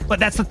 But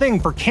that's the thing,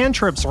 for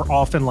cantrips are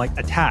often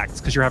attacks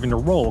because you're having to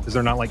roll because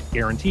they're not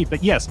guaranteed.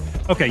 But yes,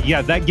 okay,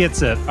 yeah, that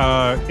gets it.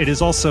 It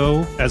is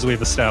also, as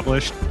we've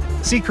established,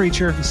 sea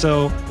creature,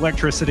 so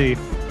electricity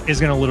is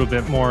going to a little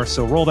bit more.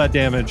 So roll that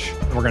damage,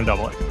 and we're going to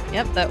double it.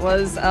 Yep, that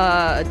was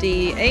a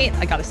D8.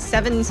 I got a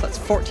 7, so that's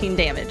 14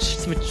 damage,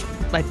 which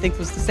I think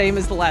was the same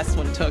as the last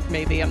one took,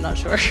 maybe. I'm not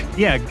sure.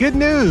 Yeah, good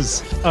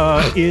news.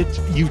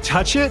 You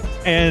touch it,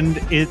 and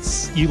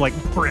you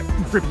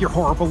grip your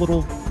horrible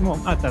little... Well,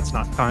 that's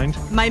not kind.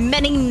 My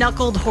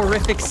many-knuckled,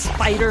 horrific,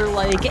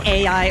 spider-like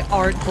AI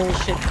art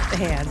bullshit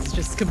hands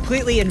just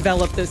completely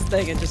envelop this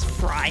thing and just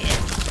fry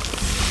it.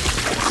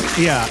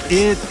 Yeah,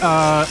 it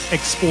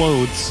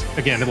explodes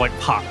again. It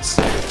pops,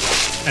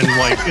 and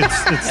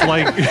it's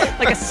like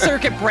like a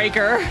circuit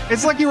breaker.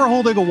 It's like you were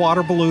holding a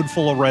water balloon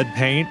full of red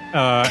paint,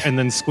 and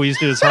then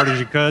squeezed it as hard as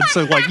you could.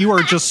 So you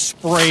are just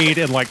sprayed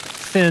in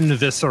thin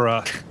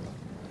viscera.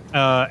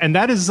 And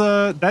that is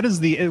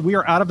we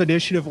are out of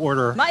initiative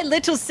order. My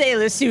little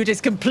sailor suit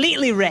is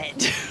completely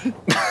red.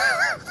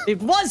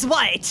 It was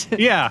white.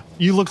 Yeah,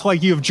 you look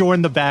like you have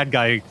joined the bad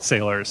guy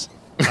sailors.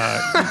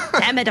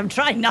 Damn it, I'm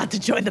trying not to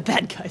join the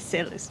bad guy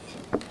sailors.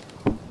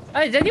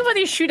 Did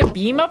anybody shoot a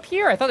beam up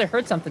here? I thought I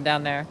heard something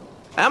down there.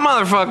 That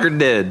motherfucker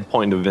did.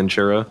 Point to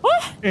Ventura.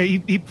 Yeah,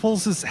 he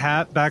pulls his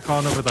hat back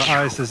on over the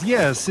eye. Says,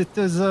 "Yes, it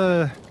is.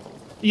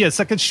 Yes,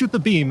 I can shoot the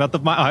beam out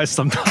of my eyes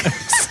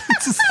sometimes."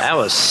 That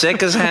was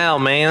sick as hell,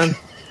 man.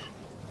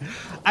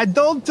 I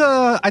don't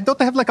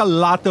have a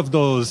lot of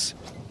those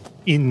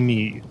in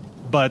me,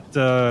 but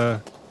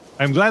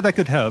I'm glad I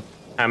could help.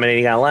 How many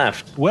you got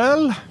left?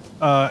 Well.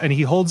 And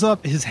he holds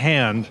up his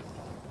hand,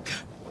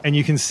 and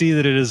you can see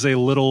that it is a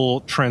little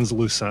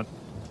translucent.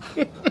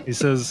 He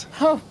says,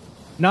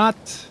 not,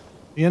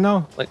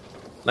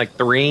 Like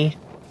 3?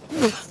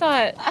 Let's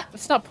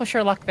not push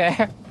our luck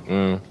there.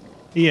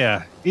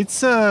 Yeah,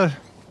 it's,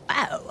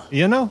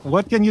 Wow.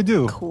 What can you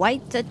do?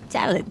 Quite a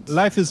talent.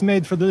 Life is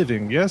made for the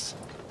living, yes?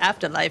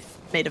 Afterlife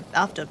made of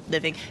after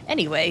living.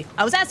 Anyway,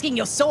 I was asking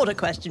your sword a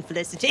question,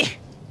 Felicity.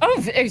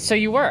 Oh, so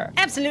you were?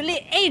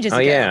 Absolutely, ages Oh,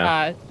 ago.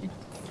 yeah.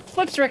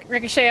 Flips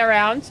ricochet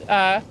around.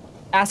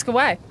 Ask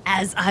away.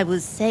 As I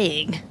was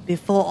saying,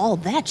 before all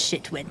that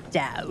shit went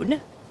down,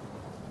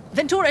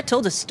 Ventura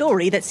told a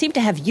story that seemed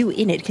to have you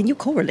in it. Can you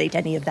correlate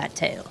any of that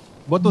tale?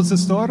 What was the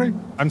story?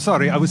 I'm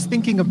sorry, I was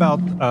thinking about,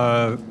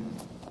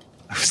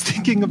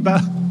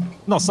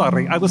 No,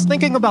 sorry. I was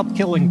thinking about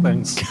killing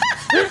things.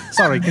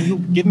 Sorry, can you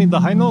give me the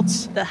high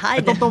notes? The high I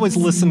don't notes. always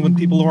listen when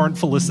people who aren't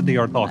Felicity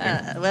are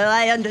talking. Well,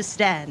 I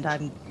understand.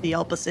 I'm the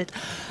opposite.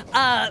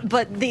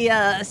 But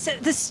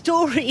the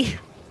story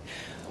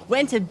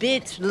went a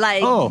bit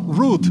like... Oh,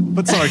 rude.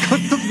 But sorry,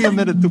 it took me a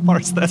minute to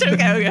parse that.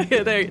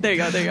 Okay. There you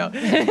go.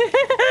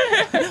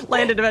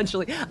 Landed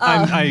eventually.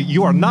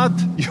 You are not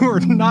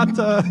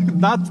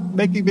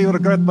making me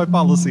regret my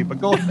policy,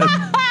 but go ahead.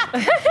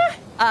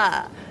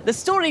 The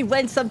story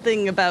went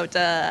something about,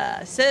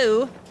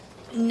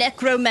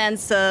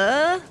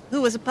 necromancer,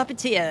 who was a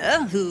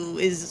puppeteer, who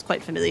is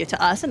quite familiar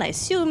to us, and I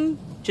assume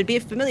should be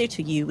familiar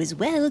to you as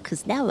well,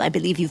 because now I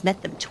believe you've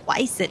met them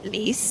twice at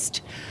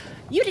least.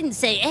 You didn't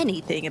say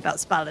anything about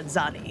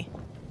Spallanzani.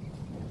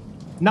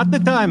 Not the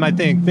time, I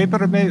think.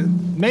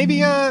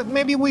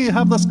 Maybe we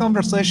have this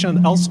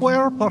conversation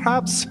elsewhere,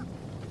 perhaps.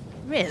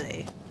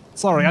 Really?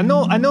 Sorry, I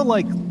know,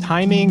 like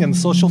timing and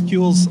social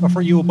cues are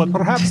for you, but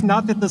perhaps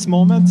not at this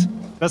moment.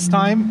 This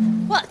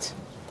time, What?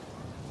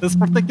 this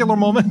particular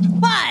moment.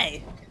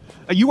 Why?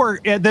 You are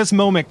at this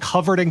moment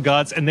covered in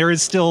guts, and there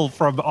is still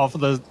from off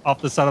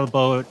the side of the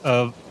boat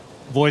of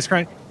voice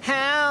crying,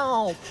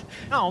 "Help!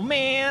 Oh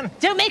man!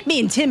 Don't make me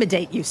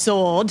intimidate you,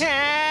 sword.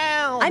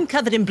 Help!" I'm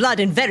covered in blood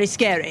and very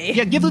scary.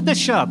 Yeah, give it a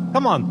shot.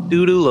 Come on.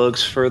 Doo-doo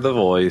looks for the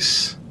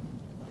voice.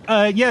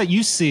 Yeah,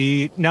 you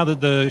see, now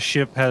that the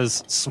ship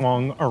has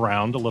swung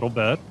around a little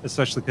bit,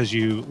 especially because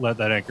you let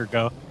that anchor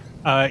go,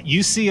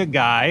 you see a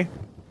guy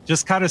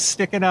just kind of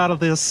sticking out of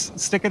this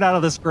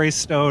gray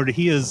stone.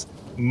 He is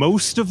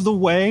most of the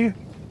way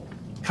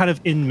kind of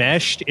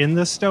enmeshed in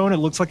the stone. It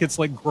looks like it's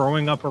like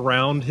growing up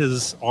around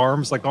his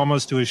arms, like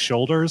almost to his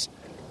shoulders.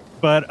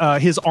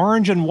 But his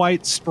orange and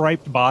white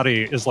striped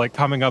body is like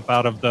coming up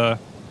out of the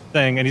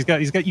thing, and he's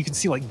got you can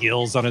see like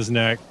gills on his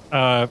neck.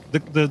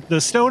 The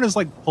stone is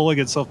like pulling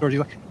itself towards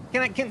you.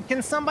 Like,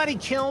 can somebody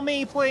kill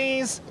me,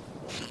 please?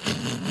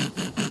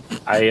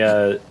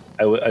 I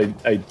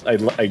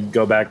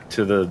go back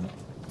to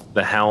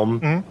the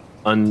helm,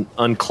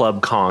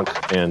 unclub conch,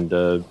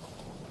 and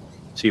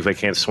see if I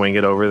can't swing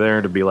it over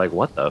there to be like,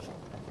 what?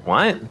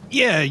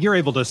 Yeah, you're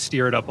able to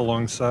steer it up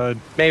alongside.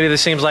 Maybe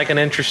this seems like an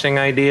interesting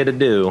idea to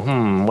do.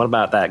 What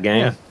about that, gang?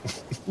 Yeah.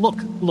 Look,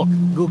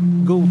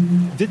 go.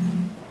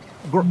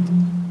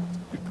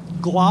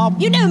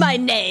 Glob. You know my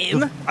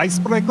name.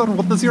 Icebreaker.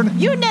 What is your name?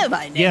 You know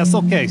my name. Yes.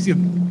 Okay. So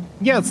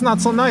yeah, it's not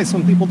so nice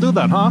when people do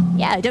that, huh?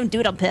 Yeah, I don't do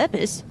it on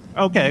purpose.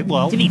 Okay.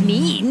 Well. To be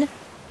mean.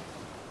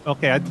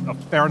 Okay.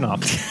 Fair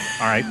enough.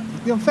 All right.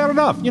 Yeah, fair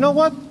enough. You know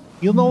what?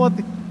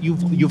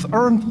 You've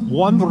earned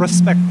one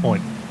respect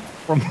point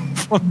from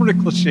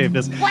Ricochet.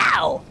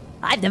 Wow!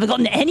 I've never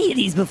gotten any of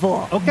these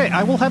before. Okay,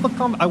 I will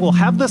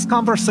have this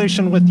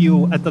conversation with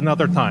you at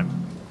another time.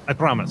 I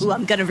promise. Ooh,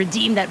 I'm gonna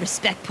redeem that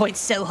respect point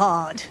so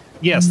hard.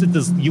 Yes, it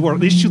is. You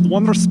are issued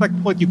one respect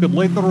point. You can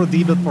later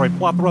redeem it for a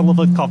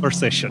plot-relevant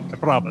conversation. I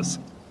promise.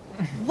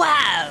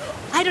 Wow!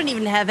 I don't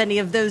even have any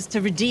of those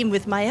to redeem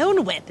with my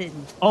own weapon.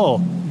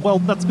 Oh, well,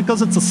 that's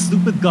because it's a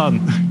stupid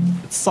gun.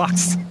 It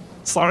sucks.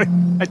 Sorry,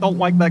 I don't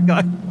like that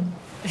guy.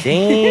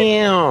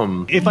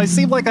 Damn. If I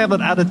seem like I have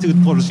an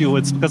attitude towards you,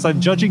 it's because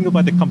I'm judging you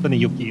by the company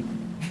you keep.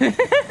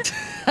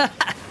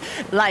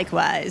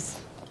 Likewise.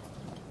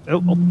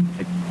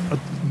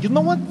 You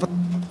know what?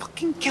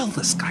 Fucking kill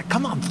this guy.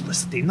 Come on,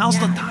 Felicity. Now's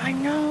the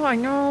time. I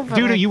know. But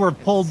Dude, you were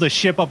pulled the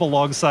ship up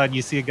alongside.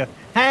 You see a guy.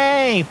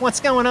 Hey, what's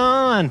going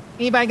on?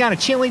 Anybody got a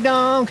chili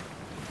dog?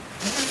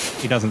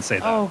 He doesn't say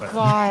that. Oh, but.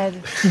 God.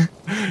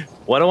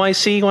 What do I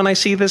see when I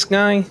see this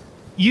guy?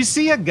 You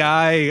see a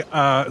guy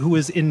who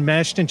is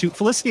enmeshed into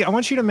Felicity. I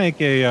want you to make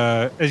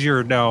as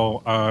you've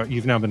now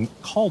been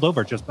called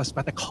over just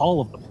by the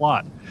call of the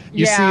plot.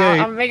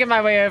 I'm making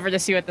my way over to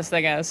see what this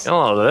thing is.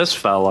 Hello, this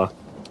fella.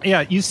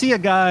 Yeah, you see a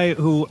guy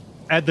who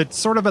at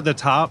the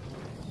top.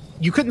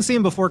 You couldn't see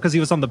him before because he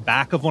was on the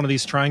back of one of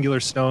these triangular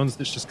stones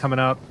that's just coming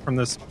out from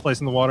this place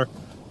in the water.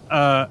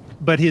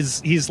 But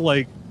he's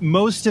like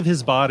most of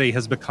his body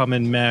has become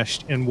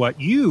enmeshed in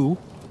what you,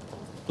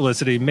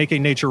 Felicity, make a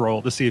nature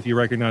roll to see if you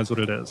recognize what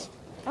it is.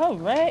 Oh,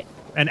 right.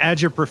 And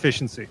add your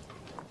proficiency.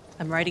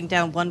 I'm writing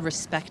down one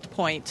respect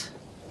point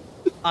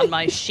on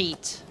my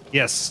sheet.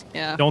 Yes.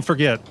 Yeah. Don't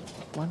forget.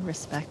 One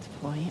respect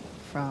point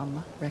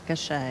from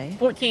Ricochet.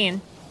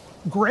 14.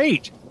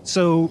 Great.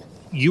 So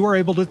you are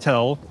able to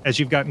tell, as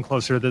you've gotten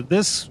closer,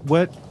 that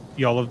what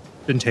y'all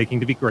have been taking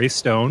to be gray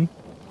stone,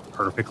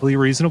 perfectly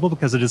reasonable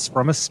because it is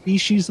from a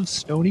species of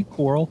stony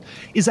coral,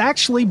 is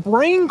actually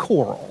brain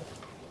coral.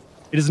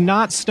 It is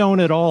not stone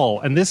at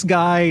all. And this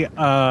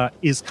guy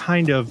is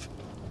kind of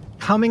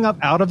coming up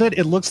out of it.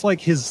 It looks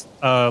like his,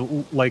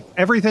 like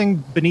everything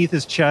beneath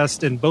his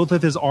chest and both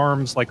of his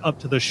arms, like up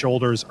to the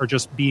shoulders, are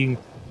just being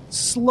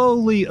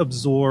slowly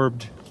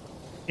absorbed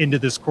into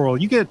this coral.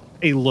 You get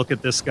a look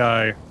at this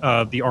guy,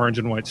 the orange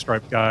and white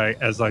striped guy,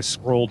 as I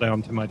scroll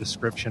down to my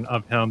description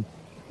of him,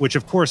 which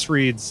of course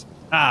reads,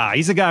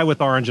 he's a guy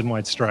with orange and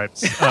white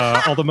stripes.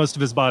 Although most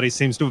of his body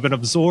seems to have been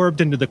absorbed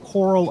into the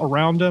coral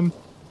around him.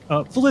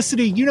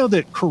 Felicity, you know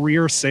that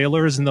career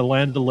sailors in the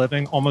land of the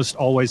living almost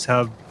always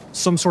have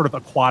some sort of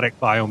aquatic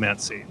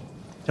biomancy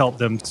to help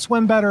them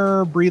swim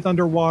better, breathe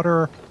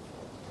underwater.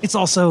 It's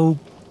also,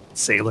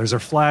 sailors are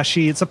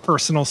flashy. It's a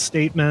personal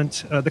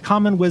statement. The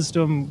common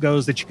wisdom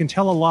goes that you can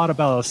tell a lot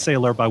about a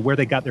sailor by where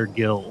they got their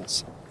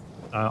gills.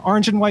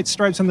 Orange and white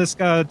stripes on this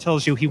guy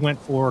tells you he went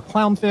for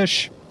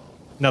clownfish.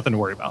 Nothing to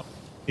worry about.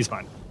 He's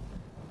fine.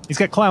 He's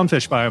got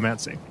clownfish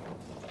biomancy.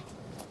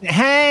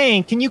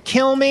 Hey, can you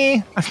kill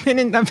me? I've been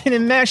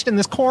enmeshed in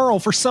this coral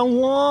for so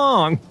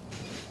long.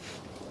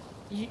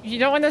 You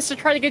don't want us to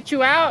try to get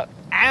you out?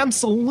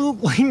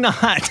 Absolutely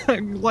not.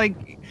 Like,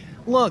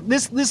 look,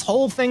 this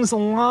whole thing's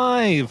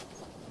alive.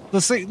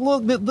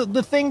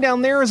 The thing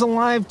down there is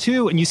alive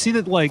too, and you see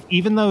that, like,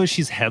 even though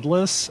she's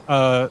headless,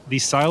 the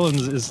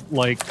Silence is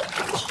like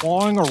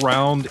clawing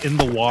around in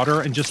the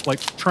water and just like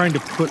trying to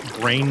put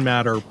brain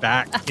matter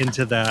back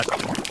into that,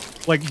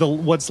 like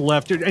what's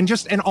left,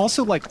 and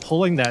also like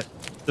pulling the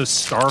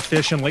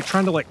starfish and like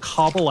trying to like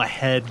cobble a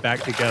head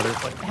back together.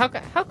 Like,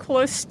 how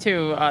close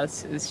to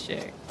us is she?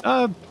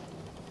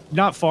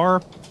 Not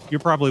far. You're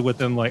probably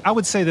within, like, I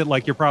would say that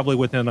like you're probably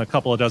within a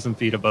couple of dozen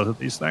feet of both of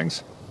these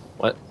things.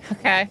 What?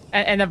 Okay.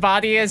 And the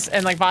body is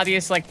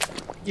like,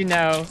 you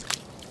know,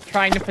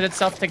 trying to put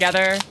itself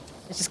together.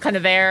 It's just kind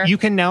of there. You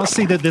can now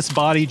see that this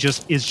body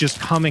is just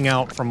coming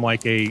out from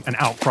like an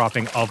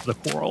outcropping of the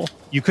coral.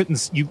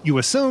 You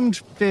assumed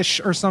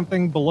fish or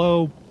something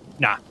below.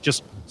 Nah,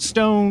 just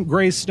stone,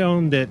 gray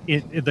stone that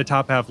the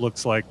top half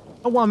looks like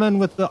a woman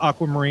with the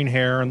aquamarine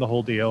hair and the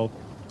whole deal.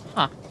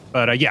 Huh.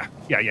 But yeah.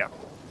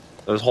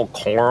 This whole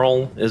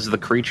coral is the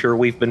creature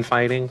we've been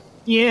fighting?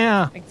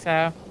 Yeah. I think so.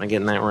 Am I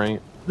getting that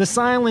right? The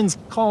Silence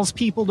calls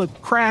people to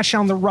crash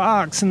on the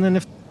rocks, and then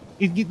if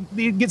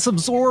it gets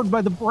absorbed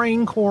by the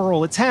brain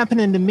coral, it's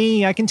happening to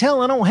me. I can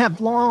tell I don't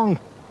have long.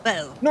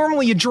 Well,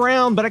 Normally you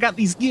drown, but I got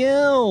these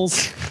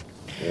gills.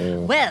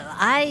 well,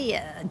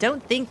 I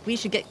don't think we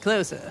should get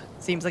closer.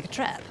 Seems like a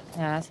trap.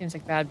 Yeah, that seems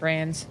like bad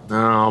brains.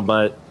 No,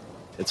 but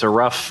it's a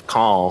rough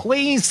call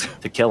Please,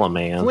 to kill a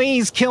man.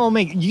 please kill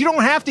me. You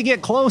don't have to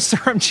get closer.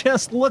 I'm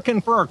just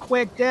looking for a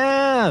quick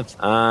death.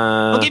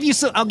 I'll give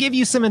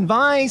you some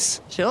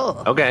advice.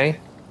 Sure. Okay.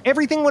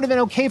 Everything would have been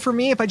okay for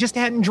me if I just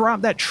hadn't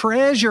dropped that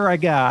treasure I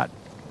got.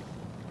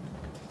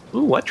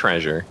 Ooh, what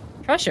treasure?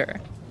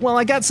 Treasure. Well,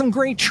 I got some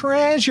great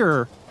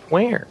treasure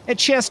Where? at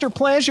Chester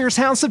Pleasure's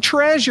House of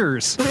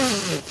Treasures.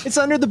 It's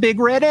under the big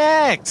red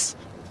X.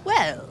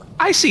 Well,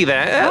 I see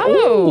that.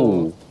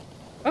 Oh. Ooh.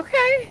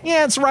 Okay.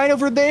 Yeah, it's right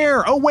over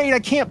there. Oh, wait, I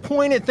can't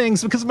point at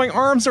things because my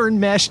arms are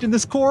enmeshed in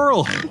this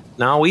coral.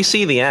 No, we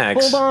see the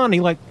X. Hold on. He,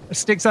 like,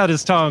 sticks out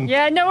his tongue.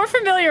 Yeah, no, we're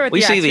familiar with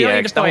We the see X. the You don't need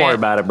X. to Don't point worry it.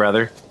 about it,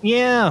 brother.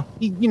 Yeah,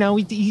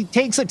 he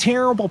takes a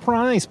terrible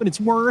price, but it's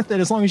worth it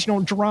as long as you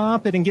don't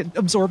drop it and get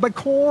absorbed by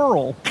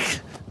coral.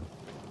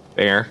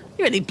 Fair.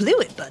 you really blew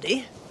it,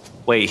 buddy.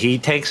 Wait, he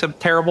takes a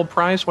terrible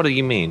price? What do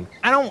you mean?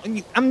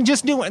 I'm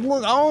just doing,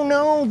 look, oh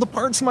no, the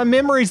parts of my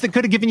memories that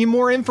could have given you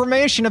more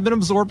information have been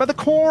absorbed by the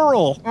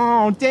coral.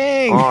 Oh,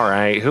 dang. All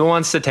right, who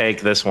wants to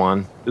take this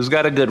one? Who's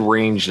got a good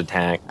ranged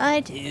attack?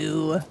 I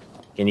do.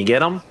 Can you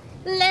get him?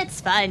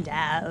 Let's find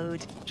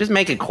out. Just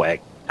make it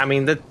quick. I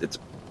mean, it's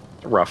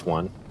a rough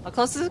one. How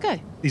close is this guy?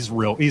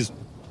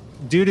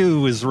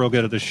 Doo-Doo is real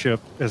good at the ship,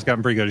 has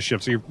gotten pretty good at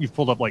ship, so you've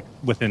pulled up like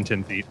within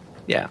 10 feet.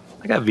 Yeah,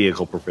 I got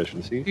vehicle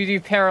proficiency. You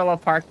parallel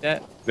parked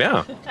it.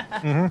 Yeah.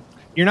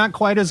 You're not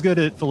quite as good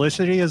at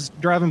Felicity as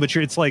driving, but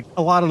it's like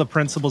a lot of the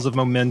principles of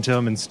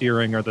momentum and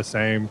steering are the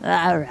same.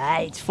 All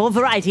right. For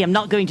variety, I'm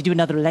not going to do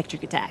another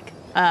electric attack.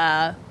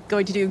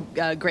 Going to do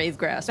Grave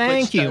Grasp.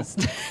 Thank which you. Does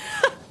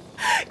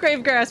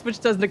Grave Grasp, which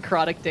does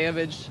necrotic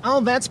damage.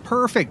 Oh, that's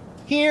perfect.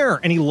 Here.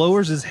 And he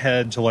lowers his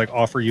head to like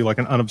offer you like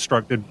an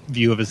unobstructed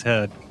view of his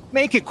head.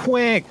 Make it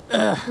quick,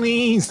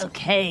 please.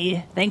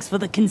 Okay. Thanks for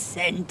the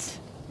consent.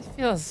 It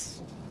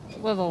feels a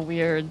little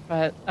weird,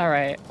 but all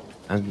right.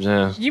 Uh,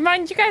 You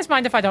guys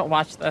mind if I don't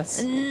watch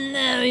this?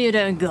 No, you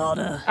don't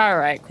gotta. All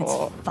right,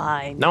 cool. It's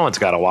fine. no one's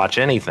got to watch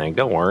anything.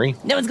 Don't worry.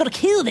 No one's gonna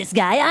kill this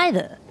guy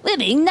either. We're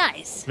being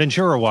nice.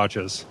 Ventura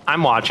watches.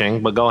 I'm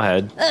watching, but go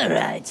ahead. All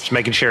right. Just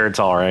making sure it's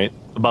all right.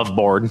 Above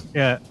board.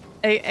 Yeah.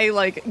 A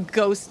like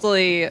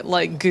ghostly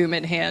like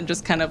Gooman hand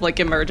just kind of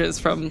like emerges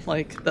from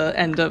like the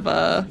end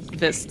of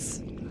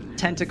Vist's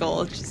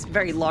tentacle. It's just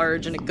very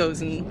large, and it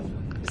goes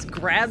and just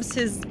grabs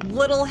his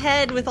little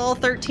head with all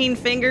 13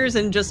 fingers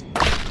and just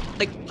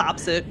like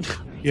pops it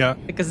Yeah.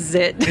 like a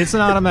zit. It's an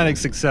automatic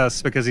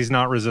success because he's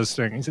not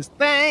resisting. He says,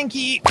 thank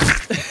you.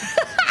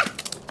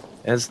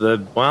 I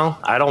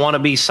don't want to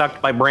be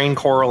sucked by brain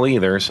coral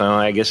either, so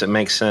I guess it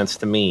makes sense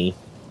to me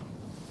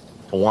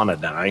to want to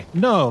die.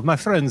 No, my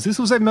friends, this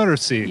was a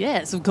mercy.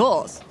 Yes, of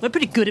course. We're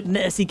pretty good at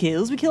mercy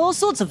kills. We kill all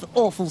sorts of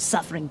awful,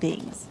 suffering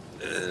things.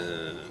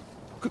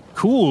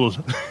 Cool.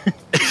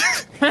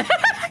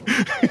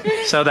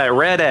 So that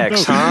red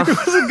X, huh? It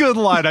was a good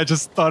line. I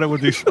just thought it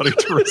would be funny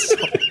to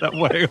respond that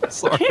way. I'm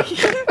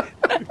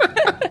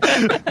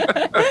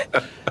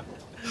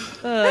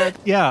sorry.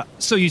 Yeah,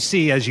 so you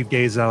see as you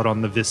gaze out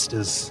on the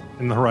vistas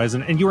in the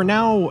horizon, and you are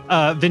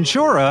now,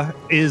 Ventura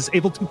is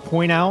able to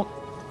point out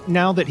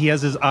now that he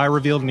has his eye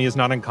revealed and he is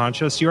not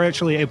unconscious, you're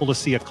actually able to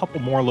see a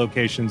couple more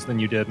locations than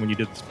you did when you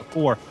did this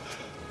before.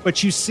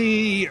 But you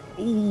see,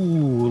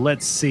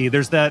 let's see,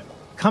 there's that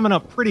coming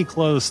up pretty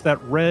close,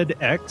 that red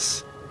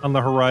X on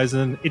the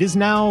horizon. It is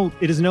no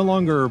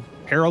longer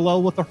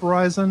parallel with the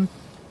horizon.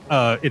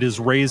 It is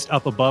raised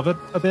up above it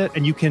a bit,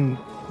 and you can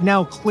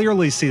now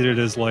clearly see that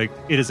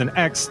it is an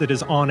X that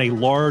is on a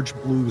large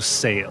blue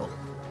sail.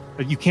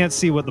 You can't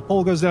see what the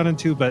pole goes down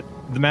into, but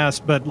the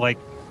mast, but like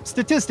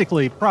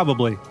statistically,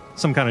 probably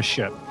some kind of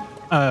ship.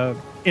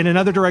 In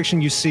another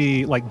direction, you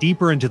see, like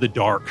deeper into the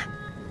dark,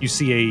 you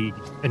see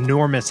a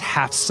enormous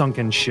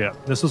half-sunken ship.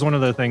 This was one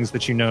of the things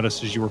that you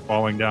noticed as you were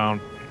falling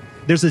down.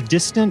 There's a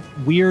distant,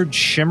 weird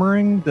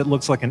shimmering that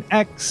looks like an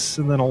X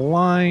and then a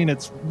line.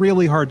 It's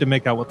really hard to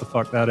make out what the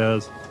fuck that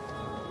is.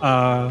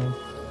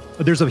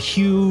 There's a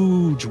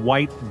huge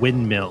white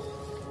windmill.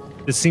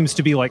 This seems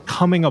to be like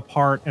coming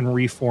apart and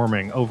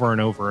reforming over and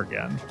over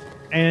again.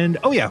 And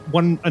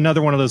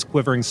another one of those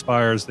quivering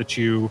spires that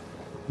you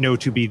know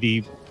to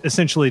be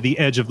essentially the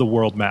edge of the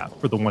world map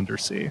for the Wonder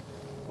Sea.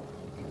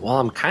 Well,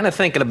 I'm kind of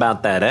thinking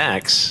about that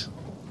X.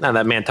 Now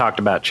that man talked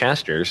about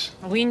Chester's.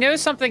 We know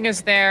something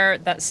is there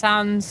that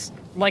sounds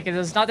like it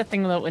is not a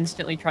thing that will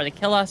instantly try to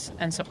kill us,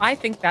 and so I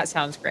think that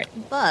sounds great.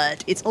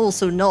 But it's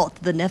also not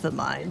the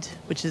Nevermind,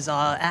 which is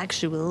our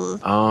actual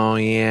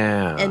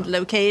end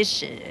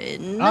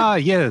location. Ah,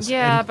 yes.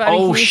 Yeah, but I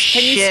mean,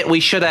 shit, we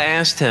should have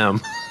asked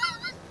him.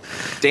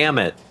 Damn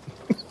it.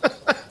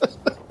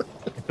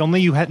 If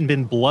only you hadn't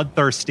been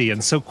bloodthirsty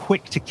and so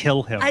quick to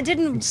kill him.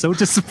 I'm so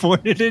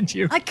disappointed in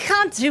you. I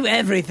can't do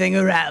everything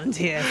around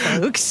here,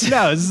 folks.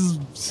 No,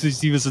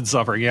 he was in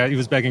suffering. Yeah, he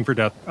was begging for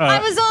death.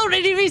 I was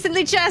already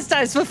recently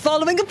chastised for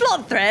following a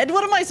plot thread.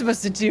 What am I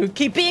supposed to do?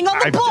 Keep being on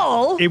the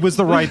ball? It was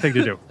the right thing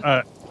to do.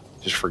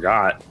 Just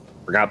forgot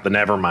the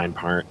Nevermind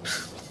part.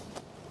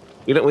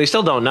 We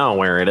still don't know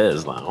where it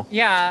is, though.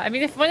 Yeah, I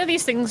mean, if one of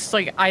these things,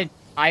 like,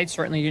 I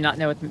certainly do not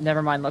know what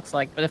Nevermind looks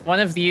like, but if one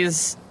of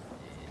these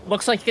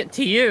looks like it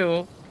to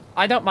you,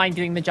 I don't mind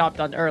getting the job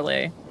done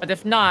early. But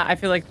if not, I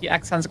feel like the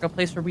X sounds like a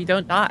place where we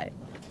don't die.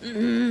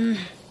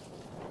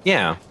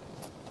 Yeah.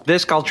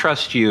 I'll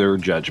trust your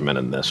judgment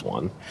in this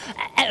one.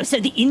 So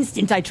the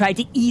instant I try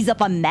to ease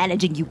up on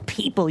managing you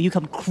people, you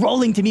come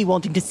crawling to me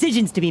wanting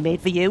decisions to be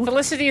made for you.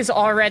 Felicity is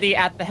already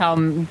at the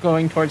helm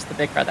going towards the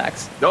big red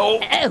X. No!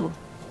 Oh,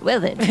 well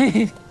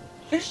then.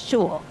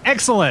 Sure.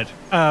 Excellent.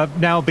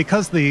 Now,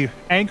 because the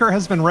anchor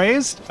has been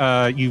raised,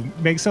 you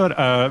make so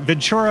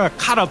Ventura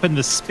caught up in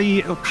the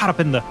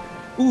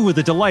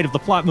delight of the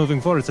plot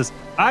moving forward, says,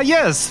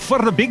 yes, for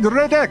the big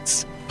red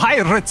X,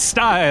 pirate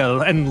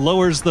style, and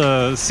lowers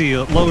the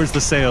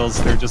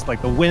sails. They're just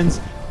like the winds,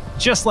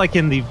 just like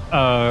in the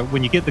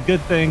when you get the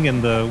good thing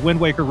in the Wind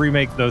Waker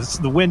remake,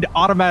 the wind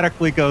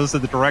automatically goes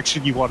in the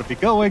direction you want to be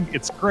going.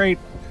 It's great.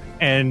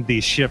 And the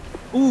ship,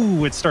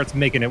 it starts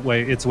making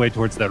its way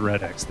towards that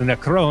red X. The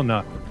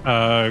Necrona.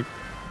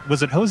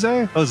 Was it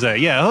Jose? Jose,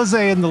 yeah,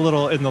 Jose in the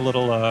little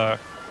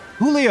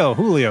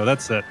Julio,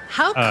 that's it.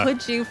 How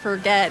could you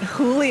forget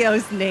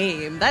Julio's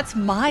name? That's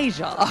my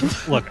job.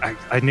 Look,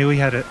 I knew he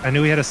had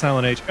a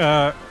silent H.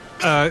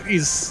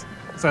 He's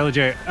silent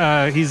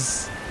J.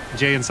 He's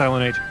J in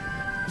silent H.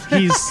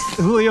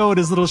 Julio and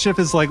his little ship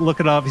is like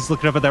looking up. He's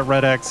looking up at that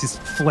red X. He's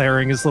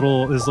flaring his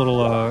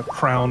little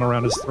crown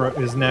around his throat,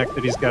 his neck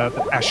that he's got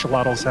that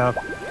axolotls have.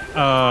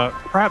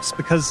 Perhaps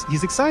because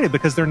he's excited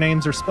because their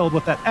names are spelled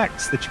with that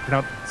X that you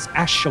pronounce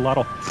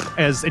axolotl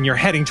and you're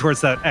heading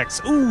towards that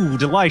X. Ooh,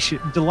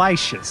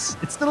 delicious.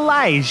 It's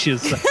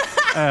delicious.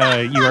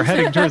 You are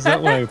heading towards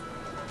that way.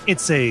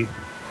 It's a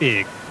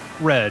big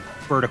red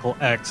vertical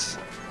X.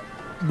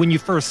 When you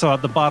first saw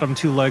it, the bottom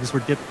two legs were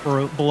dipped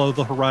below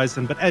the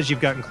horizon, but as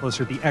you've gotten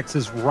closer, the X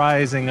is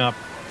rising up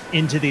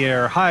into the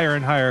air, higher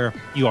and higher.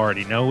 You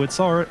already know it's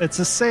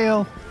a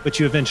sail, but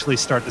you eventually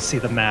start to see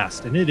the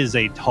mast, and it is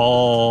a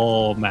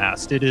tall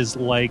mast. It is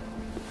like,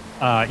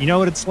 you know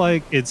what it's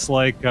like? It's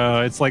like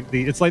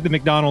the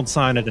McDonald's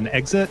sign at an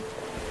exit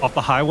off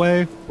the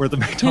highway, where the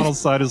McDonald's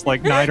sign is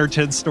like 9 or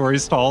 10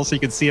 stories tall, so you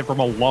can see it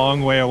from a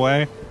long way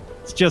away.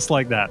 It's just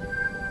like that.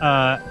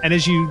 And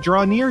as you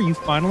draw near, you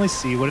finally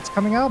see what it's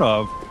coming out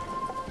of.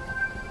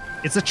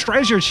 It's a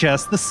treasure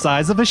chest the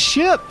size of a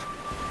ship.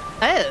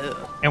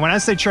 Oh. And when I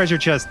say treasure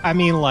chest, I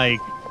mean like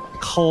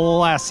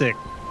classic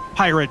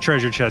pirate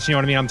treasure chest. You know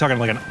what I mean? I'm talking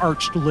like an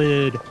arched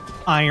lid,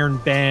 iron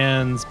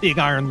bands, big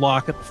iron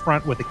lock at the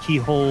front with a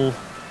keyhole.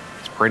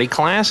 It's pretty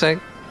classic.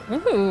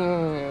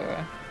 Ooh.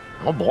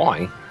 Oh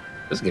boy.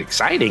 This is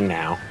exciting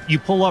now. You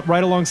pull up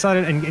right alongside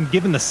it, and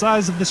given the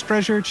size of this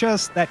treasure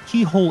chest, that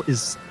keyhole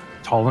is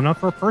tall enough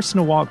for a person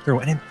to walk through.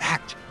 And in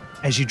fact,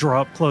 as you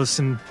draw up close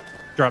and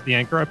drop the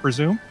anchor, I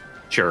presume.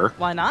 Sure.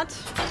 Why not?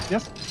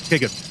 Yes. Okay,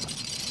 good.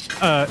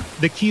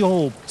 The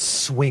keyhole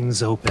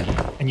swings open,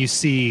 and you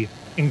see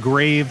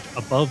engraved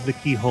above the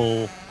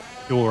keyhole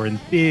door in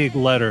big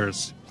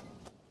letters,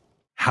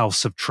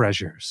 House of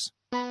Treasures.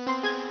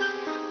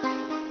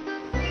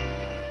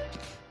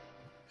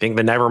 Think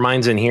the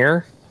Nevermind's in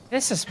here?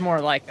 This is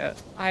more like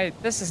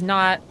this is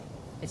not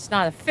It's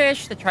not a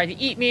fish that tried to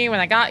eat me when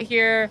I got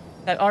here.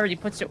 That already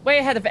puts it way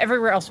ahead of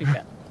everywhere else we've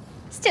been.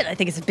 Still, I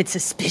think it's a bit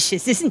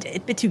suspicious, isn't it? A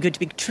bit too good to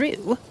be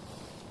true.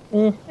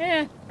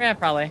 Yeah,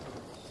 probably.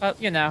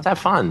 But, Let's have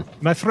fun.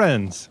 My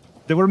friends,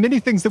 there were many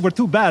things that were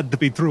too bad to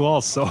be true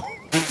also.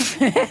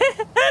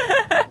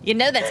 You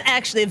know, that's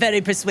actually a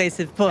very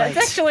persuasive point.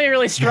 That's actually a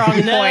really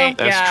strong point.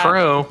 That's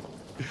true.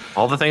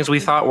 All the things we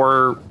thought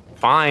were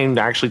fine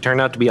actually turned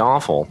out to be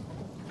awful.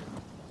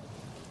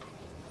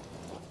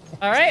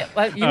 All right,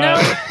 you know,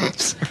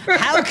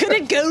 How could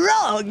it go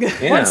wrong?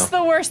 Yeah. what's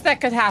the worst that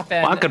could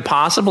happen? What could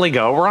possibly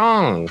go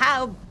wrong?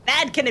 How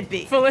bad can it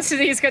be?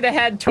 Felicity's gonna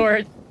head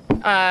toward.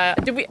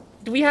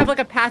 Do we have like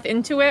a path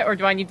into it, or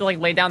do I need to like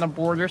lay down a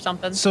board or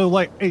something? So,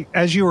 like,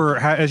 as you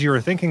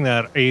were thinking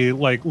that, a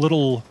like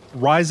little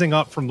rising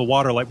up from the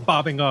water, like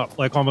bobbing up,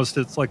 like almost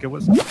it's like it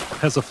was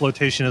has a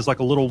flotation, is like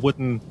a little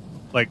wooden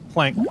like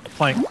plank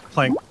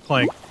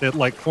that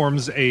like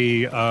forms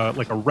a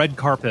like a red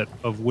carpet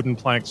of wooden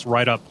planks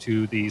right up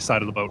to the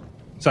side of the boat,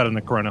 side of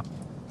the Corona.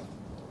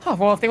 Oh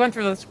well, if they went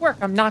through this work,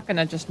 I'm not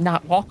gonna just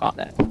not walk on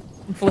it.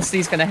 And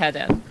Felicity's gonna head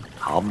in.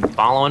 I'll be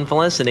following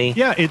Felicity.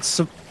 Yeah, it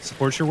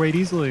supports your weight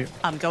easily.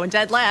 I'm going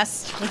dead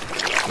last.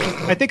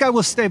 I think I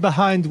will stay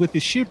behind with the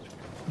ship,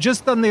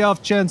 just on the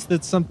off chance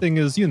that something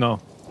is, you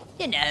know,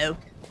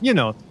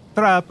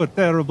 trap or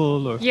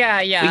terrible or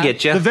Yeah. We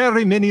get you. the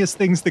very manyest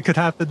things that could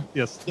happen.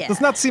 Yes. Yeah. Does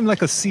not seem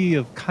like a sea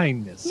of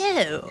kindness.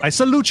 No. I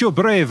salute your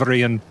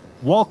bravery in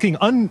walking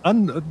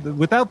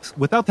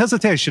without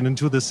hesitation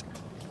into this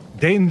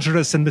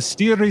dangerous and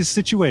mysterious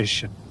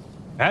situation.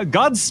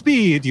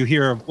 Godspeed, you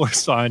hear a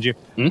voice behind you.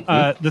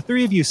 The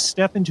three of you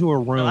step into a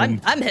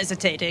room. I'm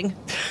hesitating.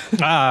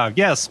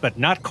 Yes, but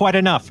not quite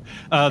enough.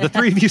 The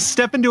three of you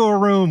step into a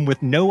room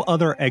with no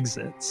other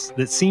exits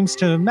that seems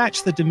to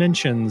match the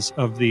dimensions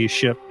of the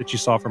ship that you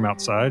saw from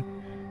outside.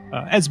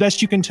 As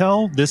best you can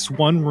tell, this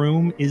one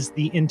room is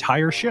the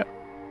entire ship.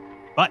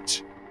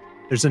 But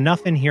there's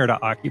enough in here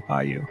to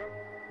occupy you.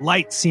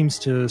 Light seems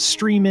to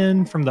stream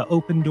in from the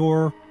open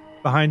door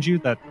behind you,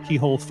 that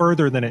keyhole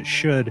further than it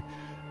should,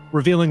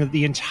 revealing that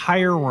the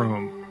entire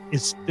room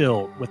is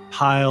filled with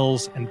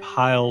piles and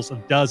piles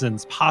of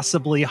dozens,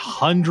 possibly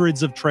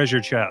hundreds of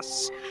treasure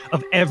chests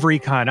of every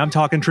kind. I'm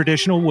talking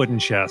traditional wooden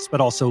chests, but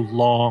also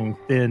long,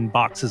 thin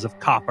boxes of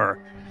copper,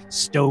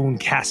 stone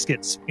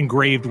caskets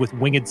engraved with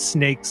winged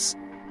snakes,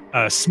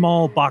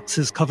 small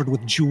boxes covered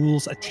with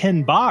jewels, a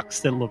tin box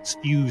that looks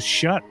fused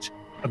shut,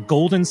 a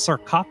golden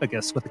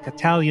sarcophagus with a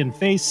Catalian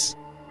face,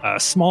 a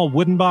small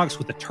wooden box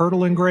with a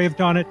turtle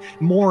engraved on it,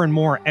 more and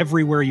more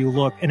everywhere you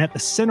look. And at the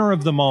center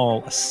of them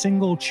all, a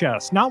single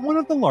chest, not one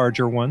of the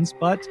larger ones,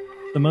 but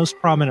the most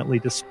prominently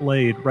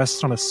displayed,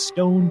 rests on a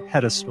stone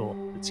pedestal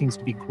that seems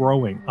to be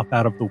growing up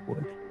out of the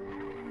wood.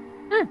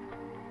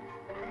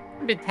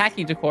 A bit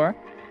tacky decor.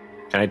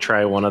 Can I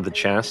try one of the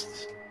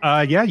chests?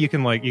 Yeah, you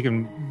can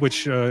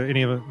which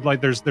any of it,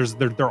 like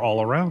they're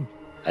all around.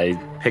 I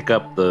pick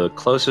up the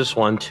closest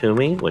one to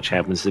me, which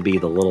happens to be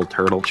the little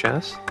turtle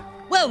chest.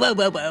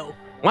 Whoa.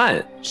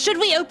 What? Should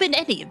we open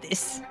any of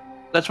this?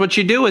 That's what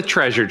you do with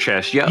treasure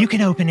chests. You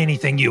can open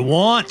anything you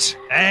want.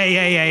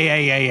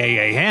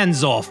 Hey,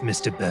 hands off,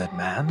 Mr.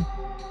 Birdman.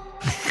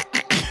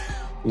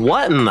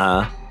 What in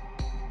the?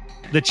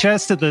 The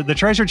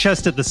treasure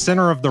chest at the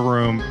center of the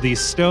room, the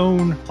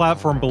stone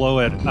platform below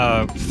it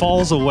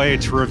falls away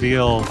to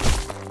reveal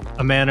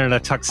a man in a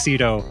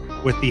tuxedo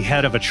with the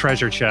head of a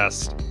treasure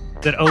chest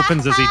that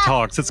opens as he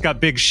talks. It's got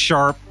big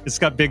sharp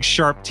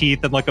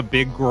teeth and like a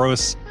big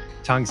gross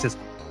tongue. Says,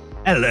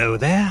 Hello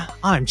there,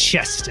 I'm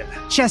Chester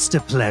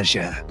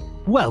Pleasure.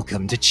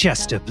 Welcome to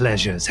Chester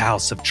Pleasure's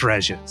House of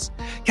Treasures.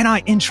 Can I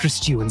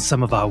interest you in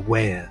some of our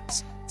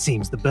wares?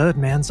 Seems the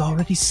Birdman's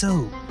already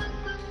sold.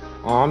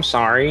 Oh, I'm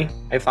sorry.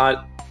 I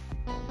thought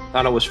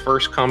it was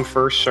first come,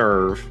 first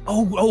serve.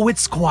 Oh,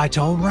 it's quite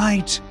all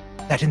right.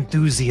 That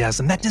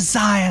enthusiasm, that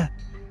desire.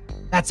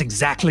 That's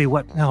exactly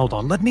what... Hold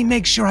on, let me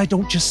make sure I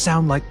don't just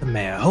sound like the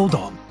mayor. Hold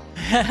on.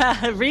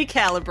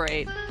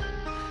 Recalibrate.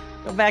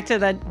 Go back to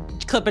that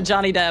clip of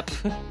Johnny Depp.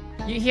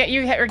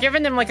 You're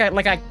giving him like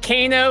a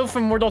Kano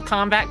from Mortal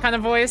Kombat kind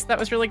of voice. That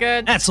was really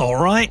good. That's all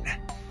right.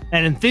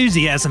 That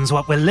enthusiasm's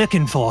what we're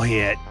looking for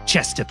here at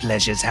Chester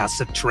Pleasure's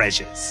House of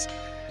Treasures.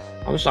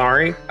 I'm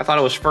sorry. I thought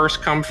it was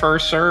first come,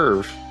 first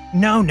serve.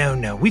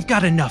 No. We've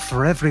got enough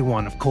for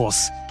everyone, of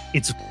course.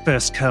 It's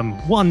first come,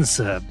 one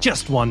serve,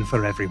 just one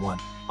for everyone.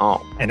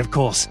 Oh. And of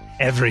course,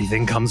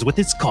 everything comes with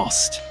its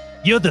cost.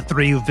 You're the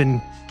three who've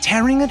been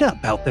tearing it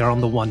up out there on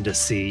the Wonder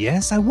Sea,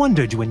 yes? I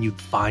wondered when you'd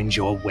find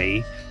your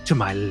way to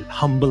my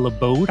humble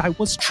abode. I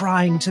was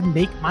trying to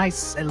make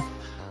myself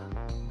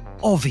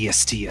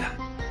obvious to you.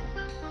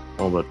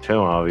 A little bit too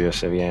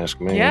obvious, if you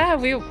ask me. Yeah,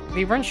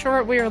 we weren't sure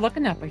what we were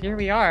looking at, but here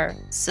we are.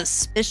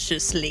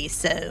 Suspiciously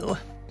so.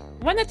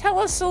 Want to tell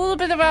us a little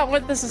bit about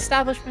what this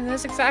establishment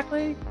is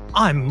exactly?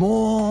 I'm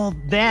more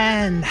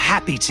than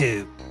happy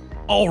to.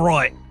 All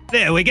right,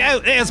 there we go.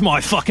 There's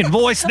my fucking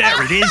voice.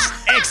 There it is.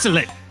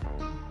 Excellent.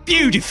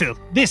 Beautiful.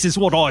 This is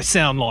what I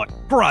sound like.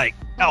 Great.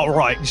 All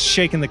right, he's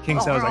shaking the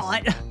king's All house.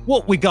 right.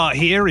 What we got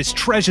here is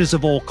treasures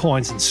of all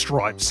kinds and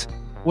stripes.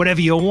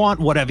 Whatever you want,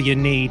 whatever you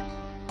need.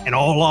 And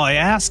all I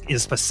ask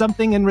is for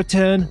something in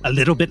return a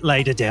little bit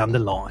later down the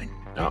line.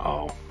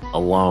 Uh-oh.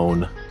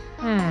 Alone.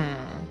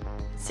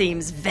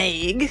 Seems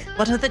vague.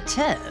 What are the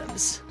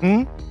terms?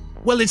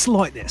 Well, it's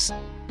like this.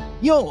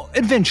 You're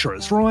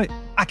adventurers, right?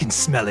 I can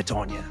smell it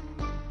on you.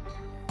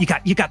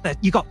 You got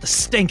the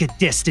stink of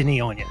destiny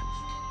on you.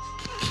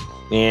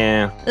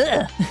 Yeah.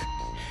 Ugh.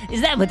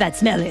 Is that what that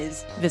smell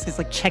is? Visk is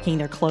like checking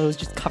their clothes,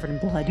 just covered in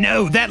blood.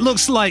 No, that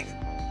looks like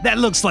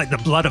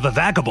the blood of a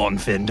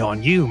vagabond fiend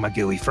on you, my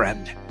gooey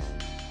friend.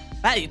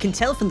 Wow, you can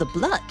tell from the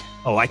blood.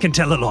 Oh, I can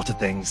tell a lot of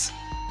things.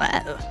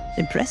 Wow,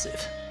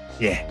 impressive.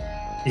 Yeah.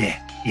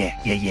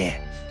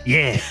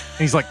 And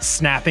he's like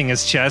snapping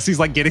his chest. He's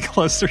like getting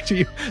closer to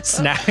you,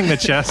 snapping the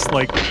chest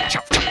like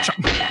chop, chop, chop.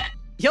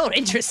 You're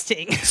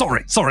interesting.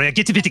 Sorry, I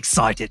get a bit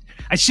excited.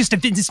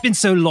 It's been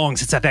so long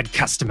since I've had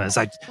customers.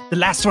 The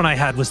last one I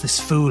had was this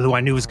fool who I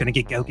knew was going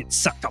to get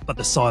sucked up by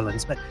the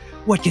silence. But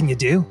what can you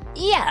do?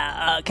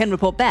 Yeah, can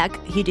report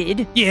back. He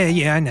did.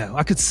 Yeah, I know.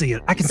 I could see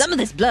it. Some of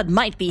this blood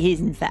might be his,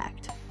 in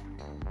fact.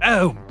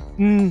 Oh,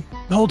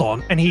 hold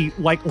on. And he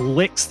like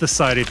licks the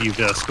side of you,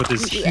 Visk, with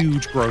his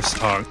huge, gross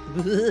tongue.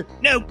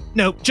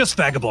 No, just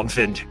vagabond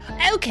fiend.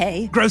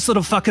 Okay. Gross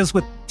little fuckers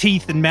with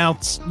teeth and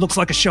mouths. Looks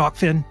like a shark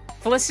fin.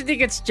 Felicity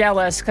gets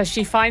jealous because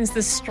she finds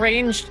this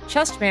strange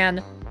chest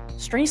man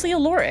strangely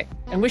alluring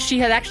and wish she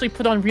had actually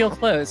put on real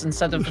clothes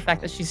instead of the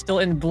fact that she's still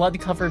in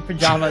blood-covered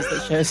pajamas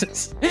that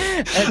shows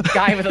a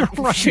guy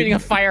with shooting a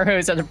fire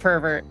hose at a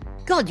pervert.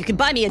 God, you can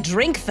buy me a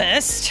drink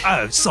first.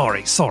 Oh,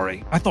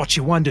 sorry. I thought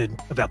you wondered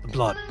about the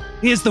blood.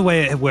 Here's the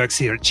way it works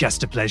here at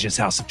Chester Pleasure's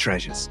House of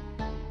Treasures.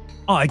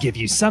 I give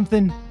you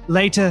something,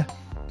 later,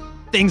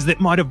 things that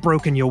might have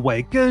broken your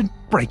way good,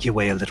 break your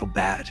way a little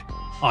bad.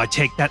 I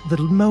take that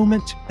little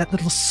moment, that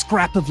little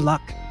scrap of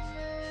luck,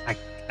 I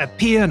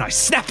appear and I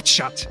snap it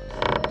shut.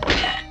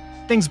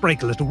 Things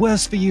break a little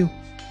worse for you,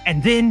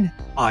 and then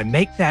I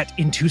make that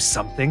into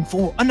something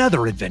for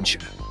another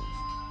adventure.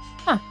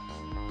 Huh.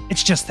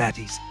 It's just that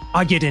easy.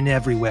 I get in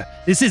everywhere.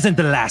 This isn't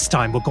the last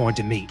time we're going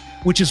to meet,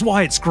 which is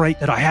why it's great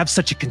that I have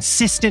such a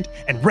consistent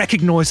and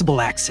recognizable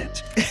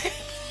accent.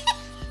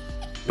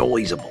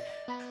 Noisable.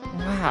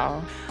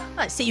 Wow.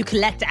 I see you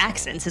collect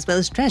accents as well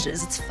as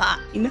treasures. It's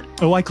fine.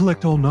 Oh, I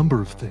collect all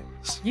number of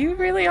things. You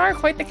really are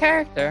quite the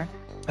character.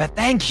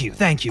 Thank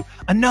you.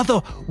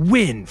 Another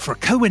win for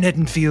Cohen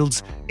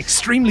Edenfield's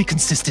extremely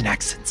consistent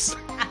accents.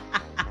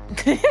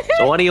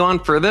 So what do you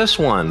want for this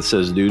one?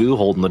 Says Doodoo,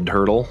 holding the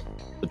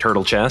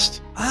turtle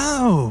chest.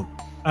 Oh,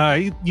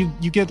 you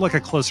get like a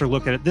closer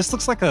look at it. This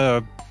looks like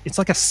it's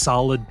like a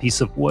solid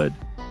piece of wood.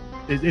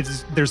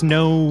 There's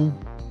no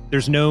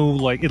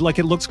like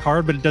it looks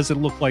carved, but it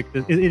doesn't look like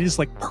it is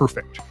like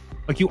perfect.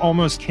 Like you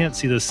almost can't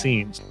see the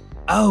seams.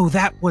 Oh,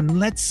 that one.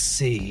 Let's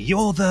see.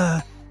 You're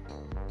the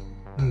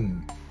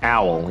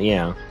Owl,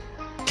 yeah.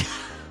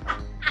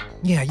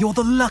 Yeah, you're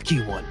the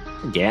lucky one.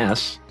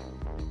 Guess.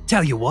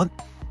 Tell you what,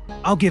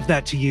 I'll give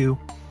that to you,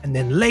 and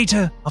then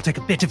later I'll take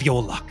a bit of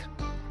your luck.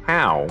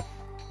 How?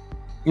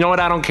 You know what?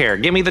 I don't care.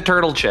 Give me the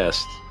turtle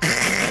chest.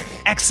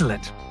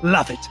 Excellent.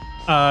 Love it.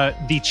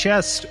 The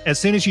chest, as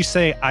soon as you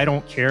say, I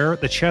don't care,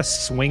 the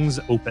chest swings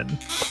open.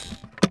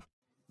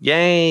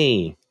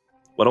 Yay.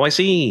 What do I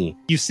see?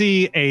 You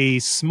see a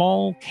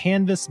small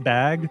canvas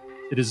bag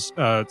that is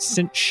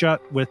cinched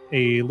shut with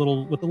a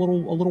little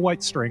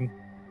white string.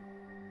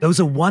 Those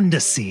are wonder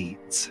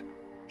seeds.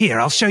 Here,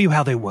 I'll show you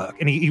how they work.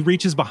 And he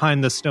reaches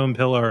behind the stone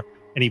pillar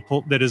and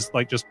that is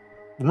like just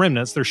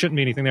remnants. There shouldn't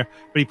be anything there,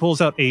 but he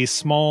pulls out a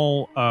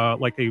small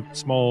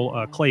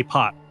clay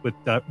pot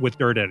with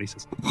dirt in it. He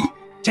says,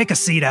 "Take a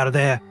seed out of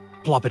there,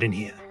 plop it in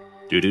here."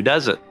 Doodoo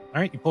does it.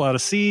 All right, you pull out a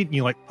seed, and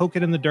you like poke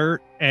it in the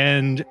dirt,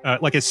 and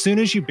like as soon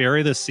as you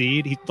bury the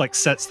seed, he like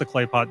sets the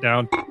clay pot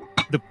down.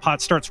 The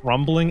pot starts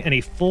rumbling, and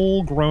a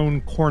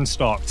full-grown corn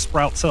stalk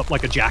sprouts up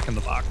like a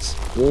jack-in-the-box.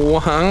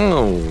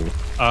 Wow.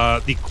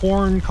 The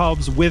corn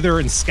cobs wither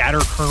and scatter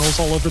kernels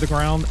all over the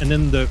ground, and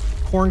then the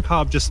corn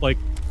cob just like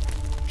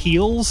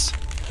peels,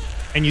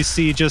 and you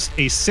see just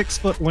a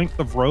 6-foot length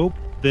of rope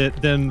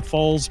that then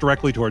falls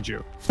directly towards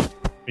you. And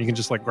you can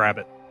just like grab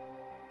it.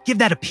 Give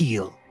that a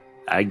peel.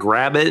 I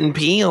grab it and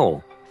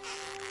peel.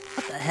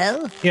 What the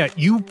hell? Yeah,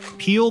 you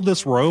peel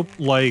this rope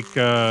like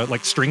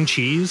string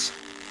cheese,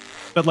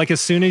 but like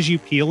as soon as you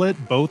peel it,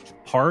 both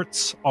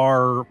parts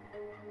are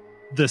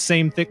the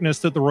same thickness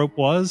that the rope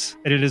was,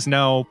 and it is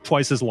now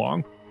twice as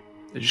long.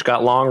 I just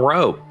got long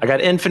rope. I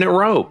got infinite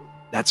rope.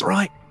 That's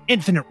right,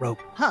 infinite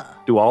rope. Huh.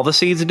 Do all the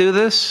seeds do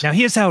this? Now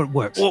here's how it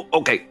works. Well,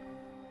 okay.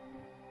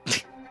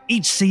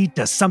 Each seed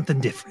does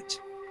something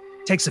different.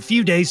 Takes a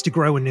few days to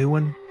grow a new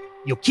one.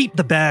 You'll keep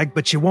the bag,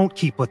 but you won't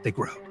keep what they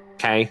grow.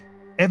 Okay.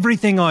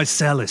 Everything I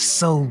sell is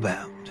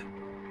soul-bound.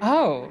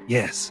 Oh.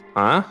 Yes.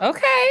 Huh?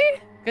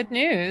 Okay. Good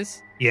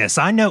news. Yes,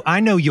 I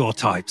know your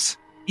types.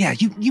 Yeah,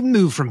 you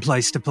move from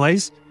place to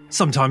place.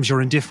 Sometimes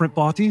you're in different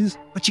parties,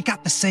 but you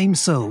got the same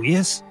soul,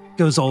 yes?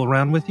 Goes all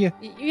around with you?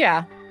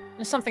 Yeah.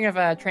 There's something of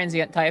a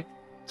transient type.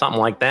 Something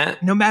like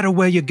that. No matter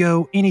where you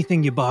go,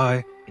 anything you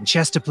buy in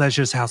Chester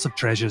Pleasure's House of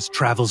Treasures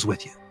travels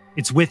with you.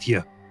 It's with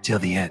you till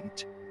the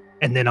end.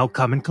 And then I'll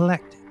come and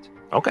collect it.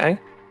 Okay.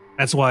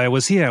 That's why I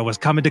was here. I was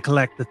coming to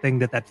collect the thing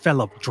that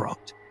fellow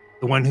dropped.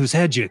 The one whose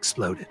head you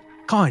exploded.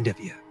 Kind of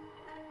you.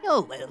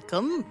 You're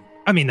welcome.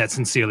 I mean that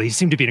sincerely. You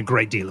seem to be in a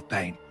great deal of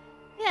pain.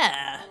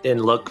 Yeah.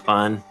 Didn't look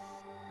fun.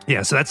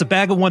 Yeah, so that's a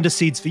bag of wonder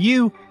seeds for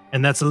you,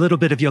 and that's a little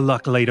bit of your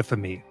luck later for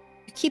me.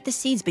 You keep the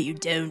seeds, but you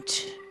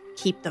don't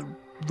keep the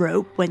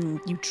rope when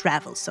you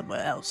travel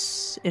somewhere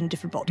else in a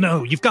different body.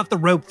 No, you've got the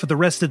rope for the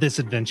rest of this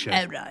adventure.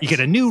 Oh, right. You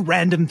get a new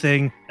random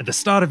thing at the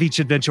start of each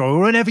adventure or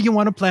whenever you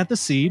want to plant the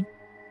seed.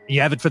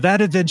 You have it for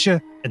that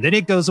adventure, and then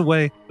it goes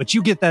away, but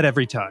you get that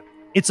every time.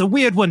 It's a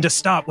weird one to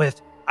start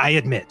with, I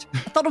admit. I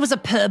thought it was a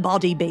per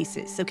body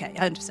basis. Okay,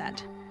 I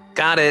understand.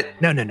 Got it.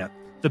 No.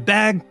 The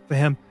bag for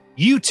him,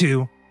 you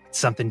two, it's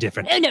something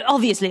different. Oh, no,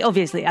 obviously.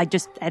 I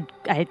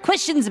had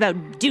questions about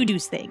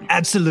Dudu's thing.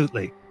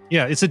 Absolutely.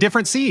 Yeah, it's a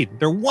different seed.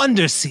 They're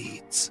wonder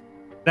seeds.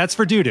 That's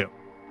for Dudu.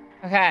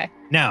 Okay.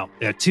 Now,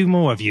 there are two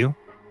more of you.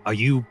 Are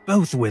you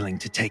both willing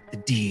to take the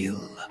deal?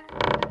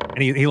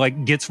 And he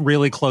like gets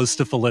really close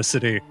to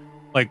Felicity.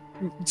 Like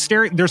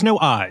staring, there's no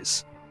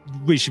eyes.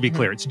 We should be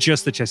clear. It's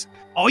just the chest.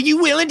 Are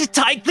you willing to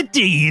take the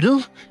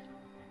deal?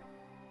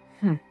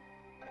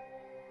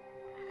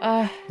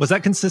 Was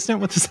that consistent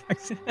with his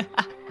accent?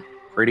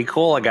 Pretty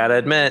cool, I gotta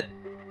admit.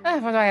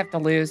 What do I have to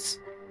lose?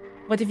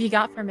 What have you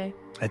got for me?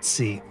 Let's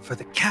see. For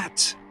the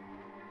cat,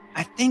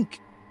 I think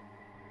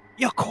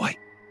you're quite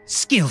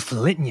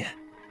skillful, isn't you?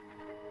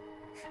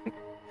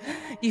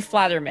 You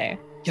flatter me.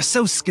 You're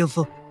so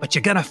skillful, but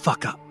you're gonna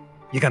fuck up.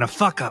 You're gonna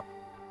fuck up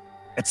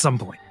at some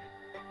point.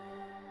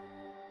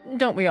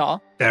 Don't we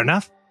all? Fair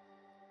enough?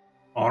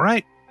 All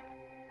right.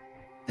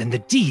 Then the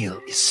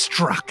deal is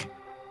struck,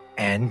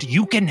 and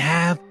you can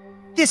have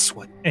this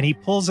one. And he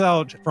pulls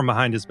out from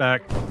behind his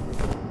back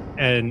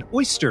an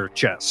oyster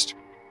chest.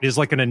 It is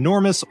like an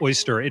enormous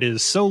oyster. It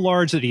is so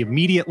large that he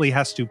immediately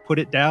has to put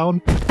it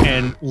down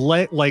and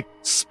let like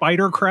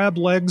spider crab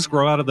legs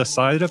grow out of the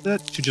side of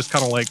it to just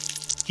kind of like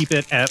keep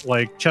it at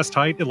like chest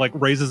height. It like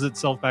raises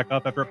itself back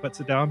up after it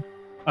puts it down.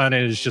 And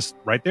it is just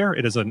right there.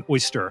 It is an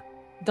oyster.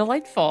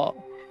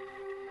 Delightful.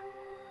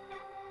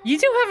 You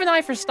do have an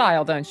eye for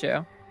style, don't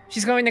you?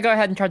 She's going to go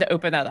ahead and try to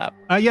open that up.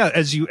 Yeah,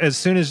 as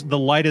soon as the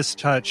lightest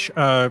touch,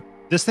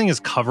 this thing is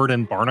covered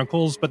in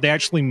barnacles, but they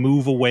actually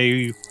move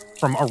away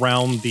from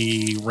around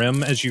the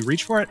rim as you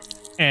reach for it,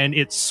 and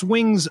it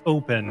swings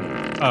open,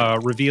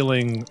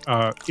 revealing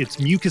its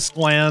mucus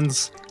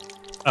glands,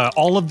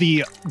 all of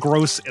the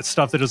gross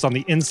stuff that is on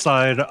the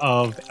inside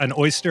of an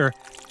oyster.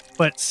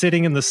 But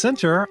sitting in the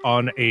center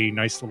on a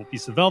nice little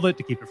piece of velvet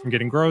to keep it from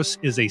getting gross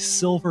is a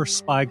silver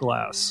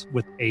spyglass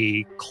with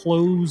a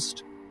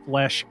closed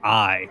flesh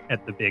eye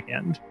at the big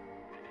end.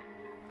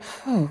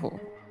 Oh.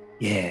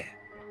 Yeah.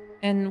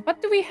 And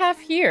what do we have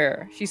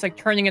here? She's like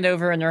turning it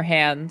over in her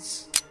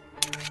hands.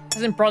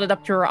 Hasn't brought it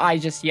up to her eye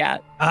just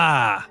yet.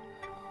 Ah,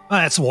 well,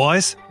 that's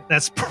wise.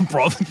 That's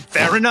probably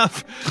fair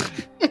enough.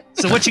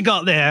 So what you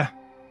got there?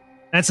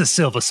 That's a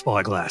silver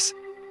spyglass.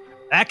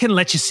 That can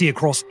let you see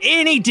across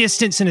any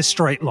distance in a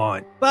straight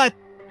line. But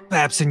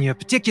perhaps in your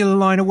particular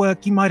line of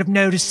work, you might have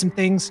noticed some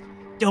things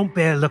don't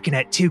bear looking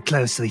at too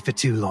closely for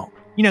too long.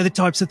 You know, the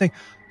types of things,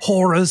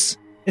 horrors,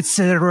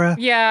 etc.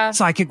 Yeah.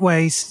 Psychic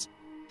waste,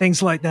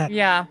 things like that.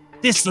 Yeah.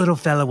 This little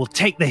fella will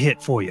take the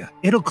hit for you.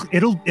 It'll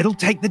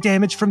take the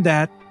damage from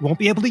that. You won't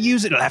be able to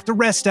use it. It'll have to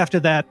rest after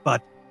that,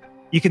 but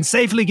you can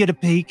safely get a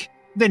peek.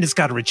 Then it's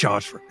got to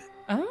recharge for a bit.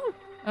 Oh,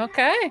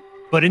 okay.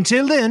 But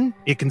until then,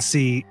 it can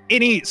see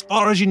as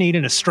far as you need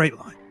in a straight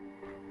line.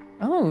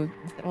 Oh,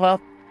 well,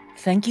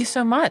 thank you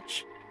so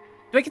much.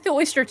 Do I get the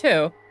oyster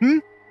too?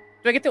 Do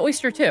I get the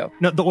oyster too?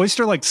 No, the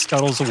oyster like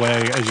scuttles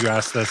away as you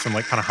ask this and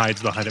like kind of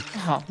hides behind it.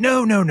 Oh.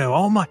 No.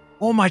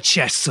 All my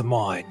chests are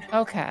mine.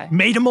 Okay.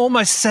 Made them all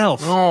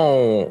myself.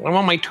 Oh, I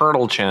want my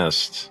turtle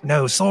chest.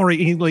 No, sorry.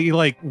 He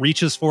like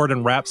reaches forward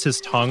and wraps his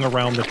tongue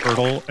around the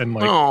turtle and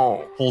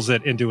like pulls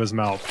it into his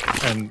mouth.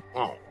 And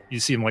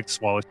you see him like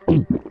swallow.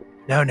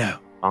 No.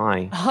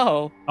 Bye.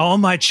 Oh. All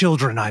my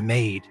children I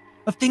made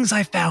of things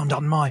I found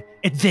on my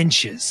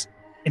adventures.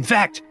 In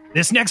fact,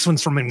 this next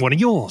one's from one of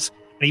yours.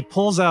 And he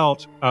pulls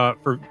out,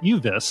 for you,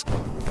 Visk,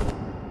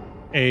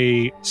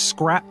 a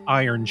scrap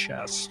iron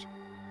chest.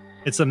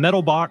 It's a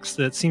metal box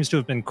that seems to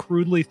have been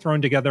crudely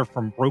thrown together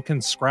from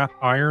broken scrap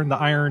iron. The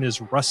iron is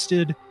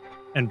rusted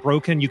and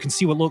broken. You can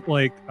see what look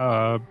like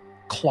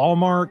claw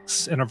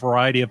marks and a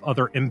variety of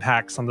other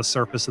impacts on the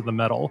surface of the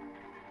metal.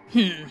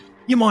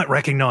 You might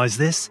recognize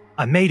this.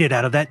 I made it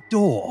out of that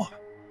door.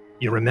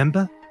 You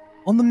remember?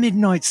 On the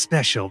midnight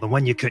special, the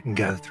one you couldn't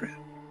go through.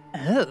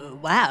 Oh,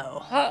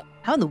 wow.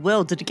 How in the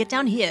world did it get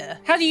down here?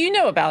 How do you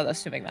know about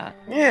us doing that?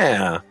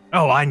 Yeah.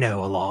 Oh, I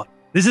know a lot.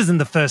 This isn't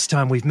the first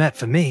time we've met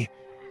for me,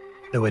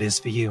 though it is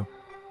for you.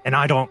 And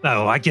I don't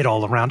know, I get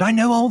all around. I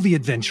know all the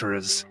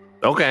adventurers.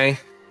 Okay.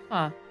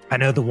 Huh. I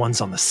know the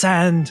ones on the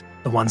sand,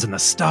 the ones in the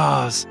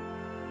stars.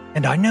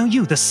 And I know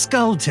you, the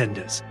skull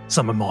tenders,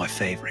 some of my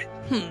favorite.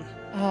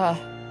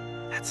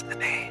 That's the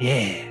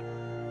name.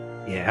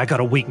 Yeah, I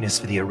got a weakness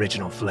for the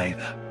original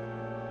flavor.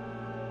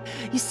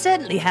 You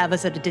certainly have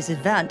us at a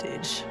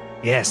disadvantage.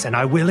 Yes, and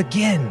I will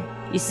again.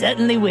 You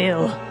certainly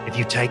will. If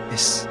you take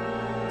this.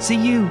 See,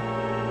 you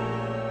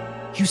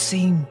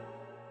seem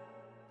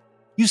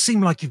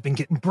like you've been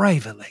getting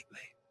braver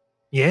lately.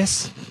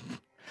 Yes?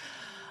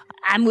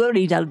 I'm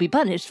worried I'll be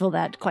punished for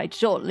that quite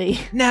shortly.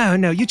 No,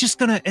 you're just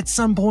gonna, at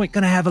some point,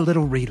 gonna have a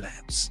little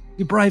relapse.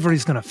 Your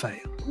bravery's gonna fail.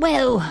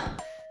 Well,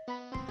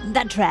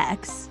 that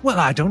tracks. Well,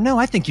 I don't know.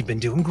 I think you've been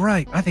doing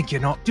great. I think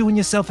you're not doing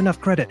yourself enough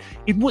credit.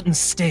 It wouldn't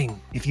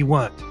sting if you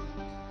weren't.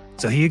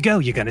 So here you go.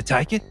 You're gonna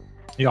take it?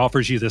 He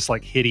offers you this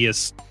like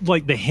hideous,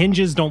 like the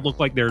hinges don't look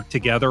like they're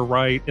together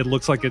right. It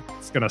looks like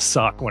it's gonna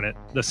suck when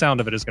the sound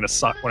of it is gonna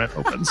suck when it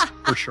opens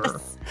for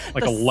sure.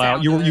 Like a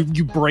loud,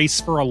 you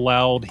brace for a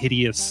loud,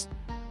 hideous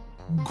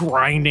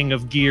grinding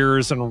of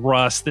gears and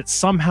rust that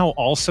somehow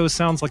also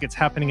sounds like it's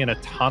happening in a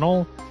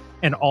tunnel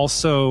and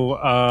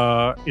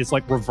also is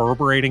like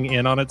reverberating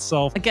in on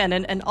itself. Again,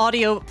 an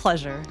audio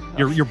pleasure.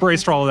 You're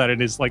braced for all of that.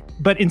 It is like,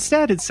 but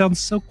instead it sounds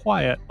so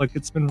quiet, like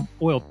it's been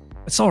oiled.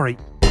 Sorry.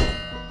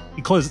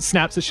 He closes it,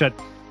 snaps it shut.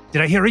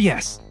 Did I hear a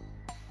yes?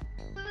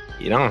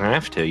 You don't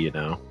have to, you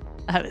know.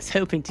 I was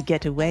hoping to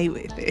get away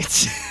with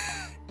it.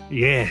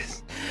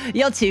 Yes.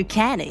 You're too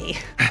canny.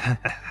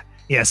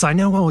 Yes, I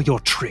know all your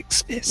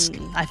tricks, Fisk.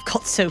 I've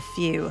got so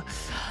few.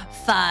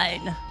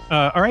 Fine.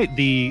 All right,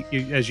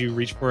 as you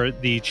reach for it,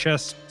 the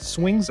chest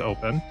swings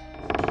open,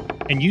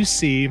 and you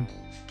see,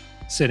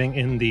 sitting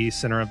in the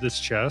center of this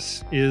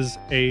chest, is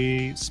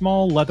a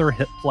small leather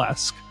hip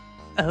flask.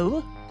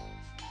 Oh?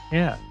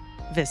 Yeah.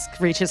 Visk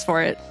reaches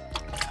for it.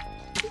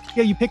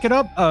 Yeah, you pick it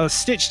up.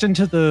 Stitched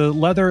into the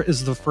leather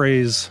is the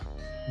phrase,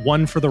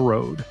 "One for the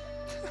road."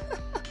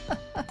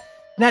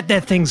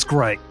 That thing's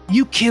great.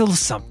 You kill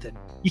something.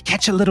 You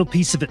catch a little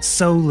piece of its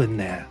soul in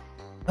there.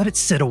 Let it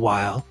sit a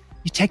while.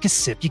 You take a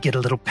sip, you get a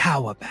little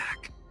power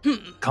back.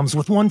 Comes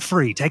with one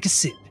free. Take a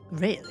sip.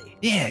 Really?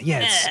 Yeah.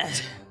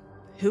 It's,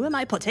 Who am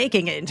I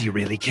partaking in? do you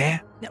really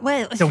care?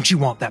 Well, Don't you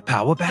want that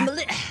power back?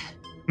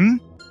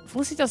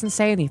 Felicity doesn't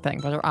say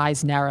anything, but her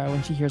eyes narrow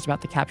when she hears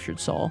about the captured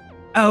soul.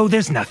 Oh,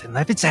 there's nothing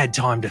left. It's had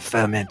time to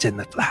ferment in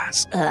the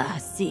flask.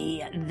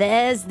 See,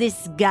 there's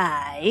this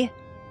guy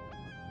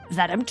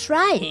that I'm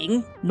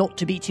trying not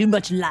to be too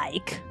much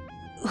like,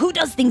 who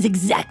does things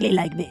exactly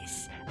like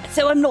this.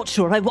 So I'm not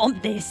sure I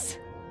want this.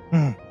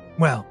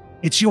 Well,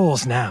 it's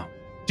yours now.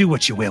 Do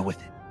what you will with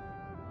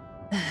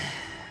it.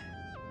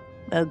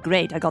 Oh,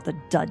 great. I got the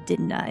dud,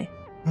 didn't I?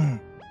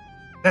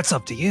 That's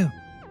up to you.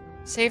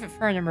 Save it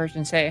for an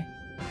emergency.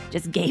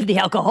 Just gave the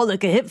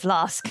alcoholic a hip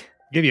flask.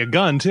 Give you a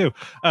gun, too.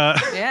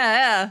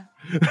 Yeah.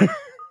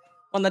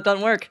 One that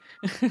doesn't work.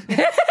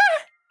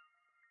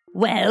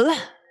 Well,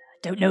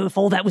 don't know if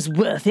all that was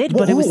worth it,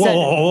 but it was Whoa,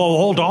 certainly...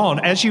 hold on.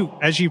 As you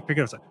pick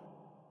it up,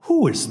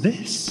 who is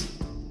this?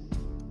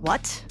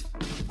 What?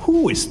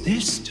 Who is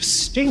this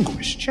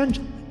distinguished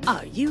gentleman?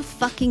 Are you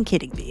fucking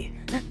kidding me?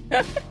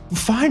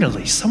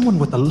 Finally, someone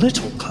with a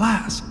little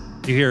class.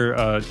 You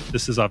hear,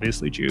 this is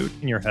obviously Jude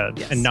in your head,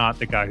 Yes. and not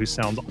the guy who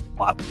sounds a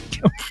lot like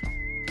him.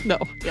 No.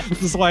 Yeah.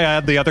 This is why I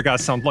had the other guy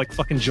sound like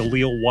fucking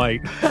Jaleel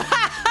White.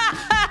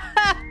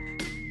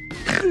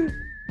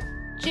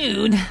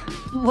 Jude,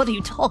 what are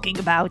you talking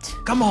about?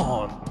 Come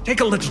on,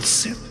 take a little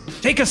sip.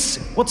 Take a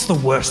sip. What's the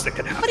worst that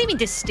could happen? What do you mean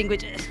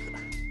distinguish it?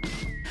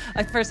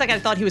 For a second, I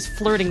thought he was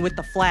flirting with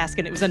the flask,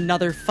 and it was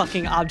another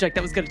fucking object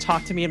that was going to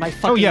talk to me in my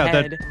fucking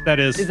head. that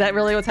is. Is that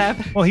really what's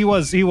happening? Well, he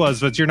was,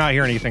 but you're not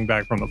hearing anything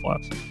back from the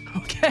flask.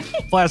 Okay.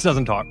 Flask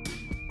doesn't talk.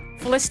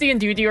 Felicity and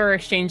Duty are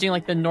exchanging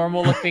like the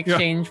normal look we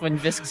exchange when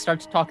Visk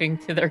starts talking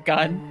to their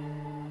gun.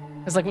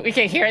 It's like, we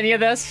can't hear any of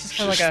this. Just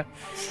kind of like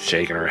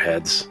Shaking our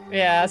heads.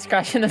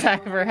 scratching the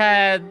back of her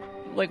head,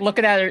 like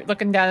looking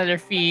down at her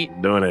feet.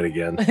 Doing it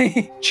again.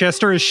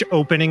 Chester is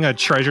opening a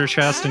treasure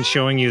chest and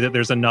showing you that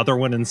there's another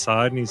one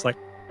inside, and he's like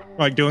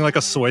doing like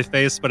a soy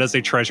face, but as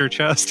a treasure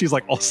chest, he's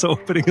like also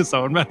opening his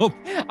own mouth.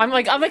 I'm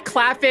like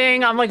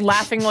clapping. I'm like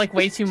laughing like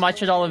way too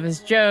much at all of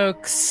his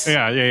jokes.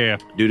 Yeah.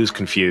 Dude is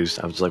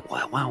confused. I was like,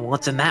 wow,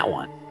 what's in that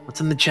one?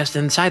 What's in the chest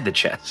inside the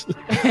chest?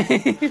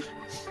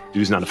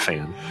 Dude's not a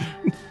fan.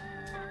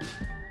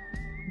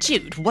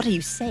 Jude, what are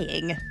you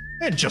saying?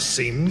 It just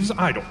seems,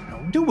 I don't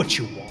know, do what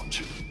you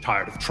want.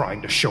 Tired of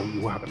trying to show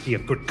you how to be a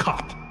good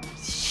cop.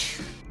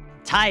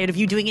 Tired of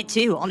you doing it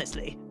too,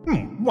 honestly.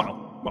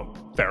 Well,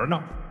 fair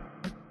enough.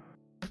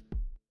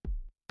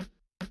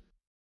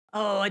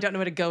 Oh, I don't know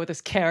where to go with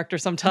this character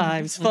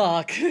sometimes.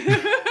 Fuck.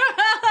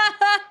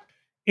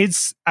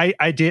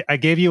 I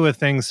gave you a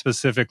thing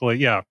specifically.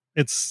 Yeah,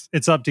 it's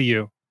up to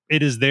you.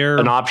 It is there.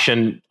 An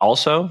option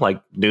also,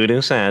 like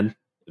Dudu said,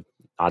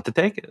 not to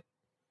take it.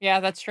 Yeah,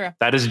 that's true.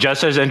 That is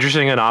just as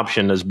interesting an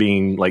option as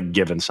being like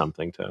given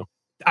something to.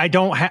 I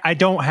don't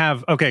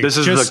have. Okay, this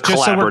is the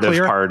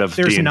collaborative part of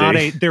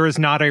D&D. There is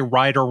not a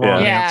right or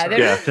wrong answer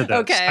to this.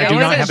 Okay, I do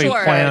not have a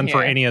plan here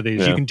for any of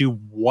these. You can do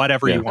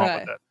whatever you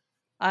want with it.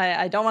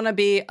 I don't want to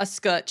be a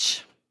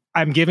scutch.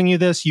 I'm giving you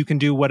this. You can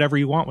do whatever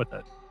you want with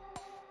it.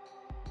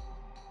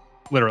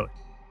 Literally.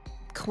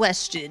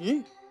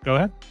 question Go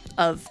ahead.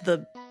 of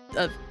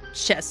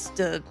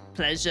Chester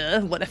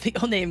Pleasure, whatever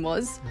your name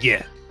was.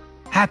 Yeah.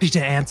 Happy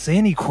to answer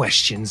any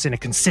questions in a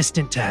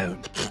consistent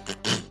tone.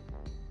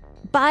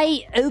 By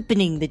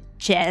opening the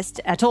chest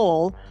at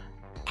all,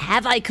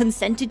 have I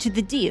consented to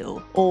the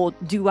deal, or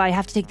do I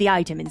have to take the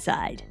item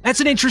inside? That's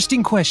an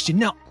interesting question.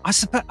 No,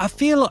 I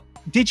feel.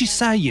 Did you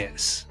say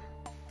yes?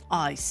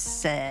 I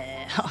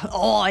said.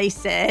 I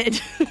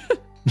said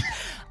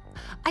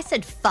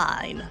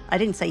fine. I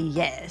didn't say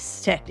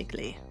yes,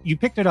 technically. You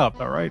picked it up,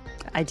 though, right?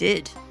 I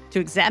did, to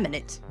examine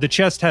it. The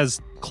chest has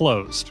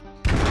closed.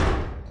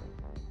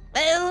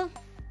 Well,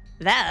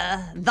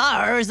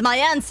 there's my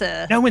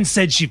answer. No one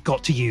said you've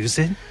got to use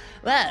it.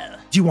 Well,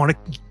 Do you want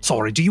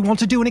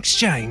to do an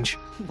exchange?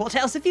 what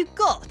else have you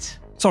got?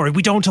 Sorry,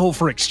 we don't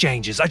offer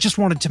exchanges. I just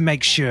wanted to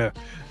make sure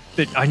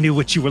that I knew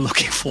what you were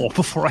looking for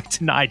before I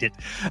denied it.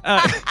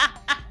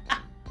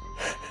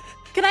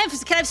 Can I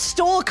have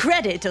store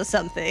credit or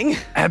something?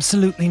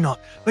 Absolutely not.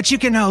 But you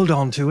can hold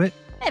on to it.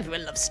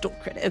 Everyone loves store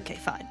credit. Okay,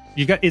 fine.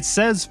 It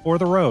says for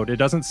the road. It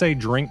doesn't say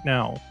drink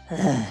now.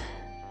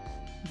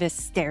 Vis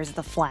stares at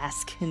the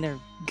flask in their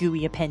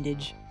gooey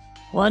appendage.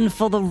 One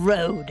for the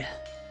road,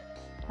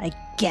 I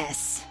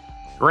guess.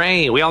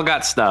 Great, we all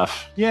got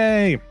stuff.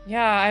 Yay.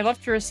 Yeah, I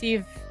love to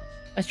receive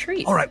a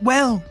treat. All right,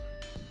 well,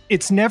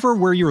 It's never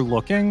where you're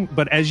looking,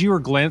 but as you are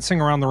glancing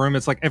around the room,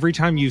 it's like every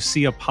time you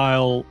see a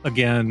pile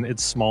again,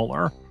 it's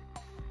smaller.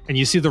 And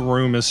you see the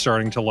room is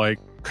starting to like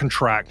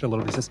contract a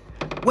little bit. It says,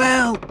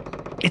 well,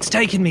 it's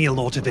taken me a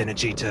lot of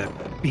energy to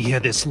be here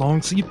this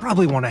long, so you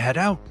probably want to head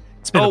out.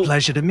 It's been a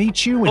pleasure to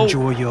meet you.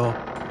 Enjoy your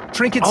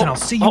trinkets, and I'll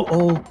see you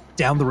all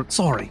down the road.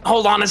 Sorry.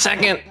 Hold on a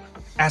second.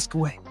 Ask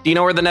away. Do you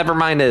know where the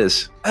Nevermind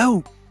is?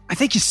 Oh, I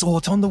think you saw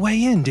it on the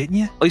way in, didn't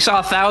you? We saw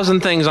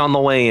 1,000 things on the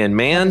way in,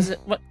 man.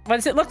 What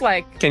does it look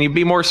like? Can you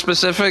be more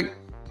specific?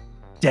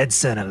 Dead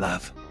center,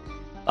 love.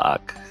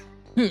 Fuck.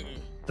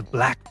 The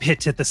black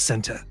pit at the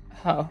center.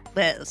 Oh.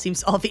 Well,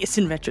 seems obvious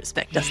in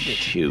retrospect, doesn't it?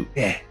 Shoot.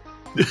 Yeah.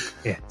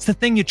 Yeah. It's the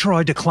thing you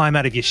tried to climb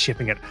out of your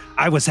shipping it.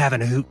 I was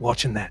having a hoot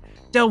watching that.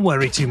 Don't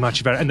worry too much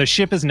about it. and the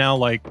ship is now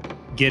like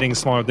getting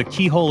smaller. The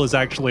keyhole is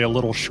actually a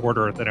little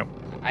shorter than it.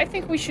 I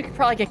think we should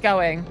probably get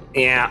going.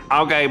 Yeah,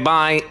 okay,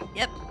 bye.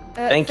 Yep.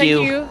 Thank Thank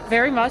you. you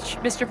very much,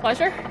 Mr.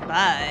 Pleasure.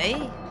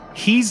 Bye.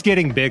 He's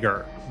getting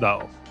bigger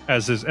though,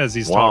 as he's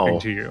Whoa. talking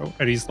to you,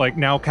 and he's like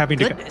now having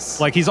to Goodness.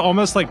 like he's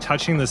almost like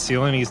touching the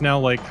ceiling. He's now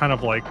like kind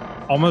of like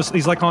almost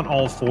he's like on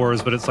all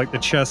fours, but it's like the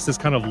chest is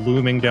kind of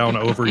looming down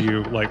over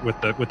you, like with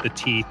the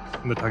teeth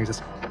and the tongue. He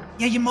says,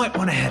 Yeah, you might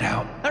want to head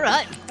out. All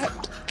right.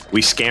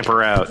 We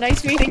scamper out.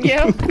 Nice meeting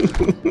you.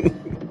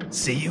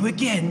 See you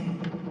again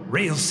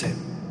real soon.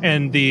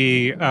 and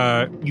the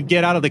you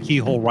get out of the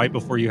keyhole right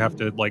before you have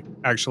to like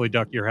actually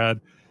duck your head.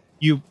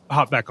 You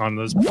hop back on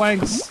those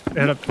planks,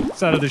 head up the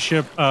side of the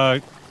ship.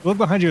 Look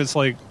behind you. It's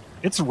like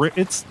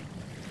it's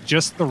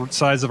just the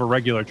size of a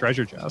regular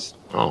treasure chest.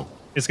 Oh.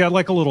 It's got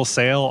like a little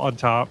sail on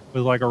top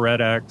with like a red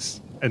X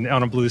and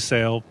on a blue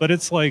sail, but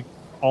it's like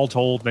all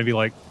told maybe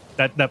like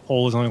that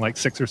pole is only like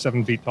 6 or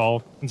 7 feet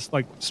tall. It's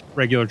like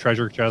regular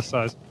treasure chest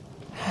size.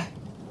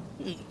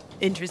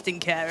 Interesting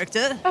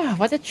character. Oh,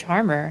 what a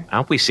charmer. I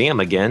hope we see him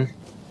again.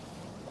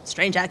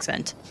 Strange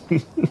accent.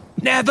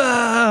 Never!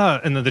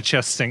 And then the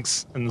chest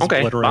sinks and is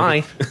Okay,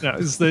 obliterated. bye. No,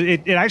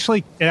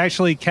 it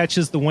actually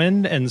catches the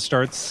wind and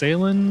starts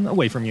sailing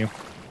away from you.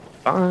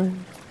 Bye.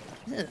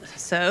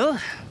 So,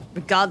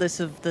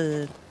 regardless of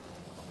the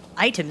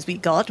items we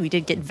got, we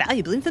did get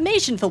valuable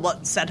information for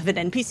once out of an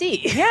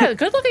NPC. Yeah,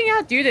 good looking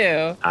out,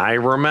 Dudu. I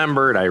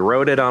remembered. I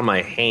wrote it on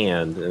my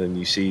hand, and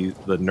you see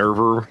the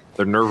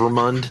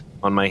Nevermind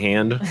on my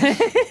hand,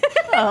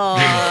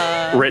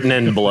 written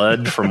in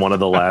blood from one of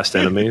the last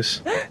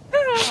enemies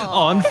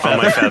On on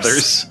my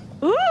feathers.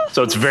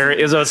 So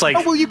it's like,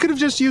 Oh, well, you could have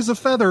just used a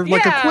feather,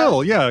 like a Yeah.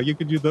 quill. Yeah, you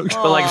could do the.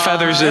 but like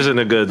feathers isn't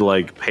a good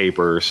like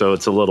paper, so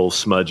it's a little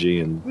smudgy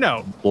and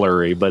No.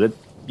 blurry. But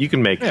you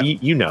can make Yeah.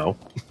 you know.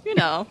 You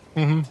know.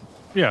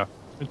 Yeah,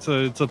 it's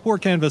a poor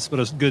canvas, but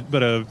it's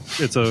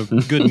a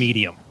good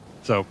medium.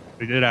 So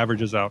it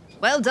averages out.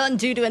 Well done,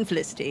 Dudu and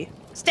Felicity.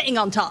 Staying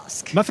on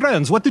task. My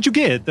friends, what did you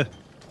get?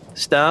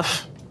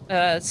 Stuff.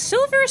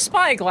 Silver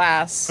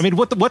spyglass. I mean,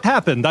 what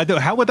happened?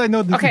 How would I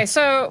know? Okay,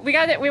 so we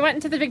got it. We went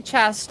into the big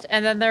chest,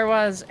 and then there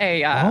was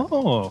a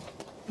Oh.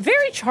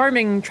 very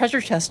charming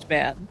treasure chest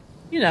man.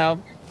 You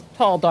know,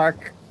 tall,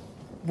 dark,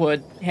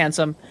 wood,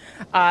 handsome,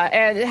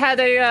 and it had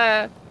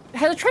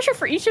a treasure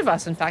for each of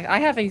us. In fact, I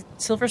have a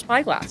silver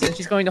spyglass, and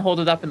she's going to hold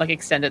it up and like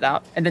extend it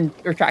out, and then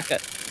retract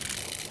it.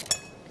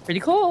 Pretty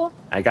cool.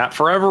 I got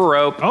forever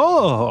rope.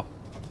 Oh,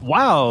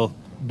 wow!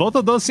 Both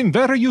of those seem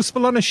very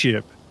useful on a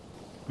ship.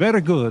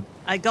 Very good.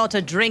 I got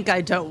a drink I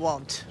don't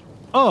want.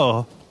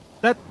 Oh,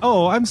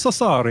 I'm so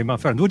sorry, my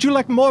friend. Would you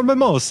like more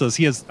mimosas?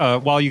 He has,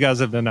 while you guys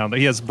have been down there,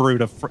 he has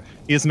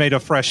he has made a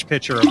fresh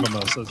pitcher of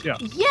mimosas. Yeah.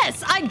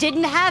 Yes, I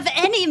didn't have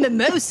any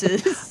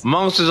mimosas.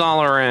 Mimosas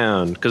all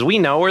around, because we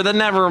know where the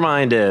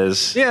Nevermind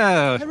is.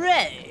 Yeah.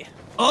 Hooray.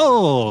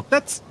 Oh,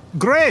 that's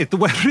great.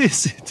 Where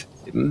is it?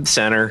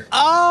 Center.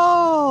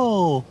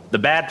 Oh, The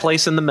bad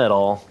place in the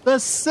middle. the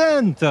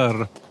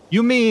center.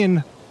 You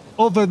mean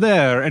over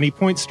there? And he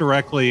points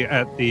directly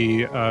at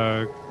the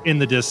in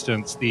the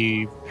distance,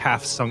 the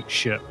half-sunk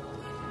ship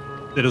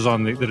that is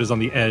on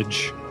the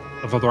edge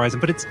of the horizon.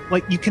 But it's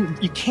like you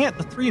can't.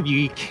 The three of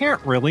you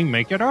can't really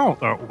make it out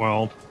that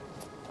well.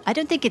 I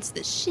don't think it's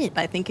the ship.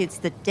 I think it's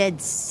the dead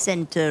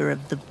center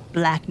of the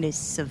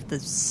blackness of the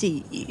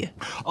sea.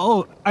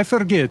 Oh, I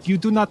forget. You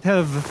do not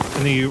have.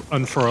 And he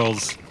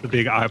unfurls the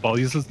big eyeball.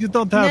 He says, "You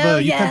don't have. No,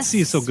 you yes, can't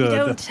see so we good."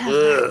 don't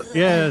have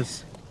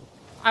Yes.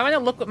 I want to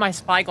look with my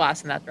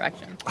spyglass in that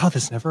direction. Oh,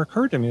 this never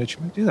occurred to me that you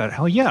might do that.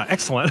 Hell yeah.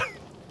 Excellent.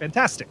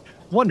 Fantastic.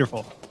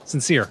 Wonderful.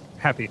 Sincere.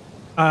 Happy.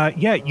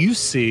 Yeah, you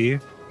see,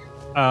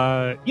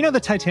 the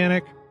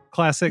Titanic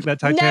classic, that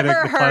Titanic, Never the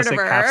heard classic of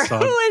her. half Who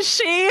song. is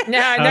she? No,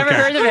 I never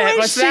Okay. heard of it.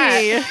 What's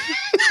that?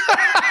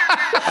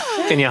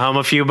 Can you hum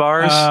a few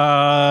bars?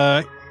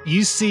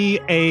 You see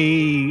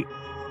a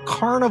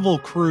Carnival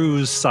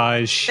Cruise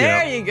size ship.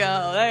 There you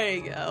go. There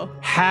you go.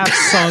 Half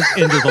sunk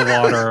into the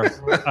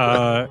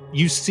water.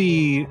 You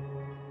see,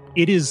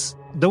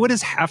 though it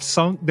is half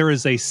sunk, there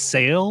is a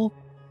sail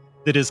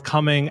that is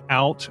coming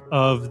out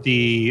of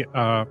the.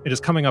 It is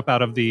coming up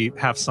out of the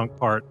half sunk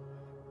part.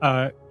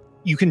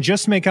 You can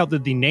just make out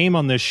that the name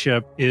on this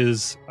ship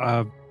is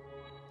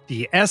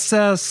the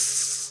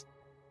SS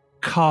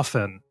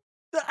Coffin.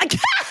 No,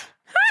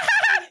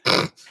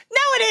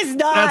 it is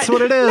not. That's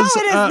what it is.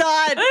 No, it is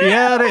not.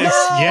 Yeah, it is.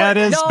 No, Yeah, it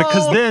is. no.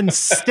 Because then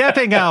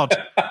stepping out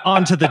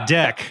onto the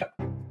deck,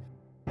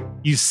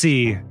 you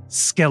see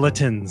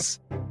skeletons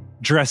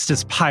dressed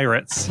as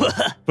pirates.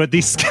 But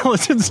these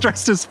skeletons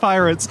dressed as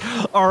pirates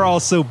are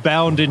also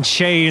bound in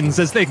chains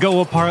as they go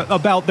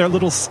about their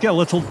little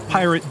skeletal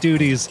pirate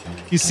duties.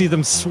 You see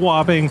them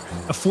swabbing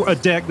a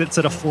deck that's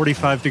at a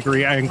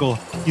 45-degree angle.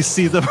 You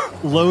see them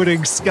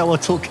loading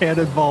skeletal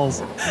cannonballs,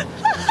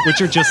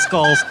 which are just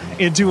skulls,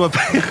 into a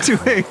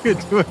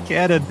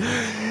cannon.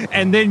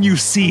 And then you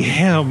see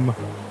him.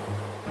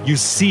 You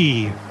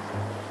see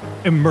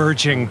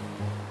emerging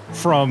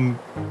from...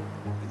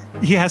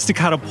 He has to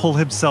kind of pull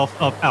himself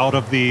up out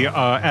of the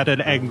at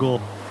an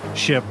angle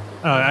ship,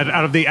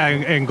 out of the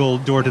angle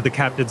door to the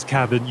captain's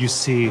cabin. You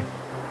see,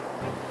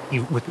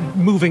 with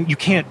moving. You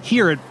can't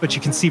hear it, but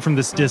you can see from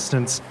this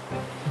distance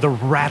the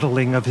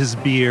rattling of his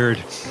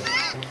beard.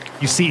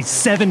 You see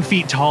 7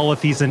 feet tall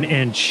if he's an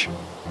inch.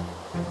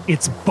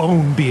 It's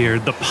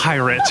Bonebeard, the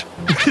pirate,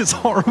 with his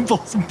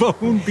horrible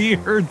bone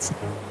beards.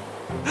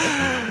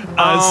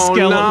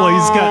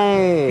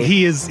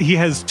 He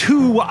has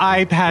 2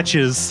 eye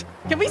patches.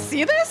 Can we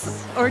see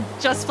this? Or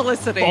just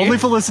Felicity? Only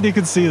Felicity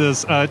can see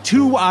this.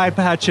 2 eye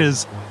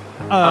patches.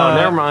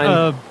 Never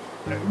mind.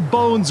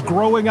 Bones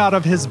growing out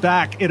of his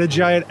back in a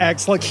giant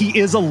X, like he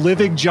is a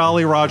living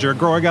Jolly Roger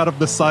growing out of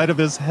the side of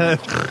his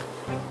head.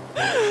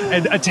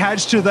 And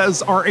attached to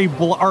those are a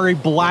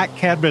black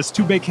canvas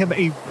to make him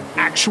a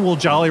actual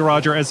Jolly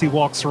Roger as he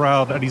walks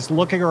around. And he's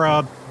looking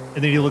around,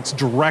 and then he looks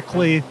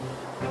directly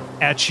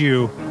at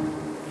you.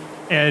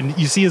 And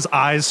you see his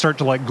eyes start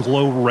to like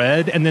glow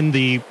red, and then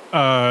the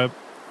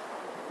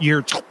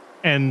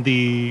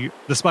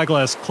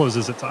spyglass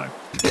closes its eye.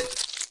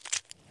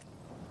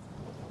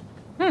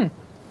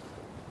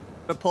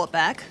 Report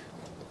back.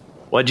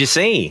 What'd you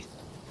see?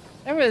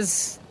 There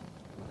was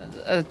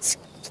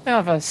something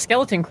of a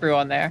skeleton crew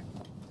on there.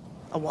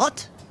 A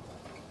what?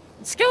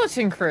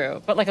 Skeleton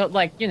crew, but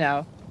you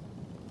know.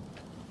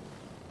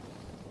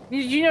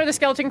 You know what the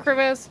skeleton crew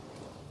is?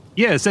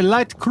 Yes, a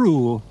light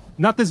crew.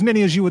 Not as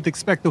many as you would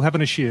expect to have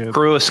on a ship.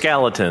 Crew of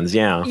skeletons,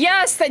 yeah.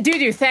 Yes,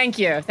 do. Thank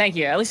you. At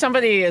least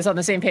somebody is on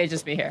the same page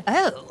as me here.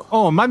 Oh.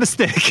 Oh, my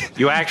mistake.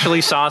 You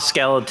actually saw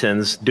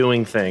skeletons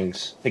doing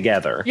things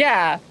together.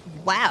 Yeah.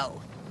 Wow.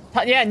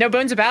 Yeah, no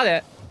bones about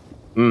it.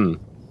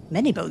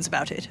 Many bones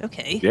about it.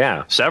 Okay.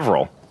 Yeah,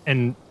 several.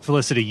 And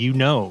Felicity, you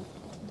know.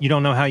 You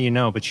don't know how you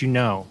know, but you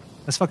know.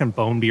 That's fucking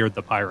Bonebeard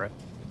the pirate.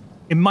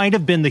 It might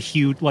have been the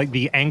huge, like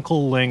the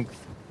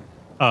ankle-length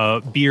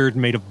beard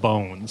made of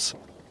bones.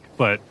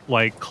 But,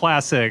 like,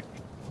 classic,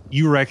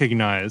 you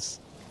recognize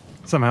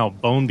somehow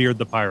Bonebeard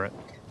the pirate.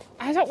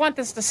 I don't want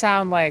this to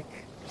sound like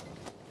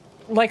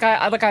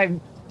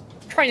I'm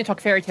trying to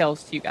talk fairy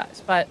tales to you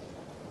guys, but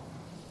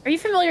are you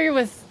familiar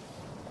with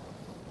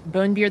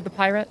Bonebeard the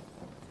pirate?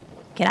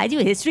 Can I do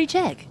a history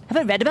check? Have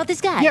I read about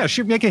this guy? Yeah,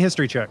 should make a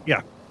history check.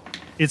 Yeah.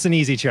 It's an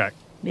easy check.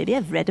 Maybe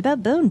I've read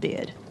about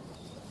Bonebeard. It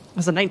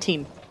was a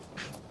 19.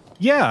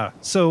 Yeah,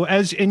 so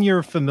as in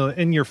your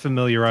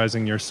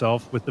familiarizing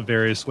yourself with the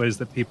various ways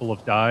that people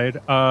have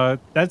died,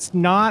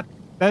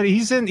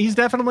 he's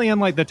definitely in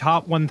like the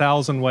top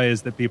 1,000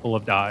 ways that people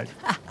have died.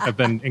 I've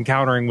been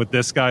encountering with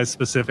this guy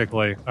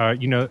specifically.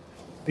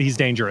 He's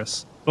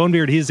dangerous.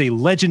 Bonebeard, he is a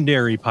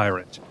legendary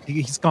pirate.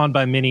 He's gone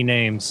by many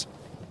names,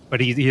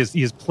 but he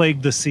has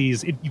plagued the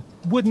seas. You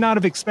would not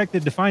have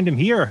expected to find him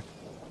here,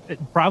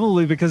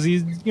 probably because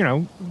he's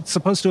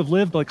supposed to have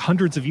lived like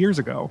hundreds of years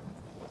ago.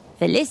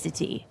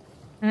 Felicity.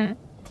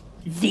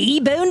 The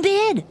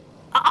Bonebeard?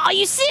 Are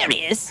you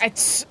serious?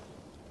 It's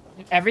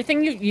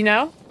everything you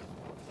know.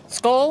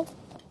 Skull,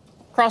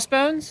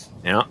 crossbones,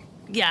 Yeah,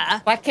 Yeah.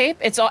 black cape.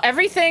 It's all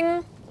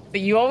everything that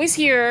you always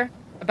hear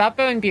about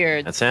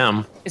Bonebeard that's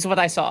him. is what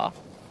I saw.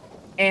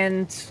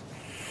 And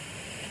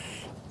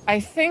I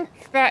think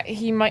that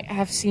he might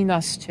have seen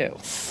us too.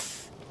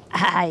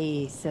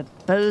 I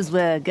suppose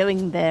we're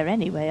going there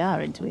anyway,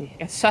 aren't we?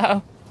 Guess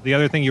so. The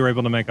other thing you were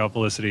able to make out,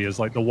 Felicity, is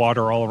like the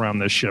water all around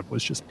this ship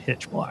was just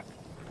pitch black.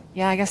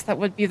 Yeah, I guess that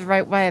would be the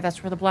right way.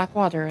 That's where the black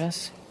water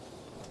is.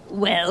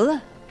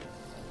 Well,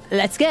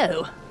 let's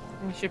go.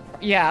 We should,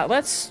 yeah,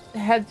 let's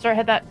head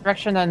that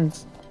direction and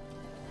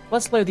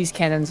let's load these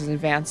cannons in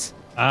advance.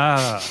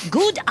 Ah,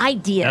 Good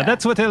idea. now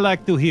that's what I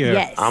like to hear.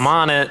 Yes. I'm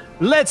on it.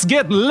 Let's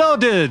get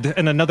loaded!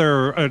 And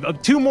another,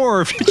 two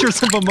more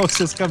features of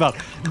mimosas come out.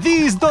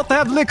 These don't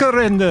have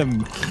liquor in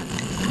them.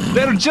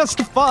 They're just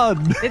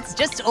fun. It's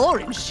just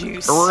orange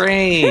juice.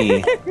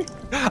 Hooray!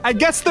 I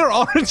guess they're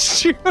orange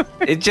juice.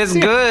 It's just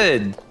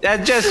good.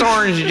 That's just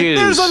orange juice.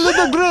 There's a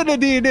little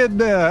grenadine in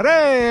there.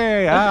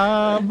 Hey,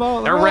 I'm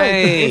all right.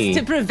 Hooray! It's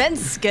to prevent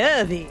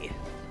scurvy.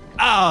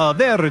 Ah,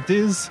 there it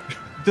is.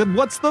 Then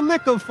what's the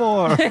liquor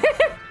for?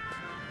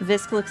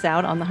 Visk looks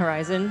out on the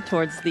horizon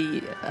towards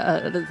the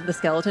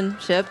skeleton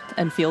ship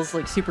and feels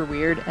like super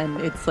weird,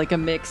 and it's like a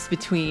mix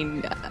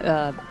between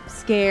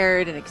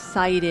scared and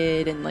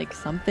excited and like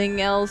something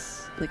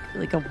else,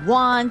 like a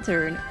want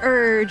or an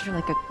urge or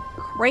like a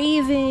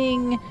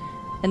craving,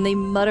 and they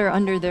mutter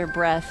under their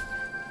breath,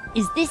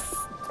 Is this...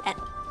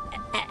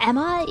 am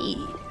I...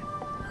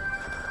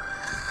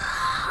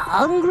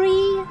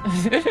 hungry?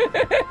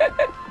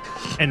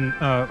 And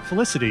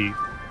Felicity,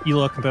 you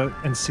look about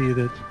and see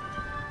that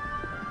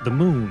the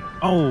moon,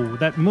 oh,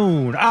 that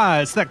moon,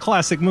 it's that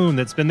classic moon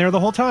that's been there the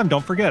whole time,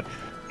 don't forget,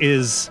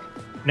 is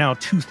now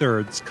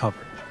 2/3 covered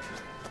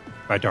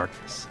by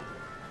darkness.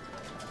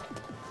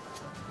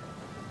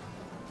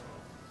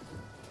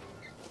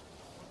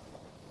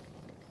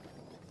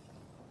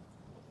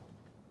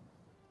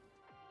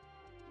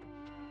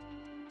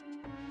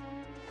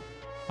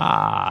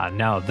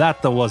 Now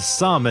that there was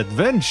some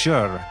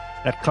adventure.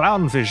 That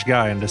clownfish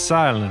guy in the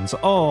silence.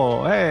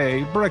 Oh,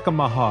 hey, breaking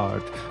my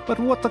heart. But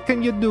what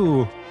can you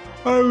do?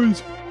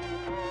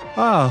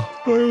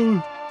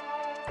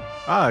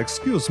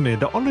 Excuse me.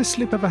 The only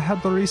sleep I've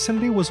had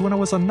recently was when I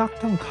was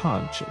knocked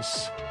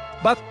unconscious.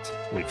 But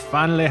we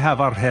finally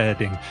have our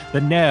heading. The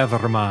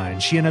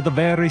Nevermind. She in at the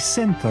very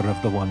center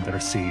of the Wonder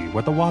Sea,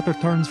 where the water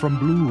turns from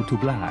blue to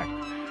black.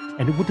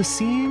 And it would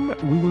seem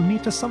we will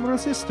meet some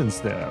resistance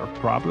there,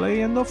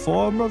 probably in the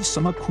form of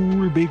some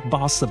cool big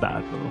boss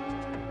battle.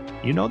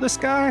 You know this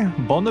guy,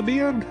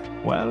 Bonebeard?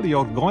 Well,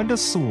 you're going to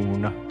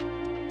soon.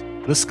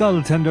 The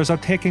skull tenders are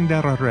taking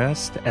their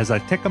rest as I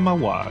take my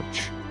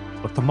watch.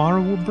 What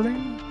tomorrow will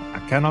bring, I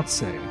cannot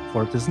say,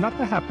 for it has not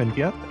happened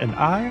yet, and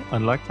I,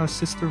 unlike my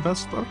sister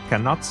Vesper,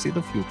 cannot see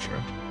the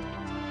future.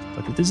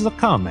 But it is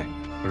coming,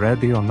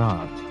 ready or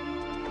not.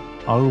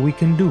 All we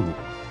can do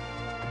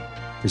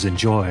is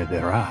enjoy the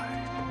ride.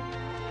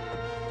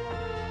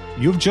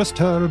 You've just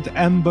heard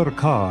Amber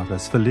Carr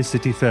as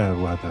Felicity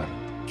Fairweather,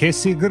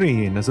 Casey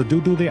Green as a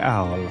Doodoo the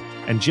Owl,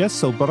 and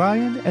Jess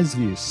O'Brien as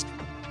Visk.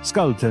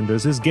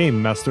 Skulltenders is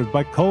game mastered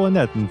by Cohen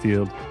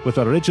Ettenfield, with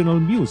original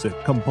music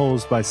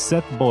composed by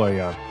Seth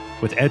Boyer,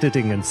 with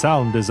editing and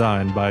sound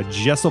design by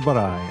Jess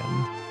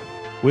O'Brien.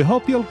 We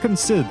hope you'll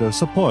consider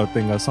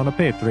supporting us on a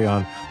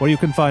Patreon, where you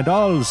can find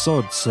all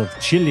sorts of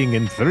chilling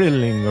and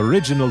thrilling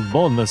original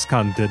bonus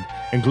content,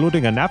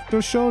 including an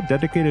after show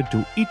dedicated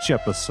to each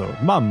episode.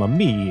 Mamma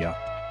mia!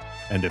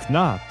 And if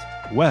not,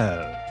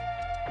 well,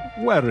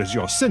 where is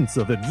your sense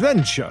of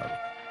adventure?